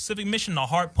have a specific mission. The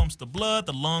heart pumps the blood.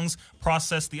 The lungs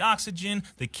process the oxygen.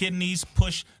 The kidneys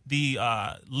push the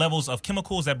levels of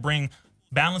chemicals that bring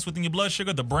balance within your blood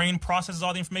sugar. The brain processes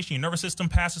all the information. Your nervous system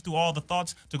passes through all the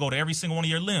thoughts to go to every single one of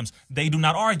your limbs. They do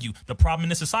not argue. The problem in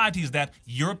this society is that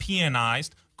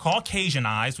Europeanized,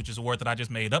 Caucasianized, which is a word that I just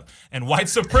made up, and white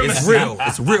supremacy. It's real.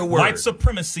 It's a real word. White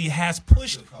supremacy has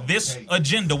pushed this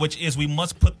agenda, which is we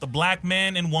must put the black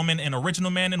man and woman and original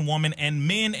man and woman and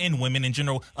men and women in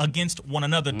general against one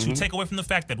another to take away from the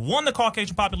fact that, one, the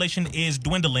Caucasian population is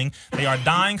dwindling. They are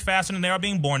dying faster than they are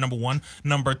being born, number one.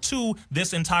 Number two,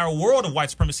 this entire world of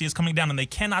white supremacy is coming down, and they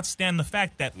cannot stand the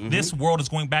fact that this world is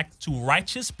going back to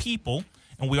righteous people,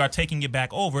 and we are taking it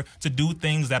back over to do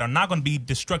things that are not going to be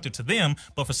destructive to them,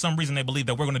 but for some reason they believe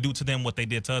that we're going to do to them what they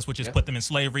did to us, which is put them in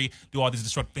slavery, do all these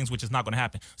destructive things, which is not going to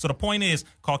happen. So the point is,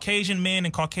 Caucasian men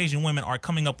and Caucasian women are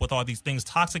coming up with all these things,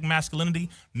 toxic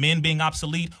masculinity, men being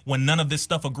obsolete, when none of this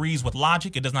stuff agrees with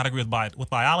logic, it does not agree with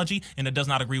biology, and it does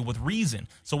not agree with reason.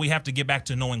 So we have to get back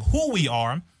to knowing who we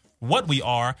are, what we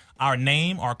are, our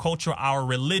name, our culture, our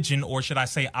religion, or should I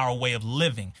say our way of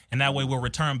living. And that way we'll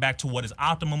return back to what is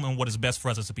optimum and what is best for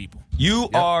us as a people. You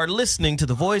are listening to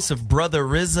the voice of Brother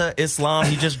Rizza Islam.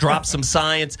 He just dropped some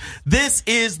science. This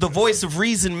is the Voice of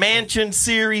Reason Mansion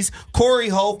series. Corey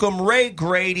Holcomb, Ray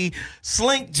Grady,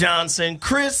 Slink Johnson,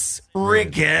 Chris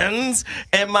Riggins,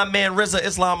 and my man Rizza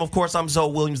Islam. Of course, I'm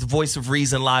Zoe Williams, the Voice of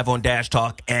Reason, live on Dash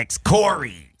Talk X.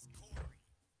 Corey.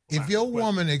 If your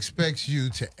woman expects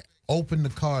you to open the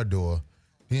car door,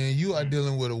 then you are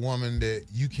dealing with a woman that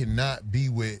you cannot be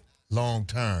with long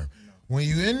term. When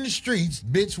you're in the streets,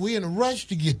 bitch, we in a rush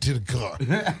to get to the car.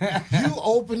 You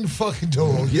open the fucking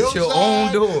door on your own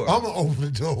side, door. I'm going to open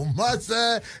the door on my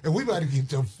side, and we about to get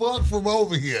the fuck from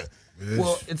over here.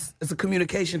 Well, it's a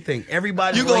communication thing.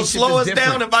 Everybody, you gonna slow us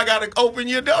down if I gotta open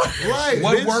your door? Right.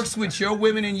 What works with your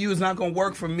women and you is not gonna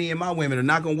work for me and my women, or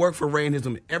not gonna work for Ray and his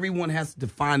women. Everyone has to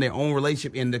define their own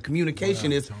relationship, and the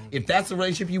communication is, if that's the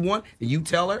relationship you want, and you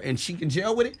tell her and she can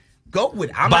gel with it, go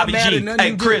with it. I'm Bobby not mad G. at nothing Hey,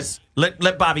 you do. Chris,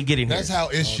 let Bobby get in here. That's how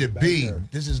it should be.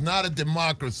 This is not a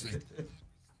democracy.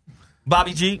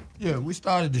 Bobby G. Yeah, we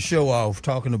started the show off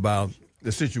talking about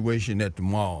the situation at the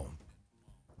mall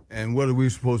and what are we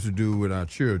supposed to do with our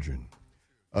children.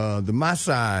 The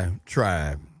Maasai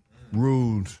tribe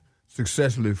ruled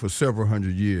successfully for several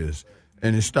hundred years,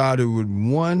 and it started with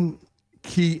one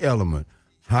key element: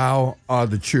 how are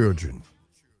the children?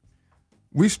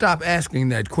 We stopped asking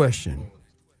that question,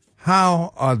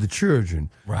 how are the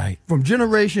children? Right. From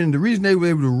generation, the reason they were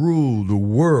able to rule the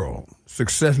world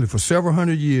successfully for several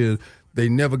hundred years, they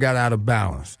never got out of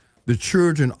balance. The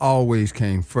children always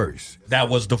came first. That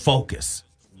was the focus.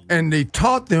 And they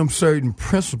taught them certain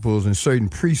principles and certain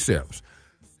precepts.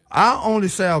 Our only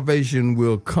salvation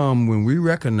will come when we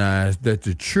recognize that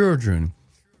the children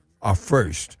are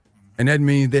first. And that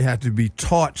means they have to be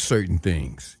taught certain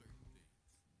things.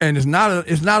 And it's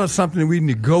not something we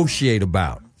negotiate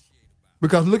about.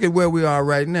 Because look at where we are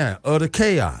right now, utter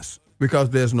chaos,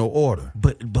 because there's no order.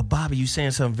 But Bobby, you're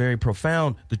saying something very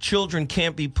profound. The children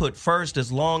can't be put first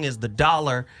as long as the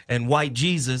dollar and white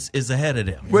Jesus is ahead of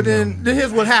them. But then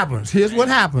here's what happens. Your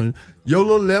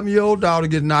little 11-year-old daughter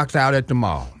gets knocked out at the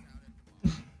mall.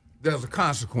 There's a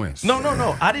consequence. No.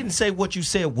 I didn't say what you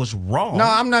said was wrong. No,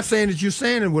 I'm not saying that you're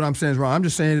saying that what I'm saying is wrong. I'm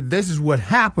just saying that this is what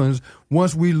happens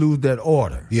once we lose that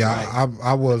order. Yeah,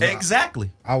 I was exactly.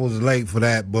 I was late for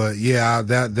that, but yeah,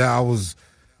 that I was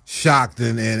shocked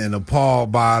and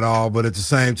appalled by it all. But at the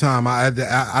same time,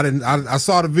 I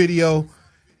saw the video.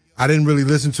 I didn't really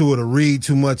listen to it or read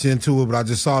too much into it, but I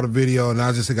just saw the video and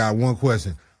I just got one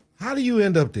question: how do you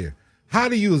end up there? How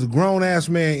do you, as a grown-ass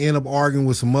man, end up arguing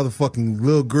with some motherfucking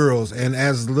little girls? And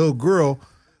as a little girl,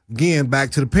 again,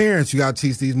 back to the parents, you got to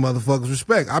teach these motherfuckers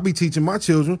respect. I be teaching my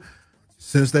children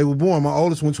since they were born. My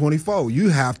oldest one, 24. You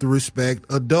have to respect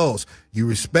adults. You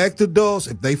respect adults.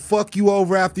 If they fuck you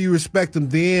over after you respect them,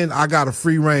 then I got a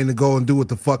free reign to go and do what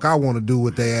the fuck I want to do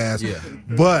with their ass. Yeah.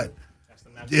 But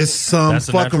it's some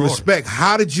fucking respect.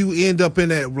 How did you end up in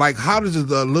that? Like, how does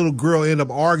a little girl end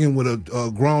up arguing with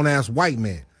a grown-ass white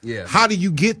man? Yeah. How do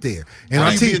you get there? And How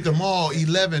I do you be at the mall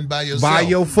 11 by yourself? By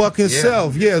your fucking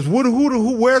self. Yes.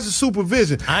 Who? Where's the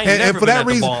supervision? I ain't never been at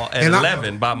the mall at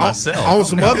 11 by myself. On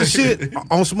some other shit.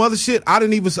 On some other shit.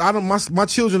 My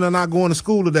children are not going to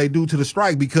school today due to the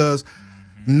strike because.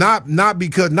 Not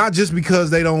just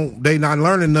because they not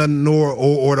learning nothing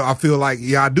or I feel like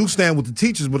I do stand with the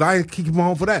teachers, but I keep them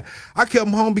home for that. I kept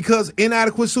them home because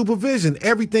inadequate supervision.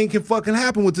 Everything can fucking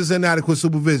happen with this inadequate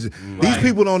supervision. Right. These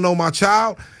people don't know my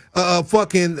child.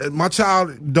 My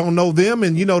child don't know them,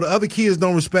 and the other kids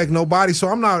don't respect nobody. So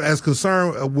I'm not as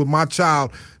concerned with my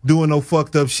child doing no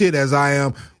fucked up shit as I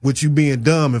am with you being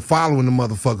dumb and following the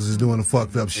motherfuckers is doing the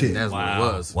fucked up shit. And that's what it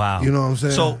was. Wow. You know what I'm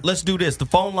saying? So let's do this. The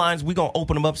phone lines, we're gonna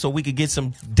open them up so we could get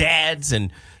some dads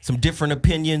and some different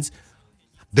opinions.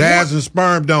 Dads and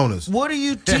sperm donors. What are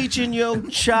you teaching your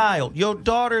child, your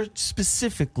daughter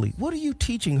specifically? What are you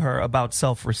teaching her about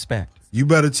self-respect? You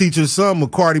better teach her something, or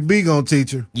Cardi B gonna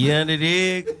teach her. Yeah, the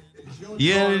dig.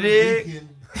 Yeah, the dig.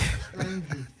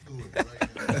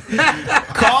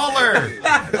 Caller.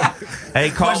 Hey,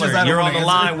 caller, you're on the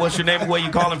line. What's your name and where you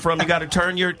calling from? You got to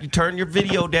turn your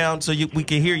video down so we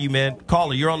can hear you, man.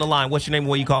 Caller, you're on the line. What's your name and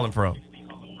where you calling from?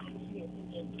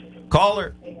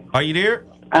 Caller, are you there?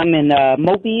 I'm in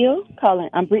Mobile calling.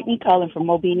 I'm Brittany calling from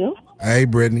Mobile. Hey,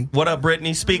 Brittany. What up,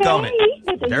 Brittany? Speak on it.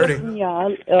 Dirty.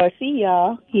 Y'all, see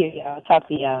y'all, hear y'all, talk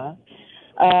to y'all.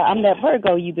 I'm that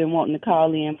Virgo you've been wanting to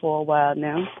call in for a while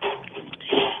now.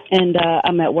 And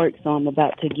I'm at work, so I'm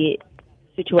about to get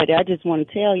situated. I just want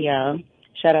to tell y'all,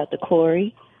 shout out to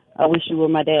Corey. I wish you were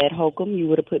my dad, Holcomb. You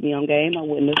would have put me on game. I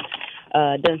wouldn't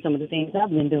have done some of the things I've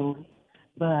been doing.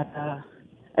 But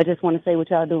I just want to say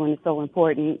what y'all doing is so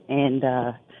important. And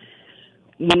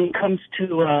when it comes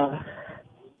to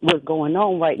what's going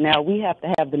on right now, we have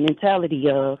to have the mentality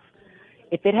of,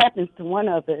 if it happens to one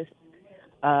of us,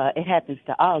 it happens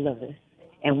to all of us.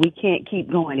 And we can't keep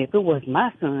going. If it was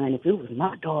my son, if it was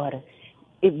my daughter,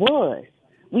 it was.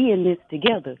 We in this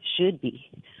together, should be.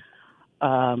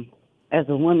 As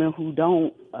a woman who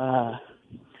don't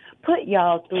put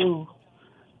y'all through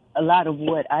a lot of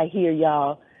what I hear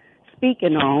y'all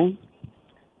speaking on,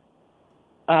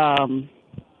 I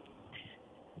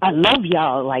love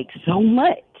y'all like so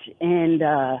much. And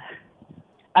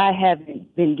I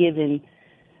haven't been given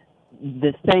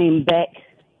the same back.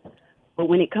 But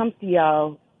when it comes to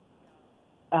y'all,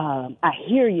 I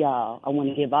hear y'all. I want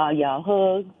to give all y'all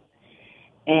hugs.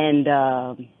 And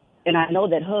I know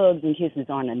that hugs and kisses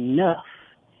aren't enough.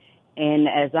 And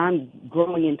as I'm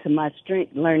growing into my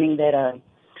strength, learning that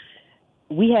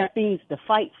we have things to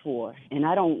fight for. And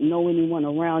I don't know anyone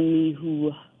around me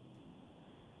who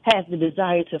has the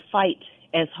desire to fight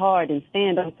as hard and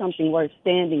stand on something worth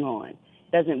standing on.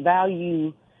 I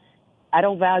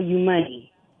don't value money.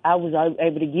 I was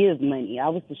able to give money. I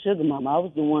was the sugar mama. I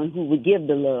was the one who would give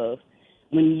the love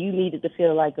when you needed to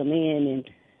feel like a man and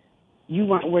you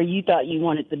weren't where you thought you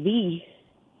wanted to be.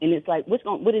 And it's like,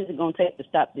 what is it going to take to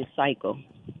stop this cycle?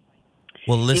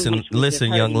 Well, listen,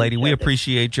 young lady, we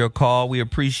appreciate your call. We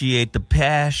appreciate the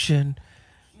passion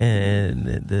and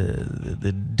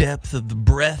the depth of the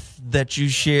breath that you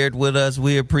shared with us.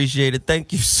 We appreciate it.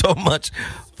 Thank you so much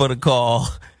for the call.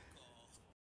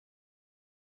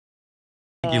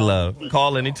 Thank you, love.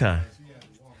 Call anytime.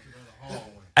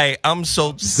 Hey, I'm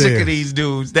so sick of these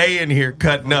dudes. They in here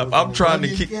cutting up. I'm trying to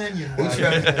keep.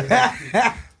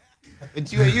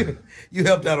 But you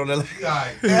helped out on that.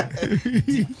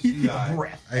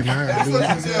 Hey man, That's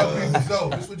what you tell people. So,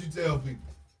 that's what you tell people.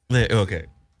 Okay.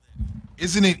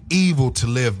 Isn't it evil to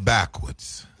live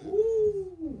backwards?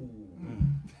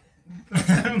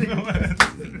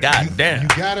 God damn. You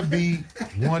gotta be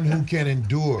one who can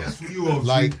endure.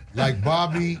 Like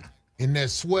Bobby in that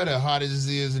sweater, hot as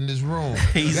it is in this room.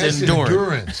 He's enduring.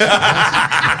 endurance.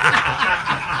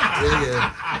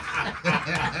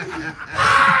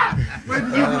 Wait,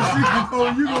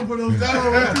 you gonna put those down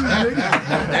on too,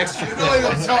 nigga. Extra. You know he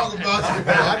gonna talk about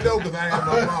you. I know because I have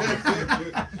my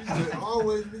mama.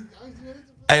 Always be.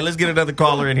 Hey, let's get another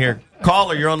caller in here.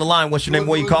 Caller, you're on the line. What's your name?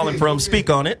 Where you calling from? Speak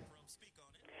on it.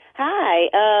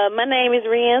 Hi, my name is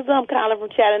Rizza. I'm calling from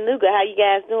Chattanooga. How you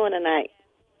guys doing tonight?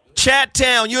 Chat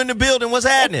Town, you in the building. What's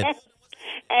happening?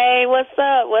 Hey, what's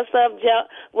up? What's up, Joe?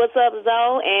 What's up,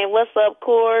 Zoe? And what's up,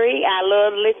 Corey? I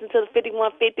love to listen to the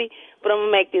 5150, but I'm going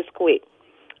to make this quick.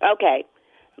 Okay.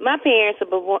 My parents have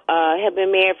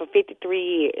been married for 53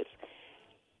 years.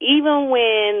 Even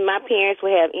when my parents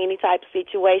would have any type of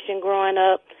situation growing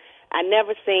up, I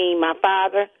never seen my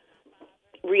father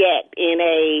react in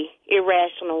a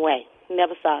irrational way.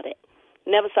 Never saw that.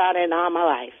 Never saw that in all my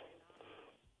life.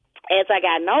 As I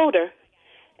got older,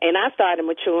 and I started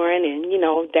maturing and,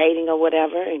 dating or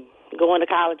whatever and going to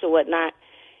college or whatnot,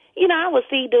 I would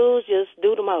see dudes just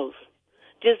do the most.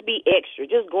 Just be extra,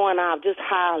 just going off, just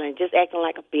hollering, just acting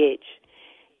like a bitch.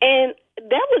 And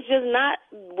that was just not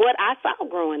what I saw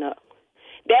growing up.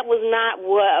 That was not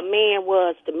what a man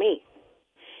was to me.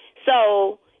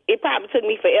 So it probably took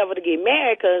me forever to get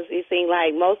married because it seemed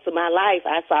like most of my life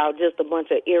I saw just a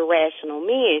bunch of irrational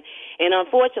men. And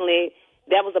unfortunately,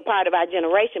 that was a part of our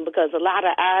generation because a lot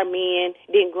of our men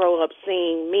didn't grow up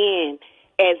seeing men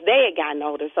as they had gotten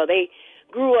older. So they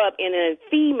grew up in a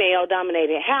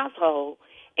female-dominated household,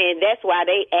 and that's why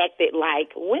they acted like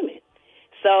women.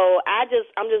 So I'm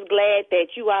just glad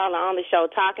that you all are on the show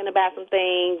talking about some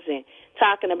things and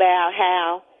talking about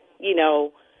how,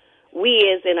 we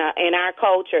as in our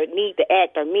culture need to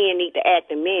act, or men need to act,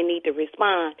 and men need to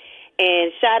respond.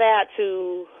 And shout out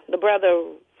to the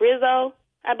brother Rizzo,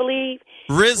 I believe.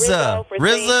 Rizza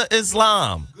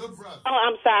Islam. Oh,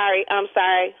 I'm sorry. I'm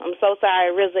so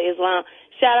sorry, Rizza Islam.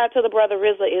 Shout out to the brother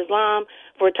Rizza Islam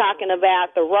for talking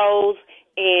about the roles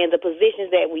and the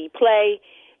positions that we play.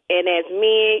 And as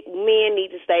men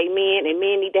need to stay men, and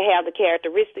men need to have the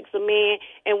characteristics of men,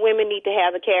 and women need to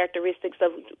have the characteristics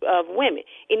of women.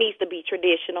 It needs to be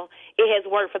traditional. It has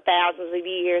worked for thousands of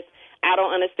years. I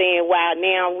don't understand why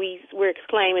now we're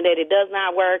claiming that it does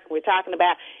not work. We're talking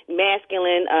about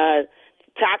masculine,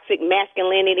 toxic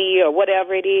masculinity or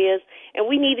whatever it is, and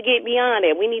we need to get beyond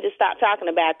that. We need to stop talking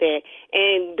about that.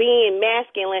 And being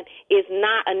masculine is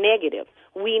not a negative.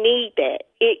 We need that.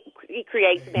 It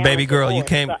creates balance. Baby girl, you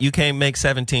can't make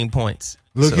 17 points.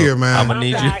 Look here, man. I'm gonna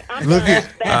need you. Look here.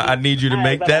 I need you to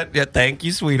make that. Yeah, thank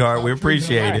you, sweetheart. We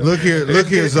appreciate it. Look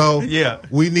here, Zoe. Yeah.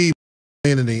 We need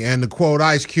identity. And to quote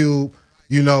Ice Cube,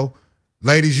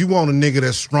 ladies, you want a nigga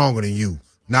that's stronger than you.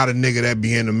 Not a nigga that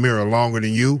be in the mirror longer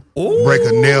than you. Ooh. Break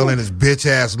a nail in his bitch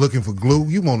ass looking for glue.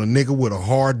 You want a nigga with a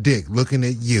hard dick looking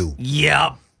at you.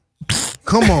 Yep.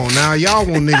 Come on now, y'all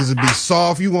want niggas to be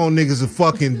soft. You want niggas to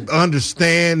fucking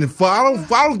understand and fuck.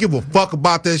 I don't give a fuck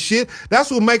about that shit.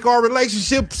 That's what make our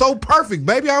relationship so perfect,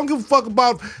 baby. I don't give a fuck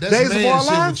about days of our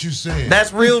lives. What you saying?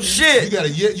 That's real shit. You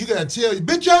gotta tell you,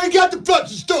 bitch, I ain't got to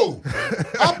flush the stove.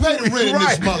 I pay the rent in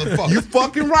this motherfucker. You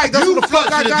fucking right. That's what the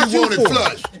fuck I got you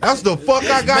for. That's the fuck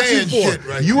I got you for.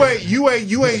 Right you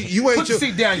ain't. Put your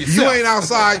seat down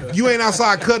yourself. You ain't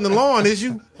outside cutting the lawn, is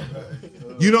you?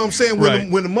 You know what I'm saying?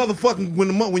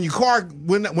 When your car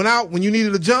went out when you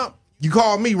needed a jump, you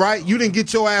called me, right? You didn't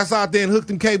get your ass out there and hook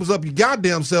them cables up your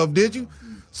goddamn self, did you?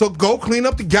 So go clean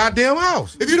up the goddamn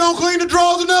house. If you don't clean the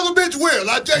drawers, another bitch will.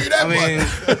 I tell you that much.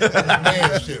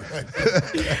 Man shit,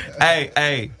 right?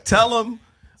 Hey, tell them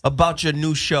about your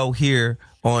new show here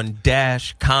on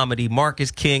Dash Comedy.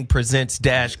 Marcus King presents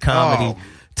Dash Comedy.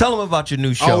 Tell them about your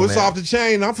new show, Oh, it's man. off the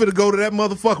chain. I'm finna go to that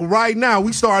motherfucker right now.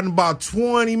 We starting in about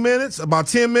 20 minutes, about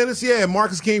 10 minutes. Yeah,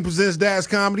 Marcus King presents Dash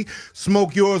Comedy.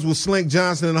 Smoke Yours with Slink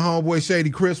Johnson and the homeboy Shady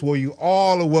Chris, where you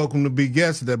all are welcome to be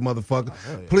guests of that motherfucker.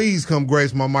 Please come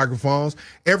grace my microphones.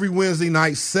 Every Wednesday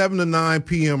night, 7 to 9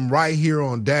 p.m. right here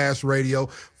on Dash Radio.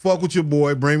 Fuck with your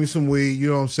boy. Bring me some weed. You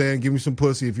know what I'm saying? Give me some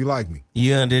pussy if you like me.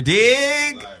 You under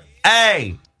dig?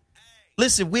 Hey,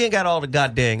 listen, we ain't got all the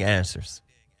goddamn answers.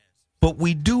 But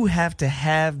we do have to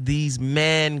have these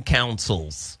man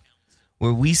councils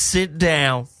where we sit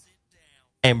down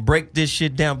and break this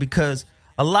shit down, because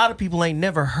a lot of people ain't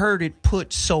never heard it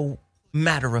put so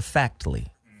matter-of-factly,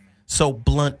 so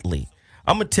bluntly.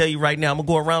 I'm going to tell you right now, I'm going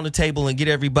to go around the table and get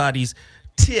everybody's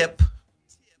tip,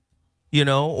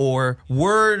 or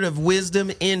word of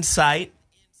wisdom, insight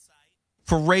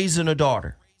for raising a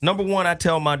daughter. Number one, I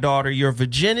tell my daughter, your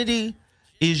virginity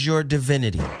is your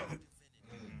divinity.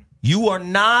 You are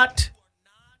not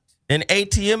an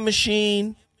ATM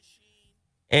machine,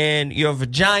 and your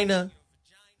vagina,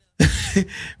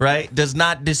 right, does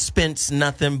not dispense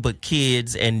nothing but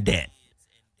kids and debt,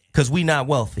 because we not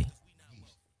wealthy.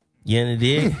 You know what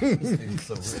it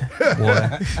is? Boy,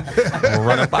 I'm going to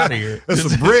run up out of here.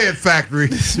 It's a bread factory.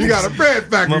 You got a bread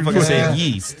factory. Motherfucker said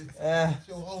yeast.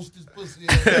 Your hostess pussy.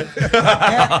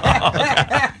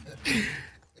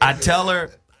 I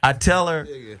tell her,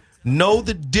 know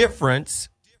the difference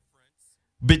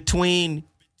between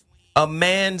a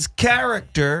man's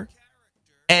character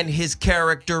and his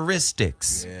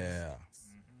characteristics. Yeah.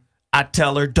 I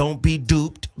tell her, don't be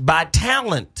duped by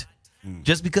talent.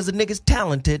 Just because a nigga's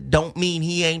talented don't mean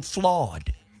he ain't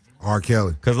flawed. R.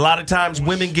 Kelly. Because a lot of times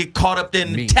women get caught up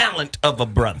in the talent of a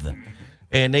brother.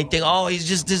 And they think, oh, he's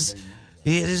just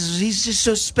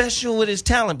so special with his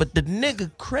talent. But the nigga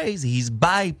crazy. He's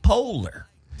bipolar.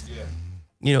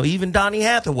 Yeah. Even Donnie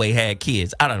Hathaway had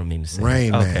kids. I don't mean to say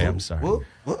Rain that. Man. Okay, I'm sorry.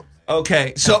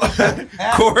 Okay, so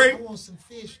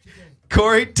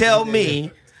Corey, tell me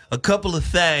a couple of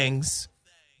things,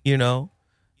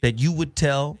 that you would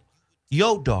tell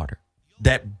your daughter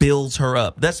that builds her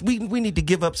up. We need to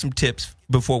give up some tips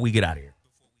before we get out of here.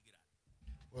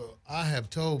 Well, I have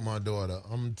told my daughter,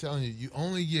 I'm telling you, you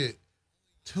only get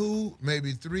 2,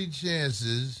 maybe 3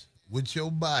 chances with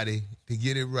your body to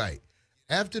get it right.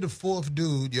 After the 4th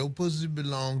dude, your pussy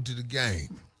belong to the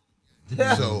game.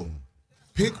 So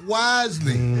pick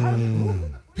wisely.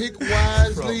 Pick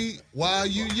wisely while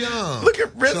you young. Look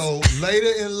at Rizza. So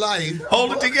later in life,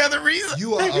 hold it together, Rizza.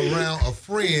 You are around a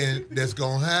friend that's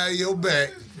gonna have your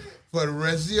back for the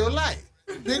rest of your life.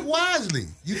 Pick wisely.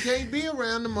 You can't be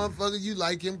around the motherfucker you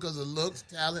like him because of looks,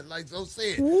 talent, like so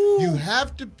said. You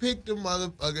have to pick the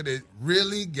motherfucker that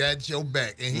really got your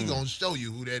back, and he gonna show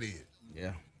you who that is.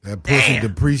 Yeah. That pussy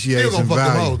depreciates Still in gonna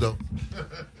fuck value. them hoes,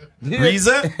 though.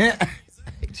 Rizza?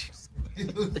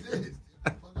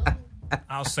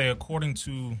 I'll say, according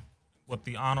to what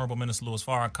the Honorable Minister Louis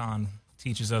Farrakhan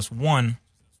teaches us, one,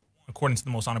 according to the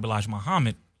Most Honorable Elijah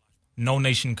Muhammad, no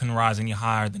nation can rise any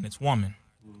higher than its woman,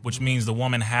 which means the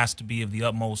woman has to be of the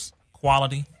utmost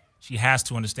quality. She has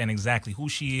to understand exactly who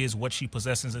she is, what she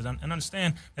possesses, and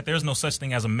understand that there's no such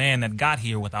thing as a man that got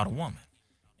here without a woman.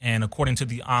 And according to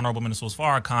the Honorable Minister Louis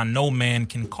Farrakhan, no man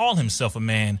can call himself a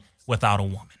man without a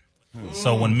woman.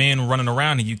 So when men running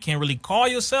around and you can't really call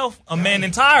yourself a man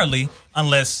entirely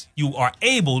unless you are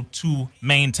able to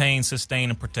maintain, sustain,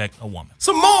 and protect a woman.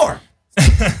 Some more.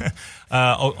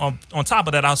 On top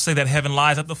of that, I'll say that heaven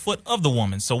lies at the foot of the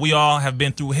woman. So we all have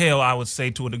been through hell, I would say,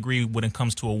 to a degree when it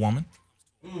comes to a woman.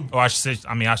 Or I should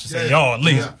say y'all at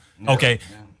least. Okay.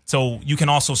 So you can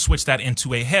also switch that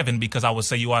into a heaven, because I would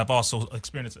say you have also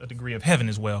experienced a degree of heaven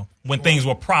as well when things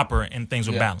were proper and things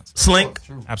were balanced. Slink,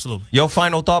 absolutely. Your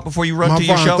final thought before you run My to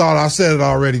your final show? thought, I said it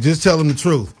already. Just tell them the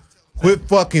truth. Quit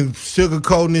fucking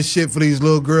sugarcoating this shit for these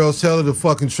little girls. Tell her the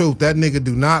fucking truth. That nigga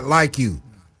do not like you.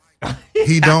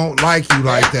 He don't like you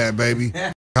like that, baby.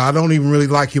 I don't even really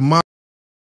like your mom.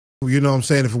 You know what I'm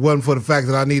saying? If it wasn't for the fact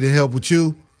that I needed help with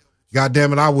you,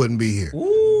 goddamn it, I wouldn't be here.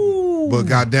 But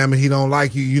goddamn it, he don't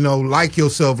like you. Like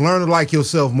yourself. Learn to like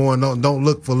yourself more. And don't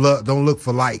look for love. Don't look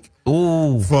for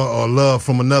or love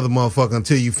from another motherfucker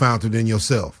until you found it in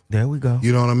yourself. There we go.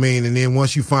 You know what I mean? And then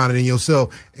once you find it in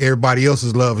yourself, everybody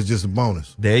else's love is just a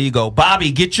bonus. There you go.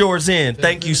 Bobby, get yours in.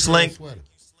 Thank you, Slink.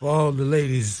 For all the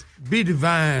ladies, be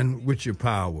divine with your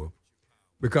power.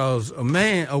 Because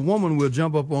a woman will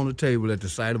jump up on the table at the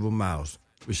sight of a mouse,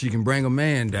 but she can bring a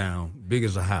man down big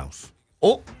as a house.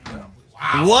 Oh,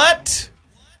 wow. What?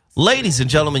 Ladies and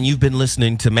gentlemen, you've been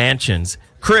listening to Man-Sions.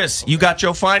 Chris, you got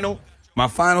your final? My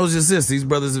final is just this. These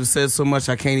brothers have said so much,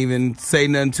 I can't even say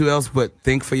nothing to else but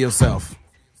think for yourself.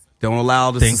 Don't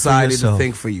allow the Think for society to yourself.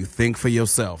 think for you. Think for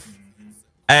yourself.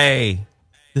 Hey,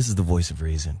 this is the voice of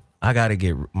reason. I got to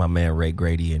get my man Ray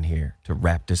Grady in here to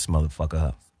wrap this motherfucker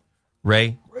up.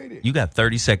 Ray, you got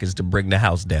 30 seconds to bring the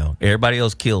house down. Everybody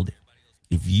else killed it.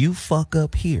 If you fuck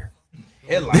up here.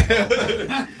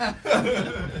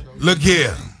 Look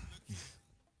here.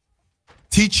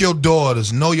 Teach your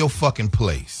daughters, know your fucking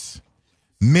place.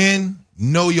 Men,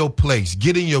 know your place.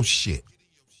 Get in your shit.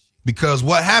 Because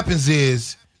what happens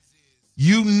is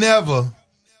you never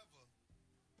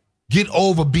get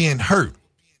over being hurt.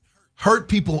 Hurt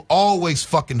people always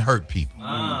fucking hurt people.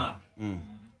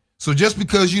 So just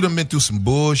because you done been through some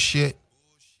bullshit,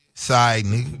 side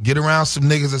nigga, get around some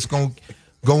niggas that's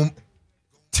gonna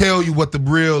tell you what the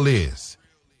real is.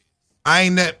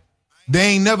 They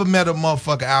ain't never met a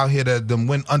motherfucker out here that done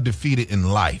went undefeated in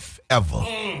life, ever.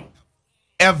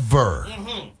 Ever.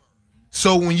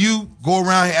 So when you go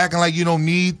around here acting like you don't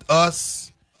need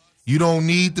us, you don't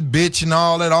need the bitch and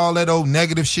all that old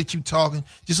negative shit you talking,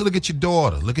 just look at your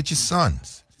daughter, look at your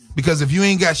sons. Because if you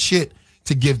ain't got shit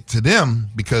to give to them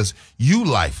because you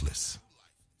lifeless.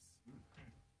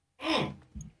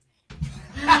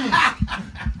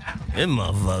 This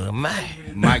motherfucker,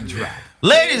 man. Mic drop.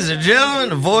 Ladies and gentlemen,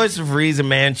 the voice of reason,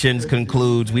 Man-Sions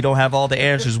concludes. We don't have all the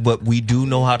answers, but we do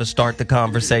know how to start the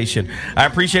conversation. I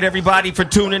appreciate everybody for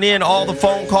tuning in. All the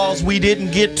phone calls we didn't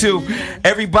get to.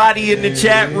 Everybody in the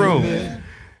chat room.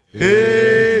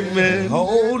 Amen.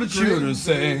 All the children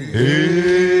sing.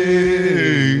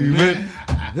 Amen.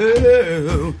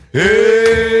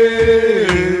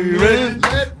 Amen.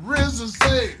 Let Rizza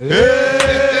say.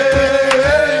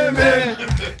 Amen.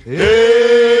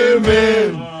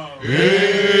 Amen.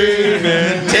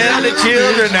 Amen. Tell the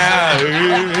children now.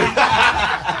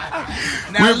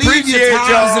 Now We leave appreciate your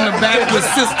towels y'all. in the back with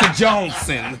Sister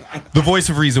Johnson. The voice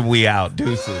of reason, we out.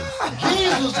 Deuces.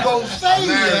 Jesus gonna say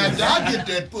that. I get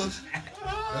that pussy.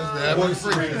 That's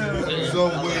the So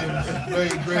Williams, Ray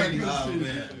Grady,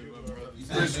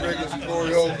 Chris Riggins,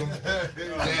 Corey Holcomb,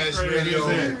 Dash Radio,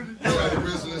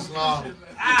 Rizza Islam.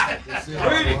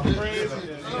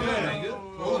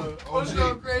 What's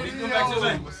up, Grady?